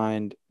to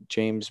find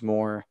James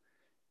Moore,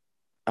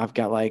 I've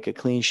got like a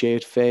clean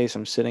shaved face.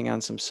 I'm sitting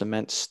on some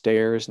cement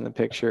stairs in the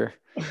picture.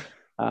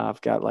 I've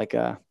got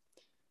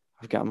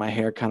I've got my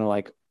hair kind of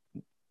like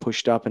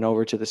pushed up and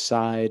over to the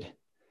side.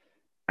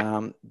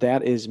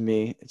 That is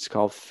me. It's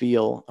called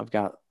Feel. I've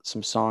got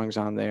some songs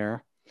on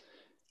there.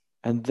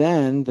 And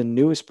then the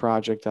newest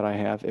project that I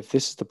have, if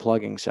this is the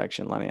plugging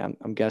section, Lenny,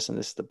 I'm guessing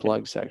this is the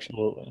plug section.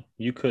 Absolutely.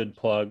 You could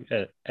plug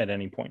at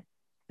any point.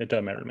 It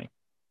doesn't matter to me.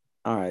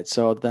 All right.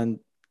 So then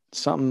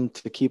something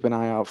to keep an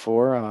eye out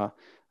for.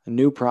 A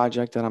new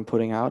project that I'm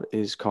putting out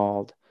is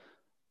called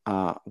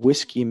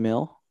Whiskey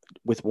Mill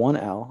with one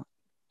L.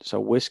 So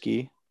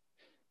whiskey,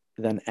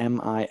 then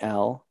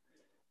MIL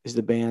is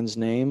the band's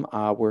name.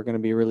 We're going to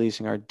be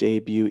releasing our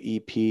debut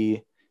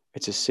EP.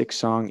 It's a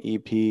 6-song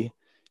EP,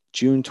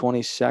 June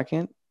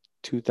 22nd,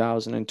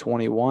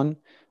 2021.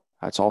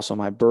 That's also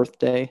my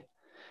birthday.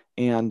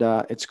 And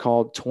it's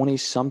called 20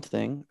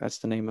 Something. That's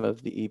the name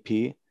of the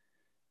EP.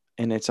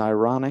 And it's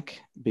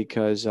ironic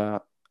because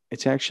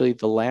it's actually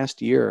the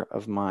last year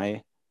of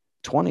my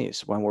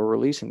 20s when we're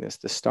releasing this,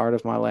 the start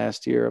of my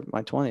last year of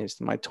my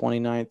 20s, my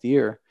 29th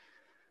year.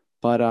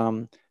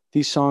 But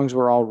these songs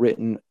were all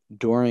written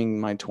during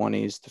my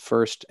 20s, the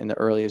first and the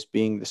earliest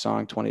being the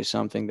song 20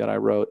 something that I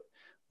wrote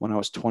when I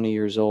was 20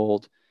 years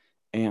old.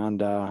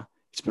 And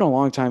it's been a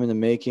long time in the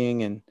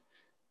making, and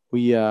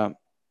we've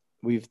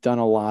done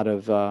a lot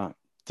of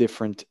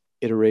different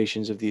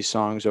iterations of these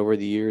songs over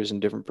the years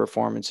and different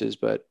performances,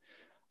 but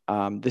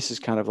this is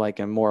kind of like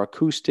a more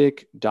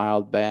acoustic,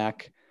 dialed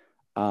back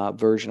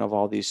version of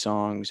all these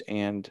songs.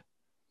 And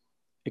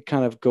it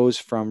kind of goes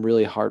from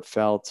really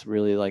heartfelt,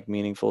 really like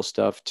meaningful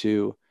stuff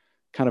to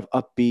kind of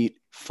upbeat,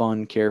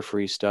 fun,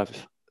 carefree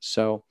stuff.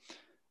 So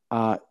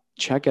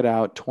check it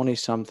out, 20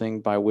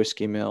 something by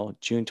Whiskey Mill,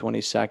 June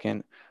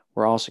 22nd.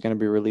 We're also going to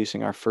be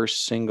releasing our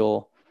first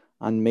single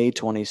on May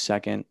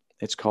 22nd.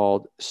 It's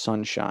called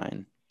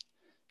Sunshine.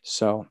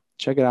 So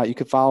check it out. You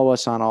can follow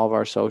us on all of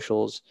our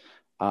socials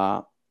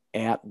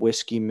at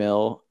Whiskey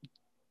Mill,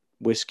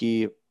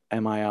 Whiskey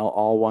MIL,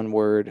 all one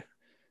word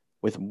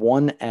with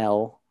one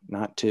L,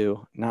 not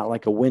two, not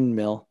like a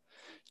windmill,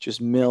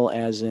 just mill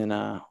as in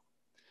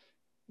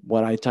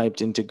what I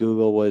typed into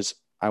Google was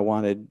I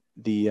wanted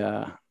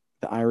the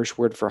Irish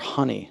word for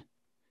honey.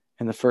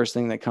 And the first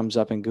thing that comes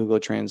up in Google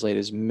Translate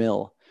is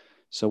mill.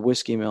 So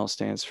Whiskey Mill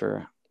stands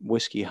for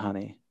whiskey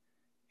honey.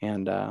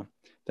 And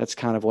that's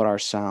kind of what our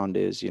sound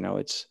is. You know,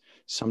 it's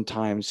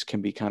sometimes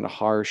can be kind of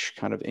harsh,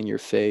 kind of in your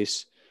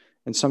face.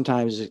 And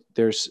sometimes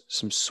there's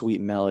some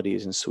sweet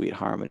melodies and sweet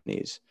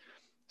harmonies.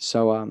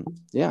 So,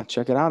 yeah,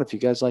 check it out. If you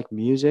guys like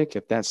music,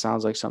 if that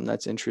sounds like something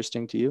that's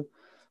interesting to you,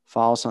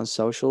 follow us on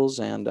socials.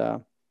 And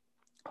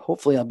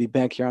hopefully I'll be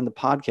back here on the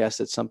podcast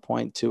at some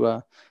point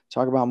to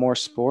talk about more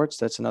sports.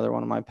 That's another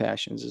one of my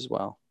passions as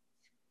well.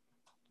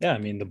 Yeah, I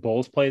mean, the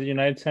Bulls play at the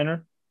United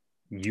Center.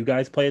 You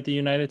guys play at the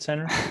United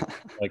Center.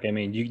 Like, I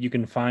mean, you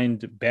can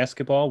find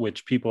basketball,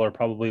 which people are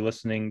probably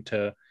listening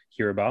to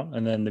hear about.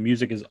 And then the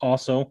music is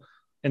also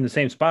in the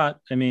same spot.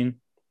 I mean,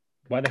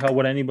 why the hell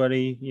would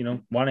anybody,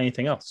 want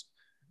anything else?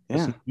 Yeah.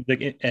 Listen to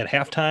music at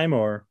halftime,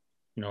 or,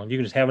 you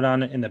can just have it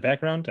on in the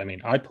background. I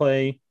mean,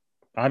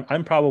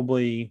 I'm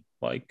probably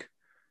like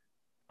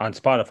on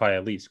Spotify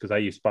at least, because I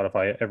use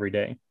Spotify every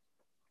day.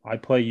 I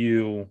play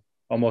you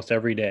almost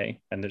every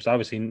day. And there's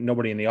obviously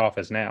nobody in the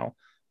office now.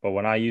 But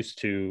when I used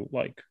to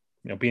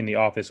be in the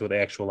office with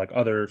actual like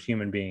other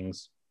human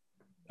beings,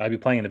 I'd be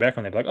playing in the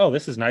background. They'd be like, "Oh,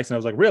 this is nice." And I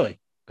was like, "Really?"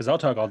 Because I'll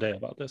talk all day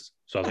about this.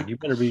 So I was like, "You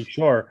better be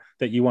sure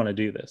that you want to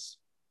do this."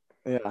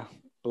 Yeah.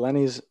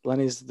 Lenny's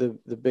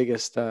the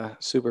biggest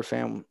super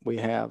fan we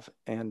have,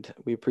 and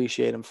we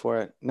appreciate him for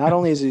it. Not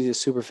only is he a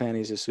super fan,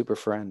 he's a super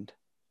friend.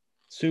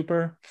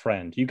 Super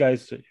friend. You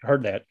guys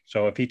heard that.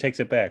 So if he takes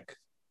it back,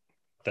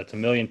 that's a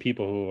million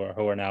people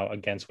who are now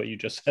against what you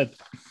just said.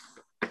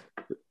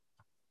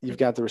 You've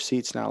got the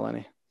receipts now,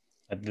 Lenny.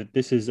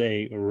 This is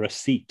a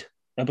receipt.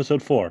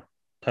 Episode 4,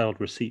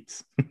 titled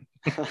Receipts.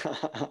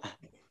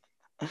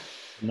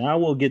 Now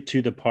we'll get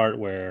to the part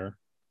where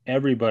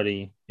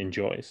everybody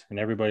enjoys and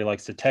everybody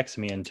likes to text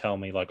me and tell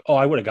me like, "Oh,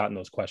 I would have gotten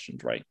those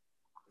questions right."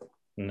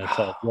 And it's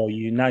like, well,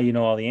 now you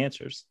know all the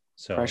answers.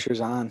 So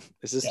pressure's on.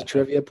 Is this the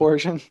trivia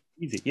portion?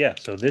 Easy. Yeah.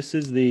 So this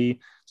is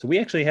so we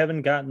actually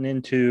haven't gotten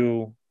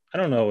into, I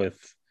don't know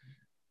if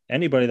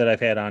anybody that I've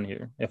had on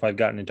here, if I've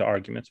gotten into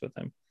arguments with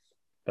them,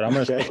 but I'm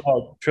going to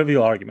call it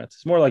trivial arguments.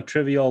 It's more like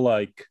trivial,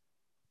 like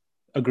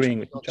agreeing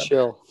with each other.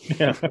 Chill.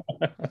 Yeah.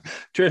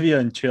 Trivia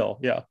and chill.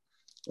 Yeah.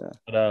 Yeah.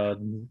 But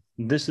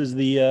this is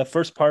the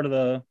first part of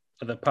the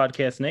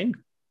podcast name,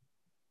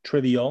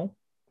 trivial,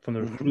 from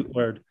the root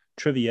word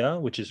trivia,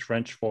 which is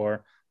French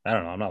for, I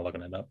don't know, I'm not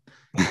looking it up.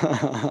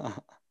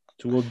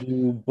 So we'll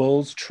do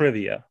Bulls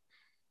trivia.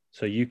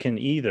 So you can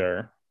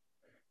either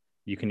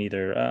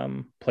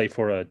play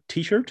for a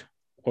t-shirt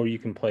or you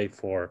can play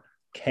for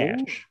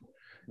cash.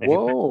 Ooh. If you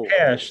play for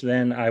cash,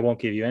 then I won't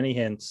give you any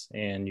hints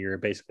and you're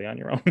basically on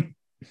your own.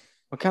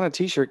 What kind of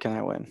t-shirt can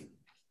I win?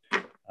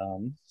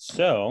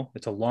 So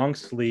it's a long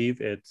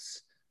sleeve.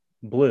 It's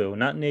blue,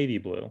 not navy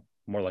blue,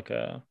 more like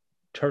a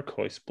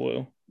turquoise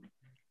blue.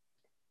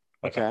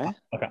 Like an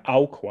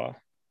aqua.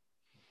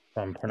 If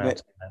I'm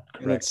pronouncing that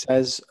correct. And it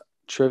says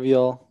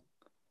trivial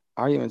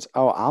arguments.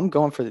 Oh, I'm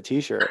going for the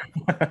t-shirt.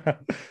 For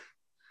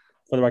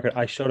the record,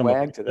 I showed him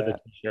a picture of the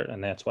t-shirt,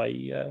 and that's why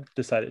he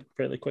decided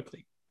fairly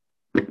quickly.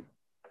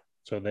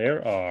 So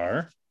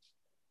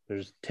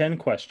there's 10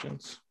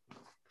 questions.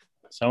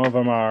 Some of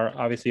them are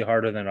obviously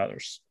harder than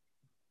others.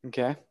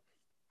 Okay.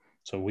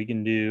 So we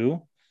can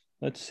do,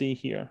 let's see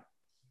here.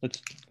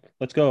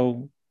 Let's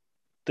go.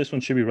 This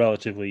one should be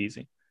relatively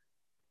easy,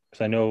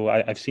 because I know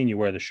I've seen you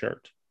wear the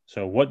shirt.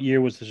 So what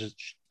year was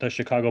the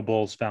Chicago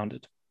Bulls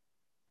founded?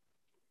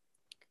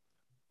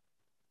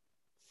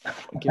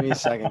 Give me a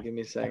second.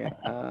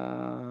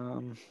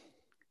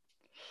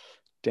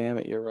 Damn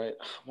it, you're right.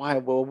 Why?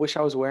 Well, I wish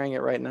I was wearing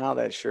it right now,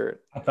 that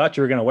shirt. I thought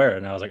you were going to wear it,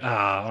 and I was like,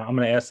 I'm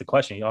going to ask the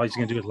question. All he's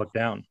going to do is look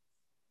down.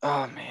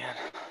 Oh, man.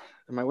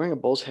 Am I wearing a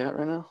Bulls hat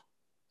right now?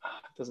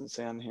 It doesn't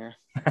say on here.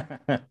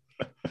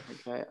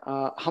 Okay.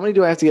 How many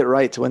do I have to get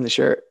right to win the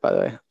shirt, by the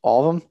way?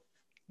 All of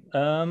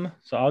them?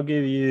 So I'll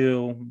give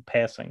you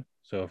passing.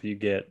 So if you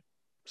get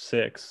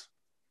 6,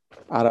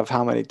 Out of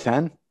how many?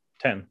 10?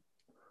 10.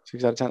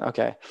 6 out of 10?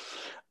 Okay.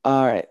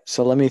 All right.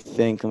 So let me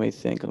think.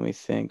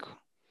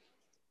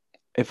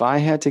 If I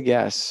had to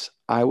guess,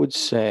 I would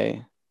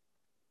say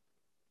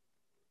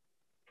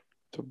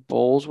the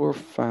Bulls were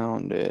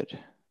founded.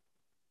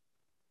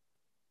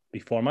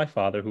 Before my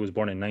father, who was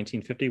born in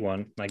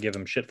 1951. I give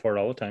him shit for it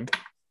all the time.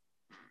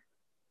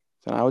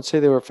 Then I would say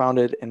they were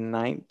founded in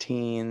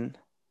 19.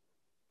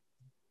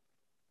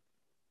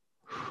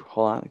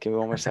 Hold on. Give me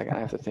one more second. I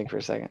have to think for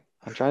a second.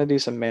 I'm trying to do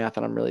some math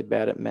and I'm really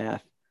bad at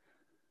math.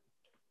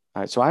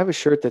 All right. So I have a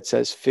shirt that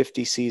says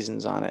 50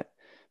 seasons on it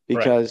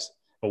because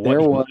But what there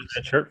year was, is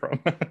that shirt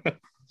from?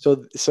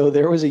 so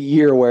there was a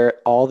year where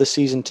all the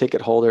season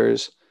ticket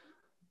holders,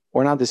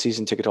 or not the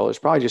season ticket holders,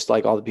 probably just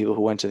like all the people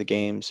who went to the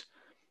games,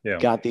 Yeah.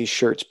 got these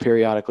shirts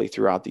periodically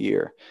throughout the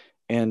year.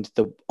 And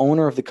the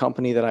owner of the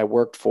company that I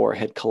worked for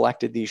had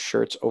collected these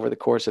shirts over the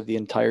course of the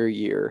entire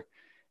year.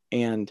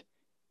 And,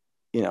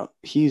 you know,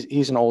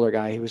 he's an older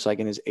guy. He was like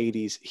in his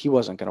 80s. He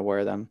wasn't going to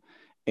wear them.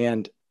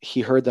 And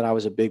he heard that I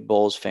was a big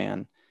Bulls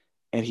fan.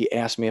 And he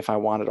asked me if I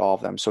wanted all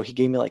of them. So he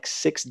gave me like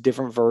 6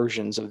 different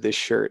versions of this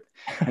shirt.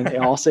 And they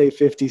all say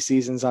 50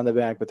 seasons on the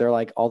back, but they're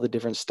like all the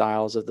different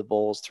styles of the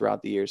Bulls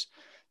throughout the years.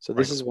 So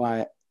this is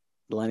why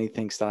Lenny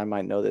thinks that I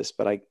might know this,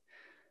 but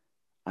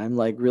I'm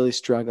like really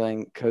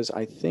struggling because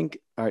I think,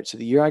 all right, so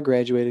the year I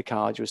graduated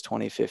college was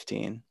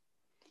 2015.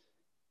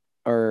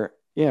 Or,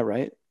 yeah,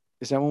 right?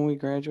 Is that when we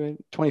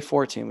graduated?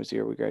 2014 was the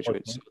year we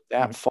graduated. So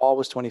that fall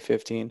was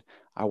 2015.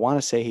 I want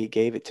to say he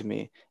gave it to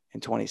me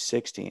in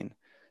 2016.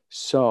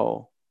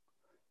 So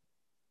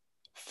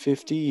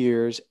 50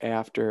 years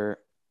after,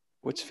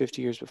 what's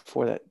 50 years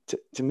before that?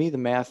 To me, the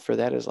math for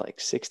that is like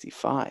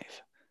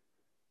 65.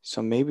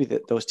 So maybe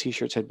those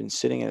t-shirts had been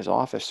sitting in his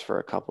office for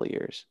a couple of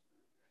years.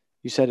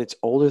 You said it's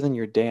older than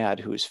your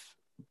dad, who's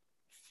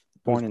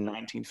born in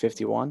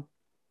 1951?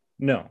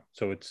 No.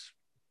 So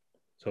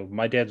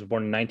my dad was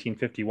born in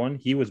 1951.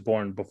 He was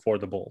born before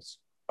the Bulls.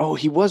 Oh,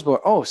 he was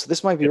born. Oh, so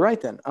this might be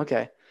right then.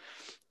 Okay.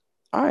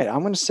 All right.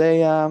 I'm going to say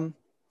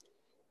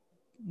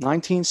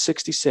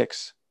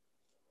 1966.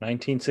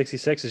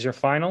 1966 is your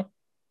final?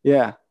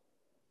 Yeah.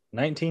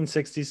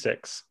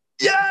 1966.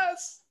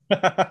 Yes.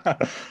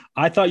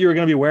 I thought you were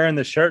going to be wearing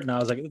this shirt, and I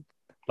was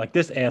like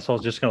this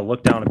asshole's just going to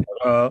look down and be,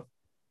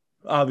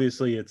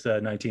 obviously it's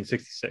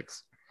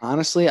 1966.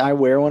 Honestly, I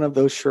wear one of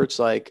those shirts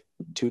like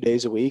 2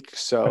 days a week.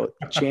 So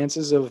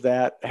chances of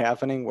that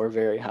happening were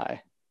very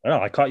high.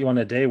 I caught you on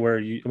a day where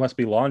it must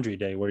be laundry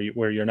day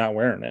where you're not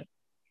wearing it.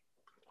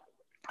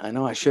 I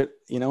know I should.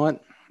 You know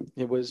what?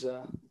 It was.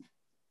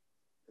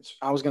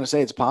 I was going to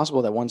say it's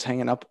possible that one's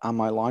hanging up on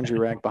my laundry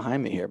rack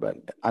behind me here, but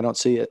I don't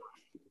see it.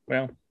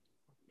 Well,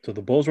 so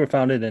the Bulls were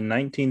founded in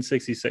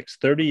 1966.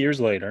 30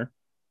 years later,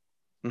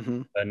 the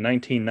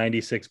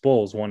 1996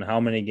 Bulls won how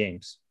many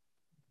games?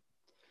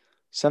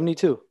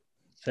 72.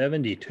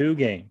 72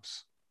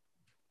 games.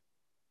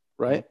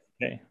 Right?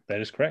 Okay,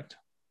 that is correct.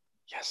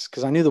 Yes,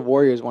 because I knew the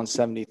Warriors won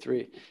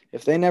 73.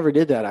 If they never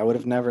did that, I would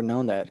have never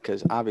known that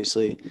because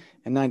obviously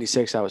in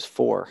 96 I was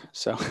 4.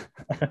 So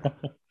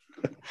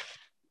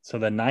So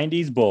the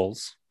 90s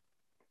Bulls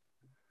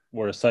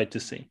were a sight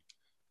to see.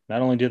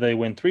 Not only did they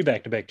win 3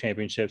 back-to-back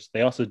championships, they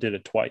also did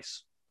it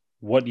twice.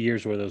 What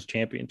years were those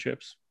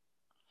championships?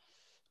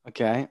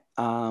 Okay.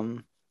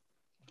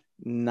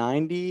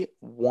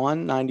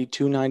 91,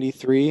 92,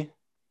 93,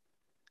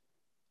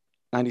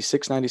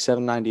 96,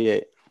 97,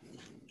 98.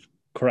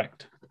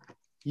 Correct.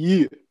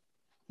 Yeah.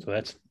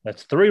 So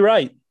that's 3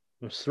 right.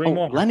 There's 3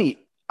 more.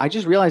 Lenny, I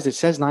just realized it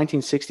says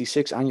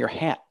 1966 on your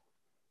hat.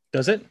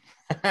 Does it?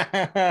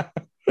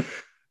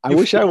 I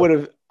wish I would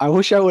have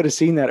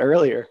seen that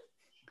earlier.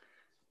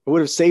 It would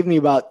have saved me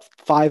about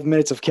 5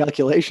 minutes of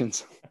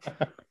calculations.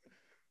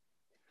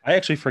 I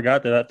actually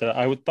forgot that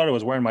I thought I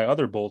was wearing my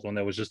other Bulls one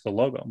that was just the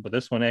logo, but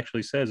this one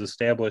actually says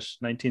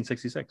established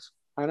 1966.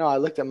 I know. I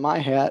looked at my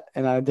hat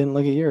and I didn't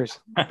look at yours.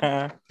 Look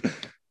at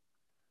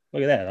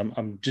that.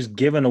 I'm just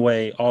giving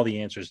away all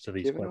the answers to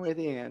these Giving questions.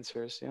 away the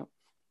answers. Yep.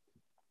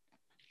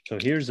 So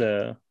this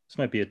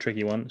might be a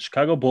tricky one.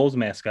 Chicago Bulls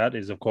mascot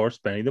is, of course,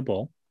 Benny the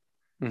Bull.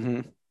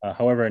 Mm-hmm.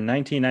 However, in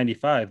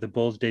 1995, the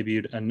Bulls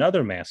debuted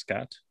another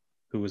mascot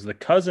who was the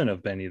cousin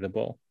of Benny the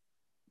Bull.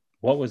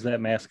 What was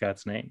that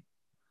mascot's name?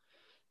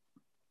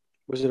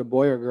 Was it a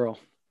boy or girl?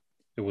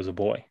 It was a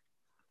boy.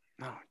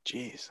 Oh,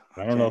 geez.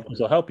 Okay. I don't know if this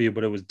will help you,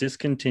 but it was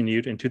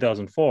discontinued in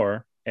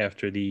 2004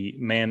 after the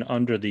man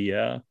under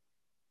the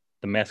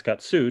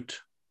mascot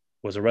suit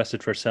was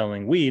arrested for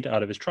selling weed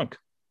out of his trunk.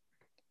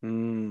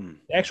 The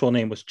actual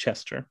name was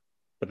Chester,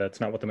 but that's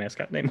not what the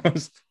mascot name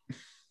was.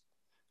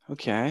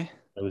 Okay.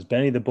 It was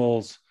Benny the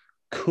Bull's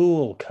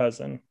cool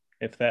cousin,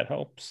 if that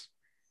helps.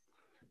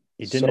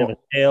 He didn't have a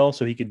tail,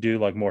 so he could do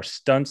like more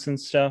stunts and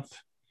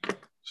stuff.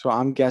 So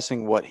I'm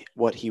guessing what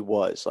he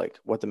was, like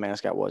what the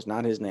mascot was,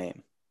 not his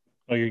name.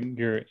 Oh,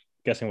 you're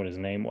guessing what his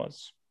name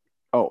was.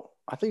 Oh,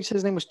 I thought you said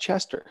his name was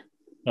Chester.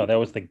 No, that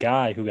was the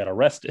guy who got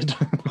arrested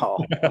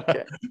Oh,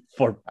 okay.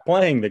 for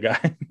playing the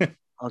guy.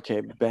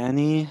 Okay,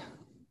 Benny.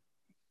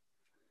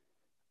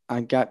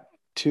 I got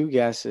two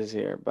guesses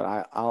here,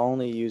 but I'll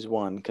only use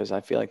one because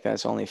I feel like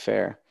that's only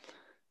fair.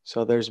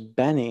 So there's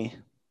Benny,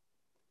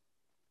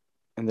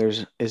 and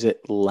is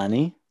it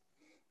Lenny?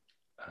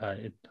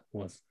 It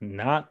was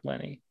not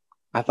Lenny.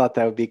 I thought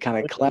that would be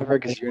kind of clever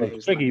It because your was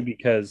name's tricky Lenny.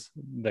 because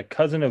the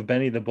cousin of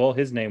Benny the Bull,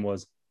 his name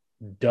was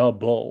Da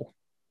Bull.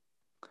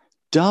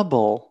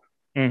 Double.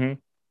 Mm-hmm.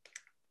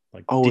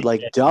 Like Oh, D,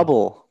 like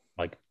double.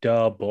 like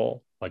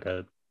double, like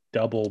a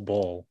double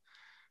bull.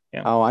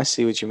 Yeah, Oh, I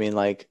see what you mean.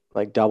 Like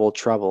double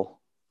trouble.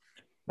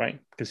 right.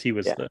 Because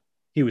Yeah.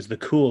 he was the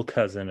cool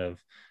cousin of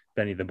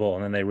Benny the Bull,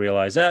 and then they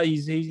realized,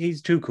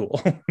 he's too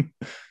cool.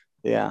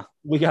 Yeah.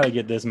 We got to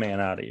get this man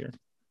out of here.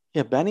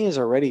 Yeah, Benny is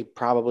already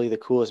probably the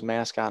coolest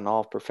mascot in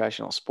all of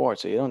professional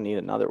sports, so you don't need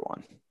another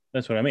one.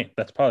 That's what I mean.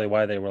 That's probably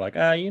why they were like,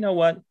 you know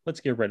what? Let's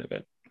get rid of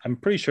it. I'm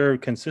pretty sure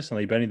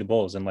consistently Benny the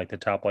Bull is in like the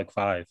top like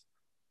five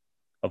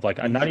of like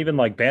not even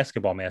like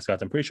basketball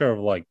mascots. I'm pretty sure of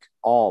like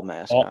All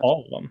mascots.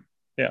 all of them.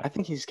 Yeah. I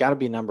think he's got to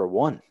be number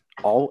one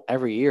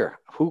every year.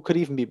 Who could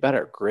even be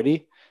better?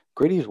 Gritty?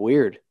 Gritty's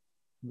weird.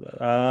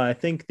 I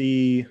think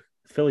the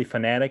Philly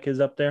Fanatic is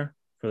up there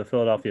for the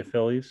Philadelphia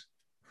Phillies.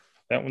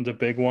 That one's a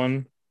big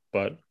one.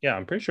 But yeah,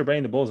 I'm pretty sure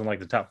Benny the Bull's in like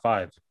the top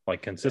five,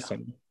 like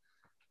consistently.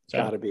 So,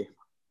 Got to be.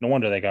 no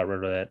wonder they got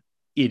rid of that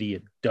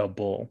idiot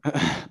double.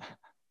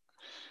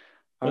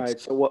 All right.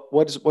 So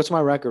what's my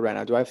record right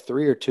now? Do I have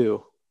 3 or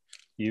 2?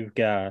 You've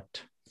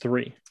got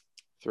 3.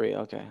 3.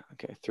 Okay.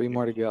 3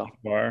 more to go.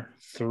 You are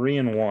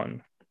 3-1.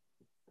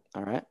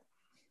 All right.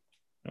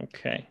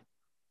 Okay.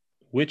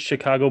 Which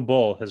Chicago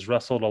Bull has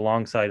wrestled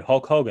alongside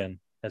Hulk Hogan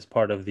as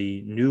part of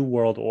the New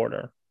World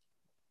Order?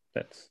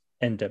 That's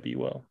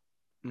NWO.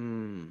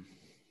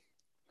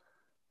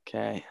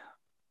 Okay.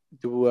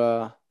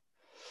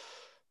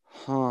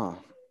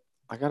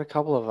 I got a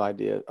couple of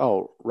ideas.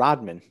 Oh,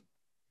 Rodman.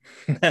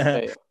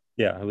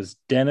 Yeah, it was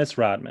Dennis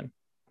Rodman.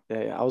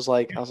 Yeah. I was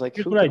like,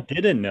 Here's what I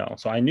didn't know.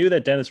 So I knew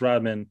that Dennis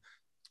Rodman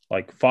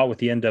like fought with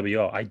the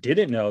NWO. I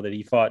didn't know that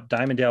he fought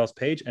Diamond Dallas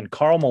Page and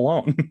Karl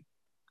Malone.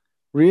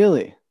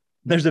 Really?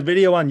 There's a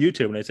video on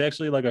YouTube, and it's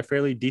actually like a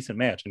fairly decent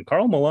match. And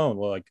Karl Malone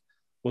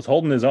was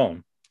holding his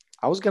own.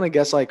 I was gonna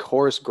guess like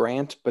Horace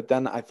Grant, but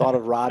then I thought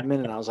of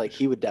Rodman, and I was like,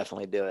 he would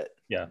definitely do it.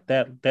 Yeah,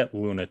 that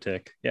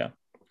lunatic. Yeah,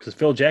 because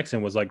Phil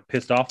Jackson was like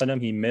pissed off at him.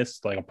 He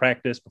missed like a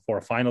practice before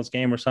a finals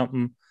game or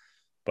something.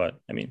 But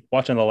I mean,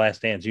 watching The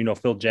Last Dance,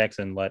 Phil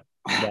Jackson let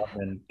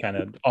Rodman kind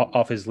of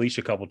off his leash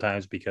a couple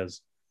times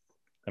because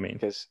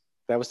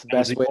that was the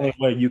best way. The only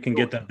way you can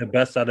get the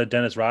best out of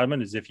Dennis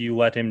Rodman is if you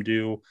let him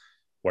do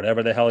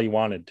whatever the hell he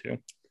wanted to.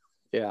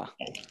 Yeah,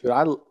 dude,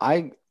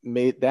 I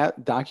made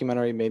that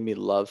documentary made me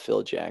love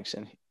Phil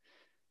Jackson.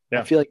 Yeah.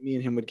 I feel like me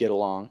and him would get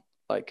along,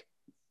 like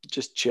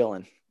just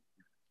chilling.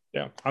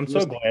 Yeah, I'm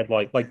so glad.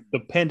 Like the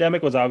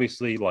pandemic was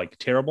obviously like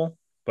terrible,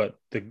 but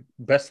the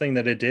best thing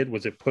that it did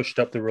was it pushed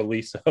up the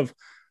release of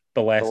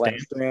The Last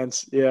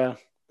Dance. Yeah,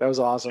 that was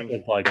awesome.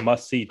 It was like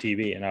must see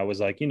TV, and I was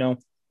like,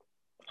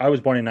 I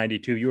was born in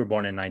 '92. You were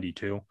born in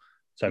 '92.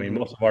 So I mean,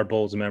 most of our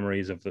Bulls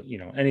memories of the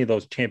any of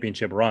those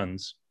championship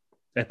runs,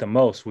 at the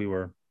most we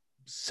were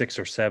 6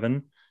 or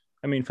 7.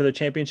 I mean, for the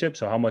championship.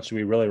 So how much do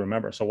we really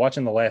remember? So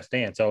watching The Last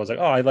Dance, I was like,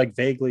 oh, I like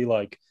vaguely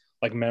like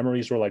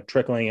memories were like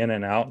trickling in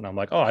and out, and I'm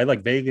like, oh, I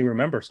like vaguely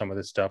remember some of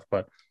this stuff.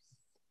 But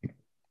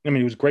I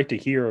mean, it was great to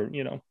hear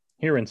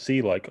and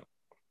see like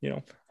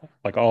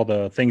all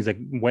the things that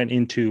went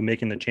into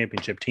making the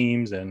championship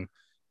teams, and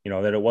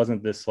that it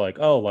wasn't this like,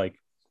 oh, like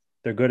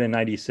they're good in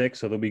 96,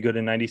 so they'll be good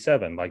in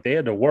 97. Like they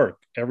had to work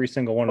every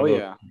single one of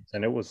those things,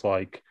 and it was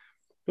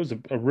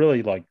a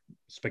really like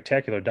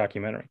spectacular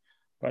documentary.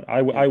 But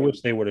I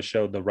wish they would have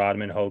showed the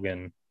Rodman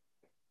Hogan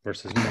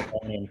versus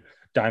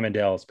Diamond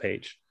Dallas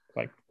Page.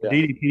 Like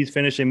DDP's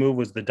finishing move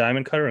was the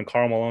Diamond Cutter, and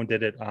Karl Malone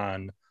did it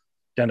on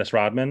Dennis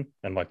Rodman,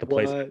 and like the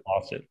place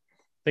lost it.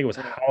 I think it was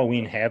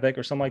Halloween Havoc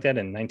or something like that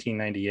in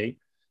 1998.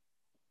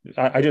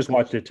 I just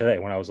watched it today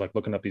when I was like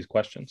looking up these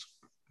questions.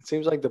 It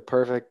seems like the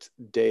perfect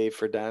day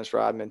for Dennis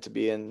Rodman to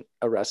be in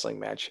a wrestling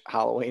match,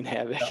 Halloween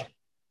Havoc. Yeah.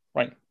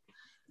 Right.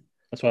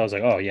 That's why I was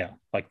like, oh yeah,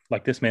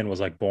 like this man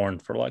was like born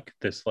for like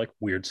this like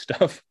weird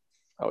stuff.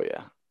 Oh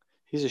yeah,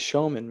 he's a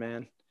showman,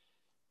 man.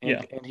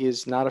 And he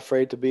is not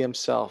afraid to be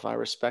himself. I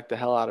respect the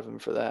hell out of him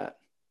for that.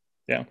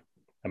 Yeah,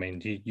 I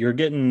mean, you're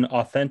getting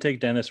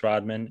authentic Dennis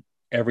Rodman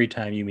every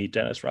time you meet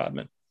Dennis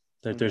Rodman.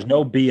 There's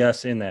no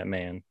BS in that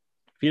man.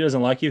 If he doesn't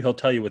like you, he'll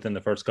tell you within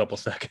the first couple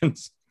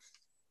seconds.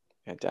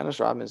 Yeah, Dennis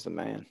Rodman's the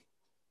man.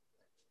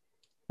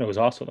 It was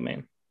also the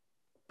man,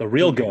 the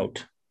real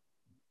GOAT,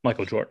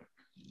 Michael Jordan.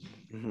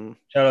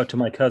 Shout out to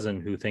my cousin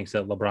who thinks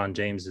that LeBron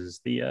James is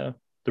the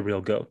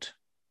real GOAT.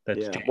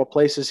 What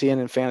place is he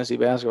in fantasy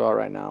basketball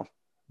right now?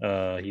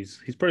 He's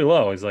pretty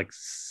low. He's like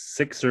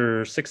 6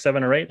 or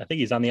 7 or 8. I think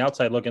he's on the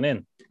outside looking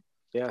in.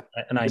 Yeah,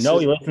 and I know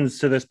he listens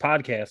to this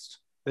podcast.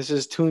 This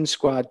is Toon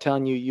Squad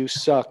telling you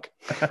suck.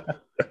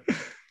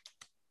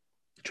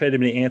 traded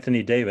me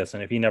Anthony Davis,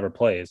 and if he never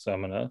plays, so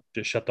I'm gonna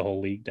just shut the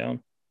whole league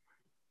down.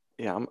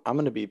 Yeah,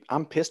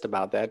 I'm pissed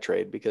about that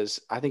trade because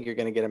I think you're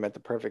gonna get him at the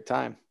perfect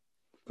time.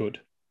 Good.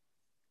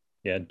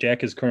 Yeah,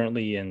 Jack is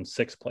currently in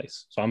sixth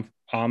place, so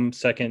I'm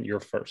second. You're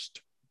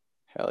first.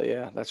 Hell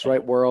yeah, that's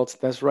right, world.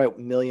 That's right,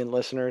 million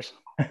listeners.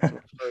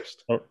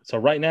 First. So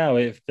right now,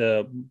 if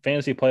the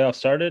fantasy playoff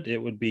started, it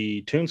would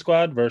be Toon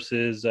Squad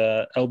versus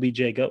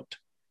LBJ Goat.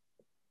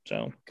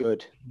 So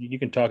Good. you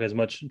can talk as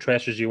much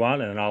trash as you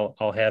want, and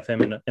I'll have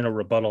him in a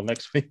rebuttal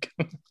next week.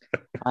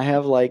 I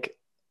have like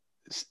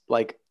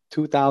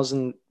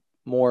 2,000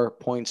 more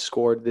points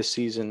scored this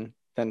season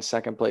than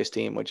second place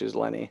team, which is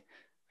Lenny.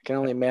 I can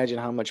only imagine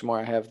how much more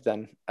I have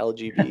than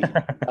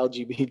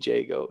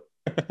LGBJ Goat.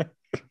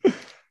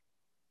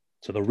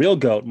 So the real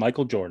GOAT,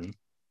 Michael Jordan,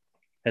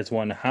 has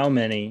won how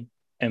many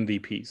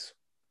MVPs?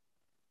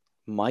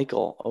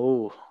 Michael.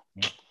 Oh.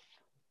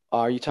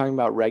 Are you talking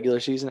about regular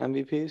season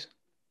MVPs?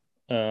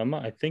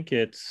 I think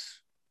it's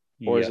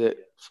Or is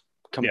it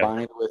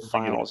combined with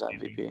finals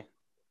MVP?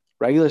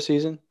 Regular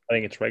season? I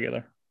think it's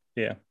regular.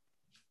 Yeah.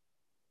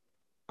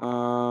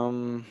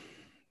 I'm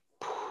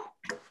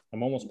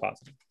almost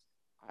positive.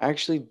 I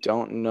actually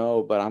don't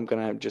know, but I'm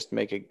gonna just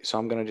make a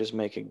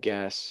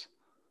guess.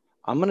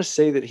 I'm gonna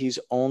say that he's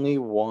only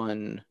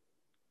won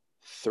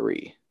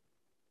 3.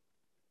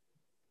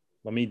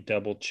 Let me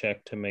double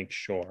check to make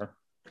sure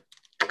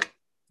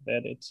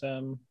that it's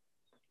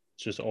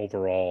just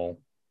overall.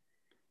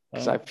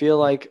 Because I feel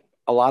like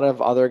a lot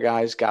of other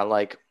guys got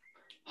like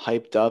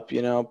hyped up,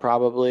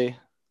 probably.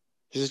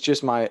 This is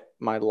just my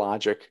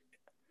logic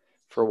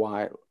for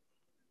why.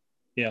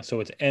 Yeah, so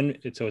it's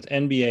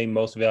NBA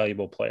most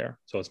valuable player.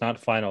 So it's not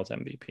finals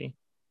MVP.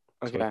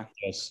 Okay. So it's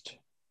just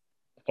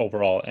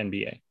overall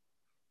NBA.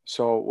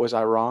 So was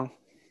I wrong?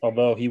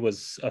 Although he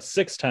was a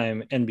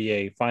 6-time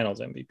NBA finals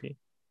MVP.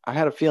 I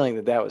had a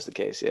feeling that was the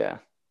case, yeah.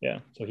 Yeah,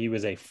 so he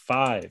was a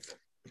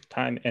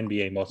 5-time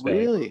NBA most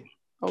valuable. Really?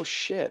 Oh,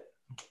 shit.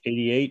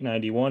 88,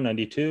 91,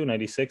 92,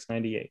 96,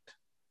 98.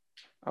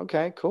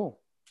 Okay, cool.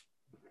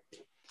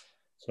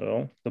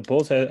 So the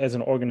Bulls as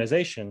an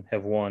organization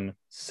have won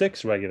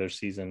 6 regular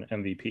season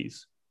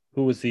MVPs.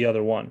 Who was the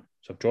other one?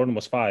 So if Jordan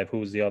was 5, who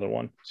was the other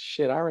one?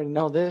 Shit, I already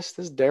know this.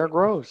 This is Derrick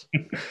Rose.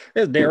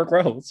 It's Derrick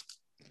Rose.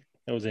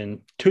 It was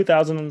in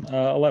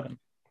 2011.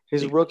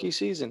 His rookie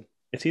season.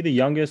 Is he the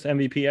youngest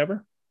MVP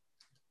ever?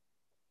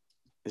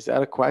 Is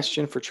that a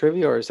question for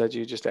trivia, or is that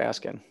you just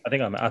asking? I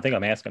think I'm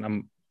asking.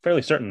 I'm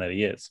fairly certain that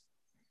he is.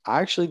 I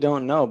actually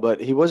don't know,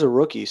 but he was a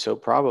rookie, so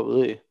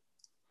probably.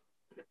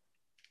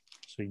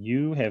 So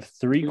you have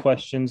 3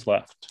 questions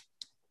left.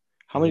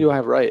 How many do I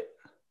have right?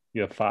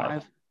 You have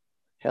 5.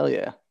 Hell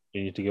yeah.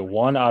 You need to get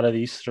 1 out of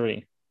these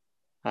 3.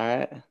 All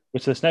right.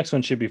 Which this next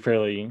one should be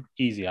fairly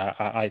easy,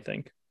 I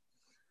think.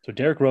 So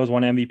Derrick Rose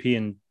won MVP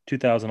in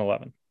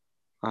 2011.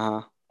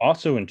 Uh-huh.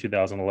 Also in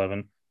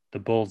 2011, the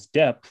Bulls'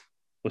 depth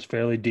was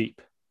fairly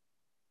deep.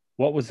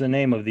 What was the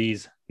name of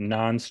these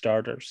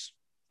non-starters?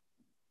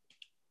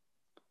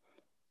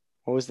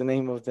 What was the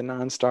name of the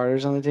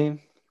non-starters on the team?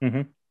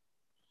 Mm-hmm.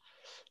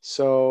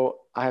 So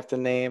I have to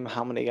name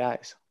how many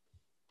guys?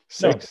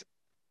 6?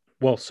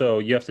 No. Well, so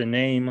you have to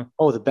name.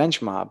 Oh, the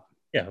bench mob.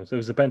 Yeah, it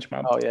was the bench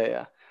mob. Oh,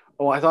 yeah.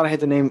 Oh, I thought I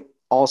had to name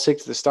all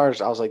 6 of the starters.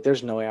 I was like,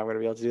 there's no way I'm going to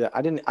be able to do that.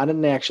 I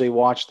didn't actually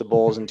watch the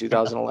Bulls in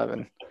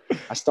 2011.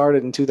 I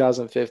started in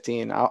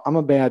 2015. I'm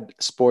a bad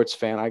sports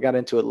fan. I got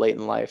into it late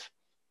in life.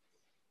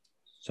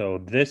 So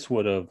this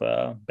would have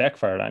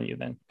backfired on you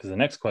then, because the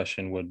next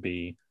question would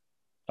be,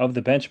 of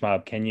the bench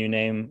mob, can you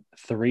name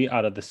 3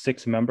 out of the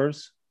 6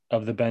 members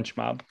of the bench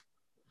mob?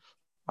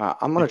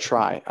 I'm going to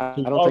try. I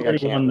don't think I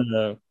can.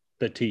 Won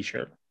the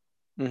T-shirt.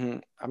 Mm-hmm.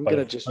 I'm going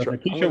to just try.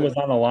 If the T-shirt was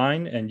on the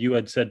line and you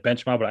had said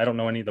bench mob, but I don't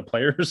know any of the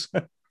players,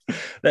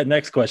 that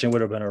next question would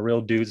have been a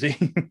real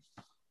doozy.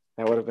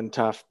 That would have been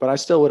tough, but I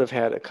still would have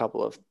had a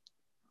couple of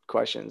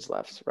questions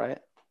left, right?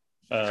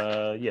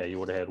 Yeah, you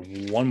would have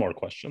had 1 more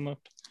question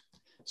left.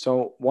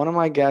 So one of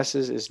my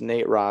guesses is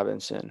Nate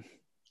Robinson.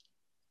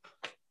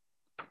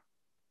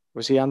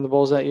 Was he on the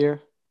Bulls that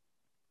year?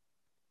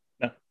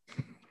 No.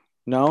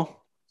 No?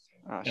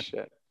 Oh, yeah.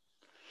 Shit.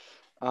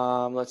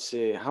 Let's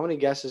see. How many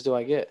guesses do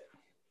I get?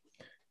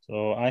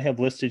 So I have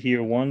listed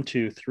here 1,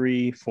 2,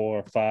 3,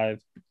 4,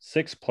 5,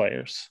 6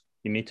 players.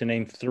 You need to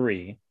name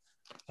 3.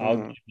 I'll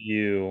give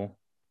you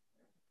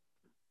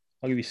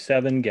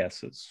 7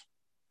 guesses.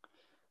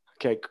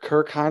 Okay,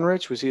 Kirk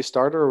Hinrich, was he a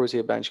starter or was he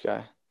a bench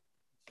guy?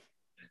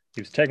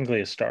 He was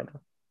technically a starter.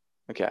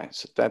 Okay,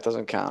 so that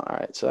doesn't count. All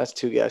right, so that's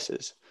 2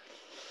 guesses.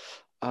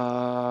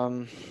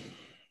 Was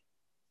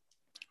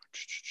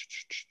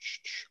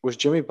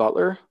Jimmy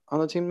Butler on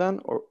the team then,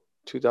 or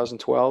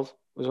 2012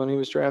 was when he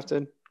was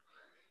drafted?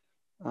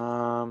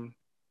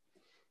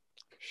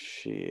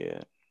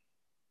 Shit.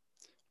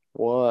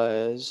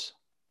 Was.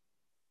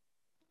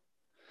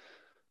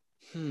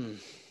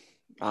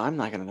 I'm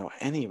not going to know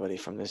anybody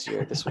from this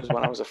year. This was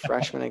when I was a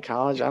freshman in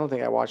college. I don't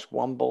think I watched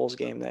 1 Bulls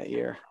game that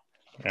year.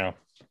 Yeah.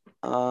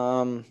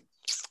 Some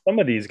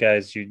of these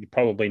guys you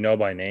probably know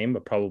by name,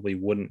 but probably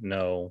wouldn't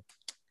know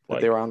That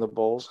like they were on the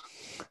Bulls.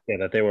 yeah,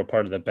 that they were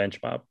part of the bench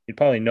mob. You'd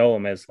probably know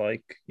him as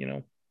like,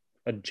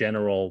 a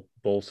general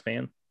Bulls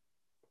fan.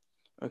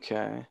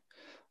 Okay.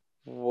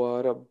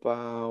 What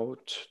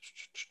about?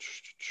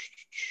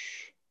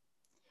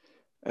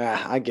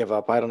 I give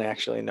up. I don't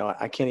actually know.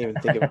 I can't even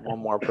think of one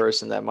more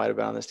person that might have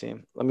been on this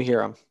team. Let me hear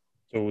them.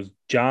 So it was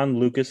John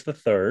Lucas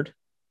III.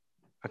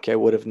 Okay,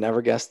 would have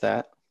never guessed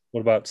that.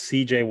 What about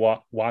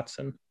CJ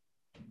Watson?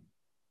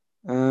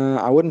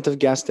 I wouldn't have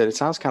guessed it. It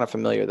sounds kind of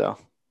familiar though.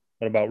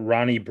 What about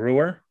Ronnie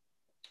Brewer?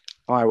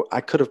 Oh,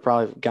 I could have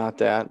probably got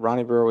that.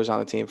 Ronnie Brewer was on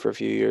the team for a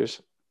few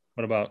years.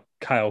 What about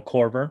Kyle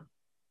Korver?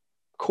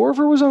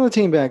 Corver was on the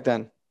team back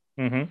then.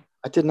 Mm-hmm.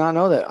 I did not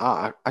know that.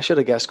 I should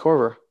have guessed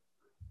Corver.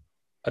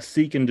 A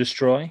Seek and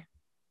Destroy.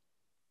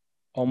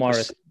 Omar.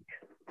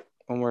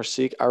 Omar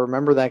Seek. I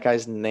remember that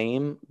guy's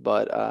name,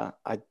 but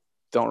I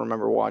don't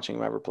remember watching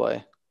him ever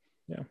play.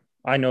 Yeah.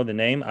 I know the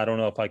name. I don't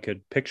know if I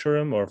could picture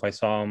him or if I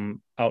saw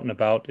him out and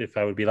about, if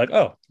I would be like,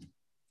 oh,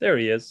 there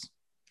he is.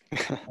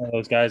 One of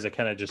those guys that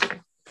kind of just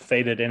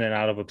faded in and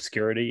out of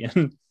obscurity.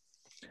 And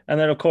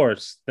then, of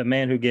course, the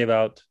man who gave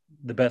out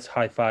the best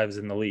high fives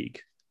in the league,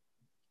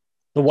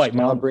 the White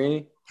Mountain.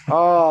 Scalabrine.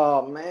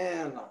 Oh,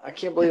 man. I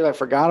can't believe I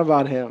forgot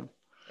about him.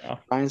 Yeah.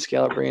 Ryan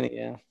Scalabrine,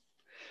 yeah.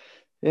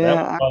 That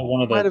Yeah, was I probably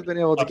one of might the have been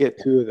able to get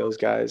two of those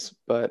guys,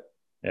 but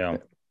yeah.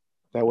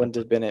 that wouldn't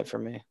have been it for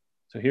me.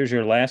 So here's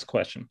your last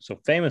question. So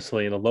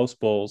famously, the Los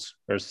Bulls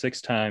are a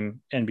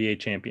 6-time NBA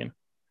champion.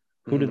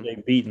 Who did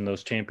they beat in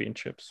those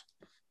championships?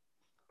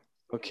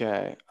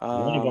 Okay.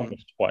 One of them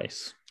was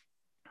twice.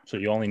 So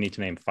you only need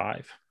to name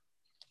 5.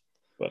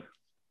 But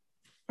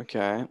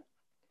okay.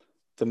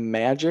 The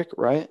Magic,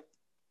 right?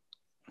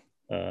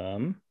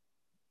 no.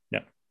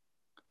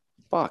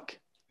 Fuck.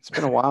 It's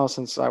been a while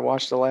since I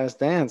watched The Last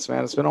Dance,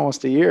 man. It's been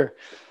almost a year.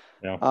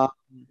 No.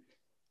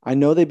 I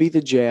know they beat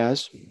the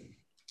Jazz.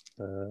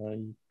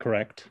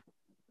 Correct.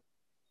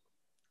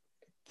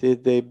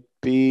 Did they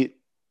beat?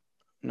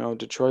 No,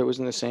 Detroit was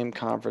in the same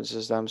conference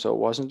as them, so it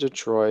wasn't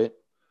Detroit.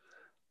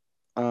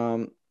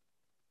 And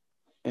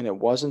it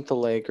wasn't the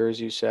Lakers,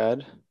 you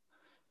said.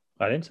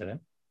 I didn't say that.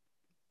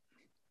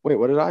 Wait,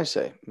 what did I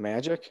say?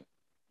 Magic?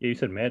 Yeah, you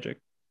said Magic.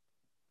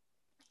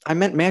 I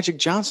meant Magic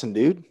Johnson,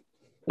 dude.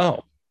 Oh,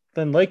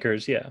 then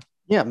Lakers, yeah.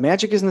 Yeah,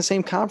 Magic is in the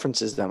same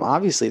conference as them.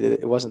 Obviously,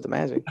 it wasn't the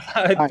Magic.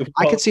 I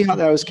could see how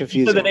that was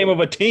confusing. You said the name of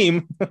a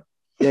team.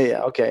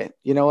 Yeah. Okay.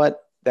 You know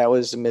what? That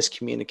was a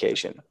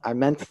miscommunication. I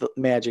meant the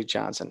Magic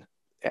Johnson,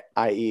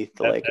 i.e.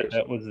 the Lakers.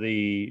 That was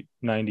the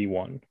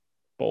 91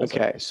 Bulls.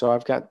 Okay, so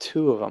I've got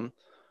 2 of them.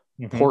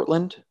 Mm-hmm.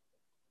 Portland.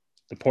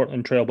 The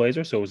Portland Trail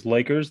Blazers. So it was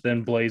Lakers,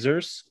 then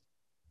Blazers.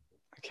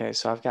 Okay,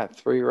 so I've got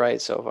 3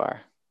 right so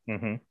far.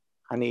 Mm-hmm.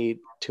 I need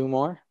 2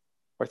 more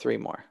or 3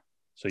 more.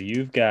 So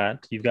you've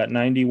got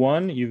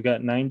 91, you've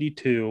got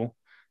 92,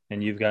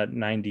 and you've got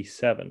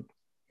 97.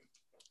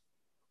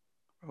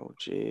 Oh,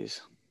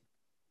 geez.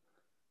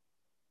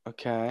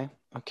 Okay.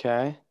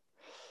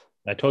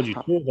 I told you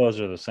 2 of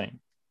those are the same.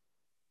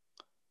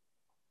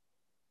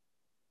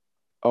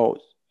 Oh,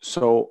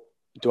 so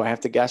do I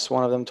have to guess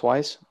one of them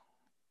twice?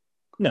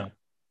 No,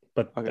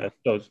 but okay.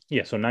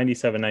 So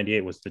 97,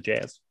 98 was the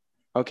Jazz.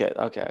 Okay.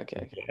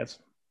 Jazz.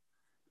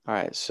 All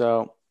right,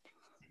 so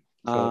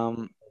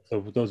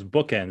those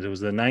bookends, it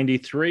was the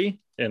 93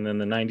 and then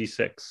the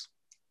 96.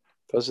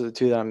 Those are the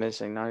 2 that I'm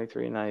missing,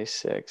 93 and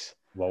 96.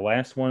 The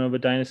last one of a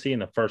dynasty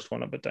and the first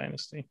one of a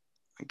dynasty.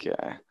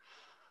 Okay.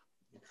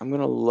 I'm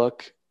going to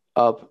look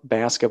up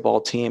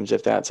basketball teams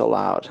if that's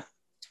allowed.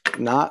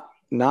 Not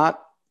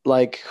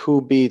like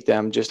who beat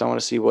them, just I want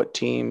to see what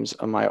teams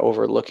am I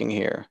overlooking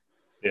here.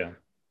 Yeah.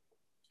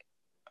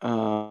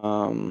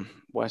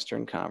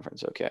 Western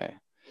Conference, okay.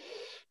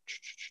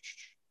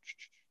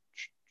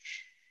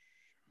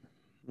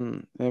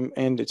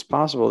 And it's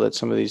possible that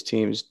some of these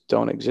teams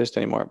don't exist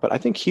anymore, but I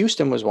think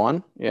Houston was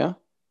one. Yeah.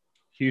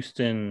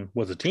 Houston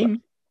was a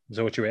team. Is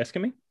that what you're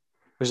asking me?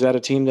 Was that a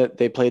team that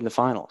they played in the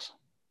finals?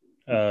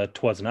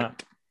 Twas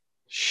not.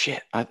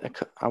 Shit. I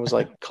was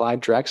like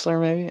Clyde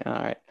Drexler, maybe. All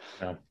right.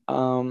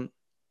 No.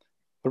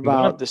 What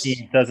about this?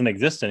 Team doesn't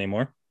exist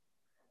anymore.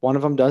 One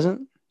of them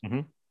doesn't?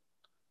 Mm-hmm.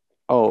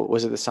 Oh,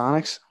 was it the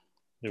Sonics?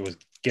 It was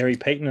Gary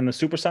Payton and the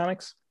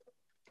Supersonics.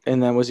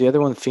 And then was the other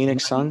one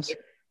Phoenix Suns?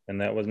 And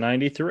that was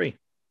 93.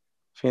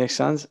 Phoenix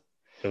Suns?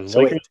 It was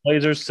Lakers,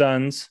 Blazers,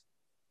 Suns,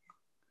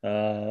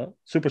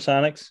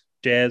 Supersonics,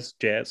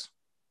 Jazz.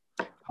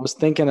 I was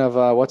thinking of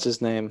what's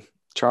his name?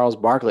 Charles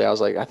Barkley. I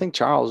was like, I think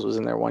Charles was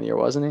in there one year,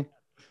 wasn't he?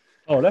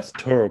 Oh, that's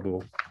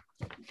terrible.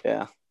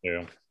 Yeah.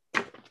 Yeah.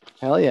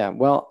 Hell yeah.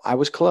 Well, I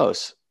was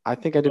close. I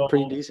think I did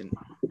pretty decent.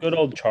 Good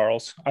old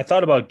Charles. I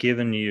thought about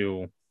giving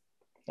you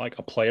like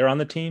a player on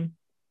the team.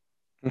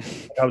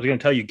 I was going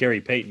to tell you Gary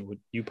Payton.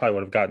 You probably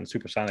would have gotten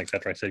Supersonics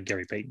after I said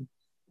Gary Payton.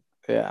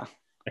 Yeah.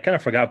 I kind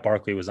of forgot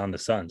Barkley was on the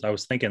Suns. I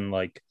was thinking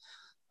I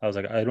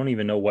don't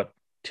even know what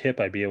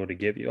tip I'd be able to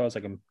give you. I was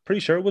like, I'm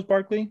pretty sure it was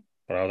Barkley,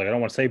 but I was like, I don't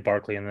want to say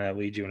Barkley and then that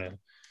leads you in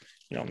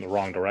the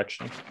wrong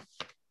direction.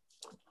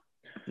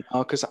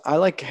 Because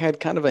I had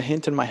kind of a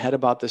hint in my head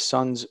about the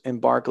Suns and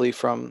Barkley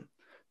from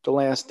The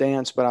Last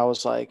Dance, but I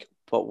was like,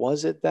 but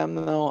was it them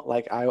though?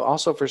 Like I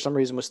also for some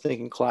reason was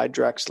thinking Clyde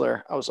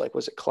Drexler. I was like,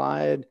 was it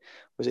Clyde?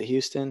 Was it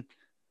Houston?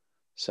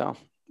 So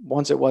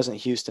once it wasn't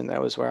Houston,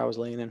 that was where I was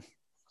leaning.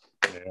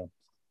 Yeah.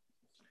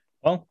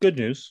 Well, good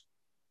news.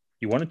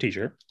 You won a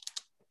T-shirt.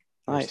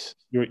 Nice.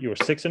 You were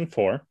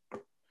 6-4.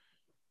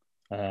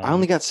 I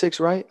only got 6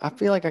 right. I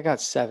feel like I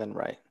got 7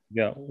 right.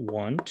 You got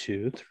 1,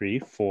 2, 3,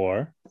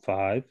 4,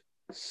 5,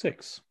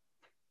 6.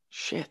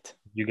 Shit.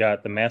 You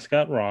got the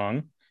mascot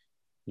wrong.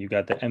 You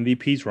got the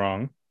MVPs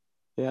wrong.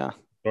 Yeah.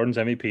 Jordan's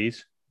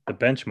MVPs, the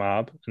bench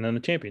mob, and then the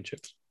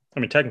championships. I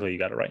mean, technically you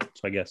got it right.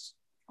 So I guess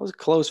I was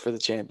close for the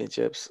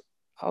championships.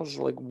 I was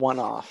like 1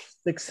 off.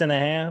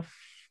 6.5,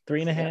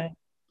 3.5.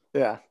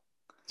 Yeah.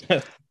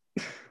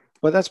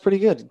 But that's pretty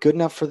good. Good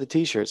enough for the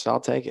T-shirts. I'll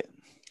take it.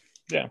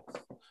 Yeah.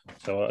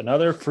 So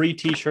another free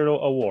T-shirt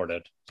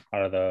awarded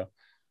out of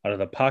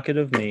the pocket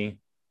of me,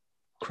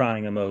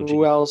 crying emoji.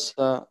 Who else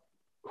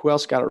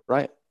got it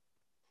right?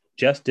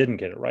 Jess didn't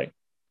get it right.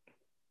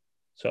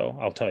 So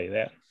I'll tell you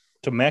that.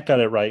 So Matt got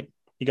it right.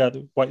 He got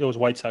it was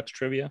White Sox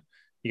trivia.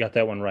 He got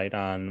that one right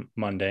on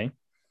Monday.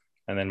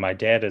 And then my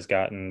dad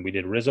we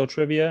did Rizzo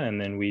trivia, and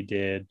then we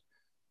did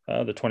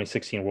the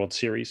 2016 World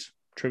Series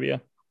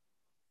trivia.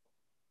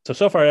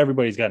 So far,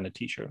 everybody's gotten a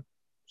T-shirt.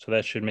 So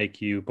that should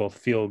make you both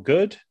feel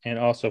good and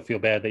also feel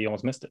bad that you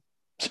almost missed it.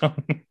 So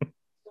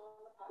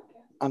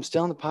I'm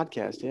still on the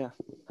podcast, yeah.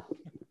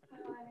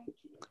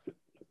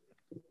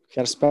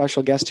 Got a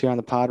special guest here on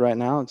the pod right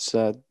now. It's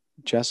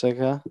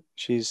Jessica.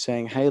 She's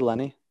saying, hey,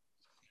 Lenny.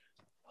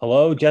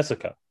 Hello,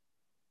 Jessica.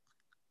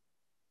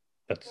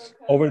 That's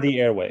over the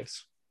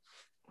airwaves.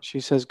 She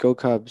says, go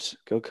Cubs,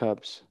 go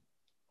Cubs.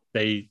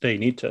 They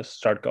need to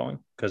start going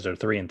because they're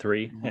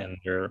 3-3 and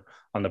they're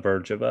on the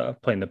verge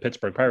of playing the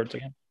Pittsburgh Pirates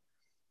again,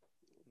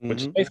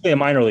 which is basically a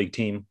minor league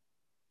team,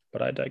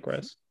 but I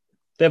digress.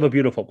 They have a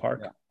beautiful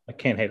park. Yeah. I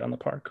can't hate on the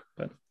park,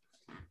 but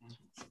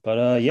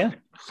yeah.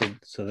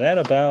 So that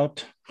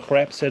about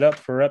wraps it up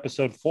for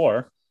episode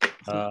 4.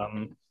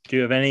 Do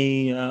you have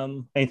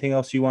anything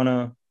else you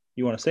wanna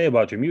say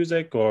about your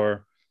music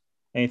or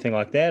anything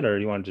like that, or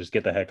you want to just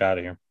get the heck out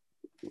of here?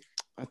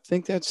 I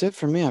think that's it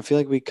for me. I feel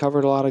like we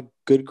covered a lot of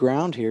good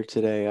ground here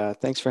today.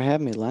 Thanks for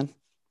having me, Len.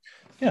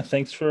 Yeah,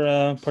 thanks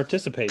for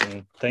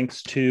participating.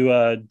 Thanks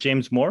to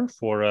James Moore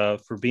for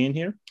being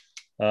here.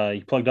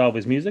 He plugged all of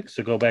his music,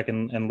 so go back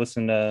and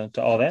listen to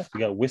all that.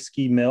 We got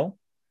Whiskey Mill,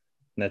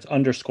 and that's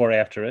 _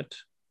 after it.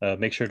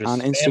 Make sure to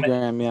on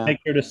Instagram, yeah. Make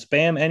sure to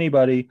spam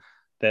anybody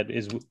that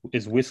is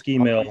Whiskey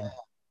Mill.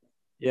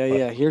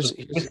 Yeah. Here's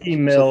Whiskey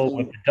Mill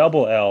with a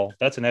double L.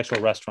 That's an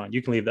actual restaurant.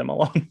 You can leave them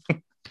alone.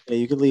 Yeah,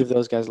 you could leave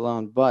those guys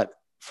alone. But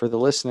for the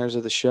listeners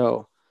of the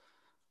show,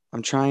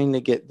 I'm trying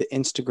to get the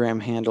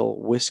Instagram handle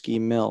Whiskey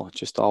Mill,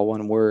 just all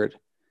one word.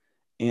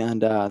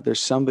 And there's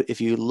somebody, if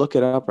you look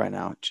it up right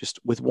now, just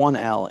with one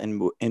L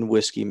in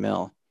Whiskey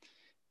Mill,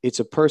 it's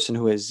a person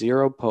who has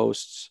 0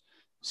 posts,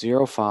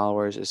 0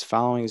 followers, is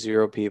following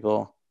 0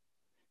 people.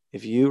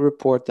 If you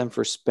report them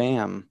for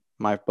spam,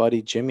 my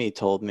buddy Jimmy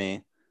told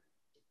me,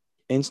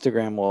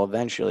 Instagram will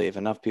eventually, if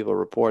enough people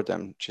report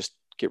them, just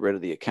get rid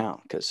of the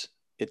account because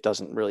it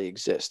doesn't really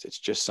exist. It's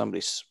just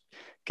somebody's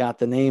got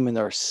the name and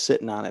they're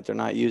sitting on it. They're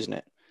not using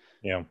it.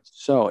 Yeah.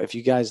 So if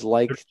you guys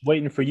like, they're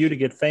waiting for you to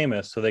get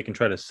famous so they can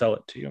try to sell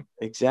it to you.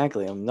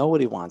 Exactly.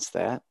 Nobody wants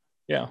that.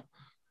 Yeah.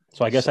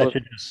 So I guess I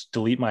should just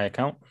delete my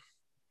account.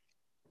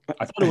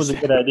 I thought it was a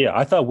good idea.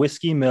 I thought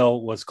Whiskey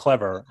Mill was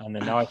clever. And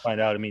then now I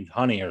find out it means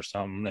honey or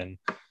something. And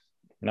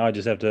now I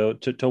just have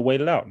to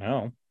wait it out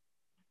now.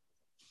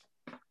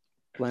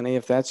 Lenny,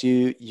 if that's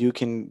you, you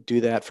can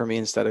do that for me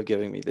instead of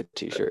giving me the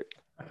T-shirt.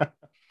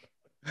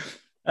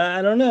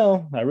 I don't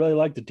know. I really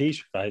like the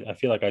T-shirt. I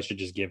feel like I should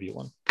just give you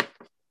one.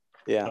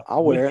 Yeah,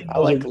 I'll wear it. I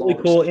like a really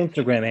cool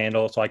Instagram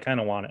handle, so I kind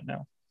of want it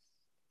now.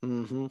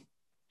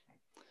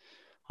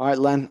 All right,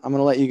 Len, I'm going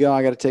to let you go.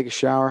 I got to take a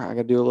shower. I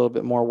got to do a little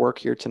bit more work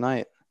here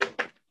tonight.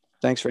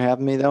 Thanks for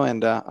having me, though,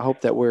 and I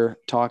hope that we're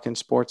talking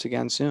sports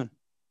again soon.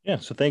 Yeah,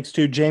 so thanks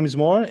to James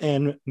Moore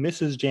and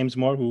Mrs. James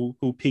Moore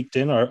who peeked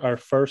in our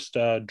first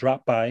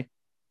drop by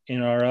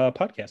in our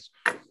podcast.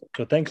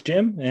 So thanks,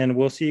 Jim, and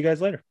we'll see you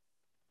guys later.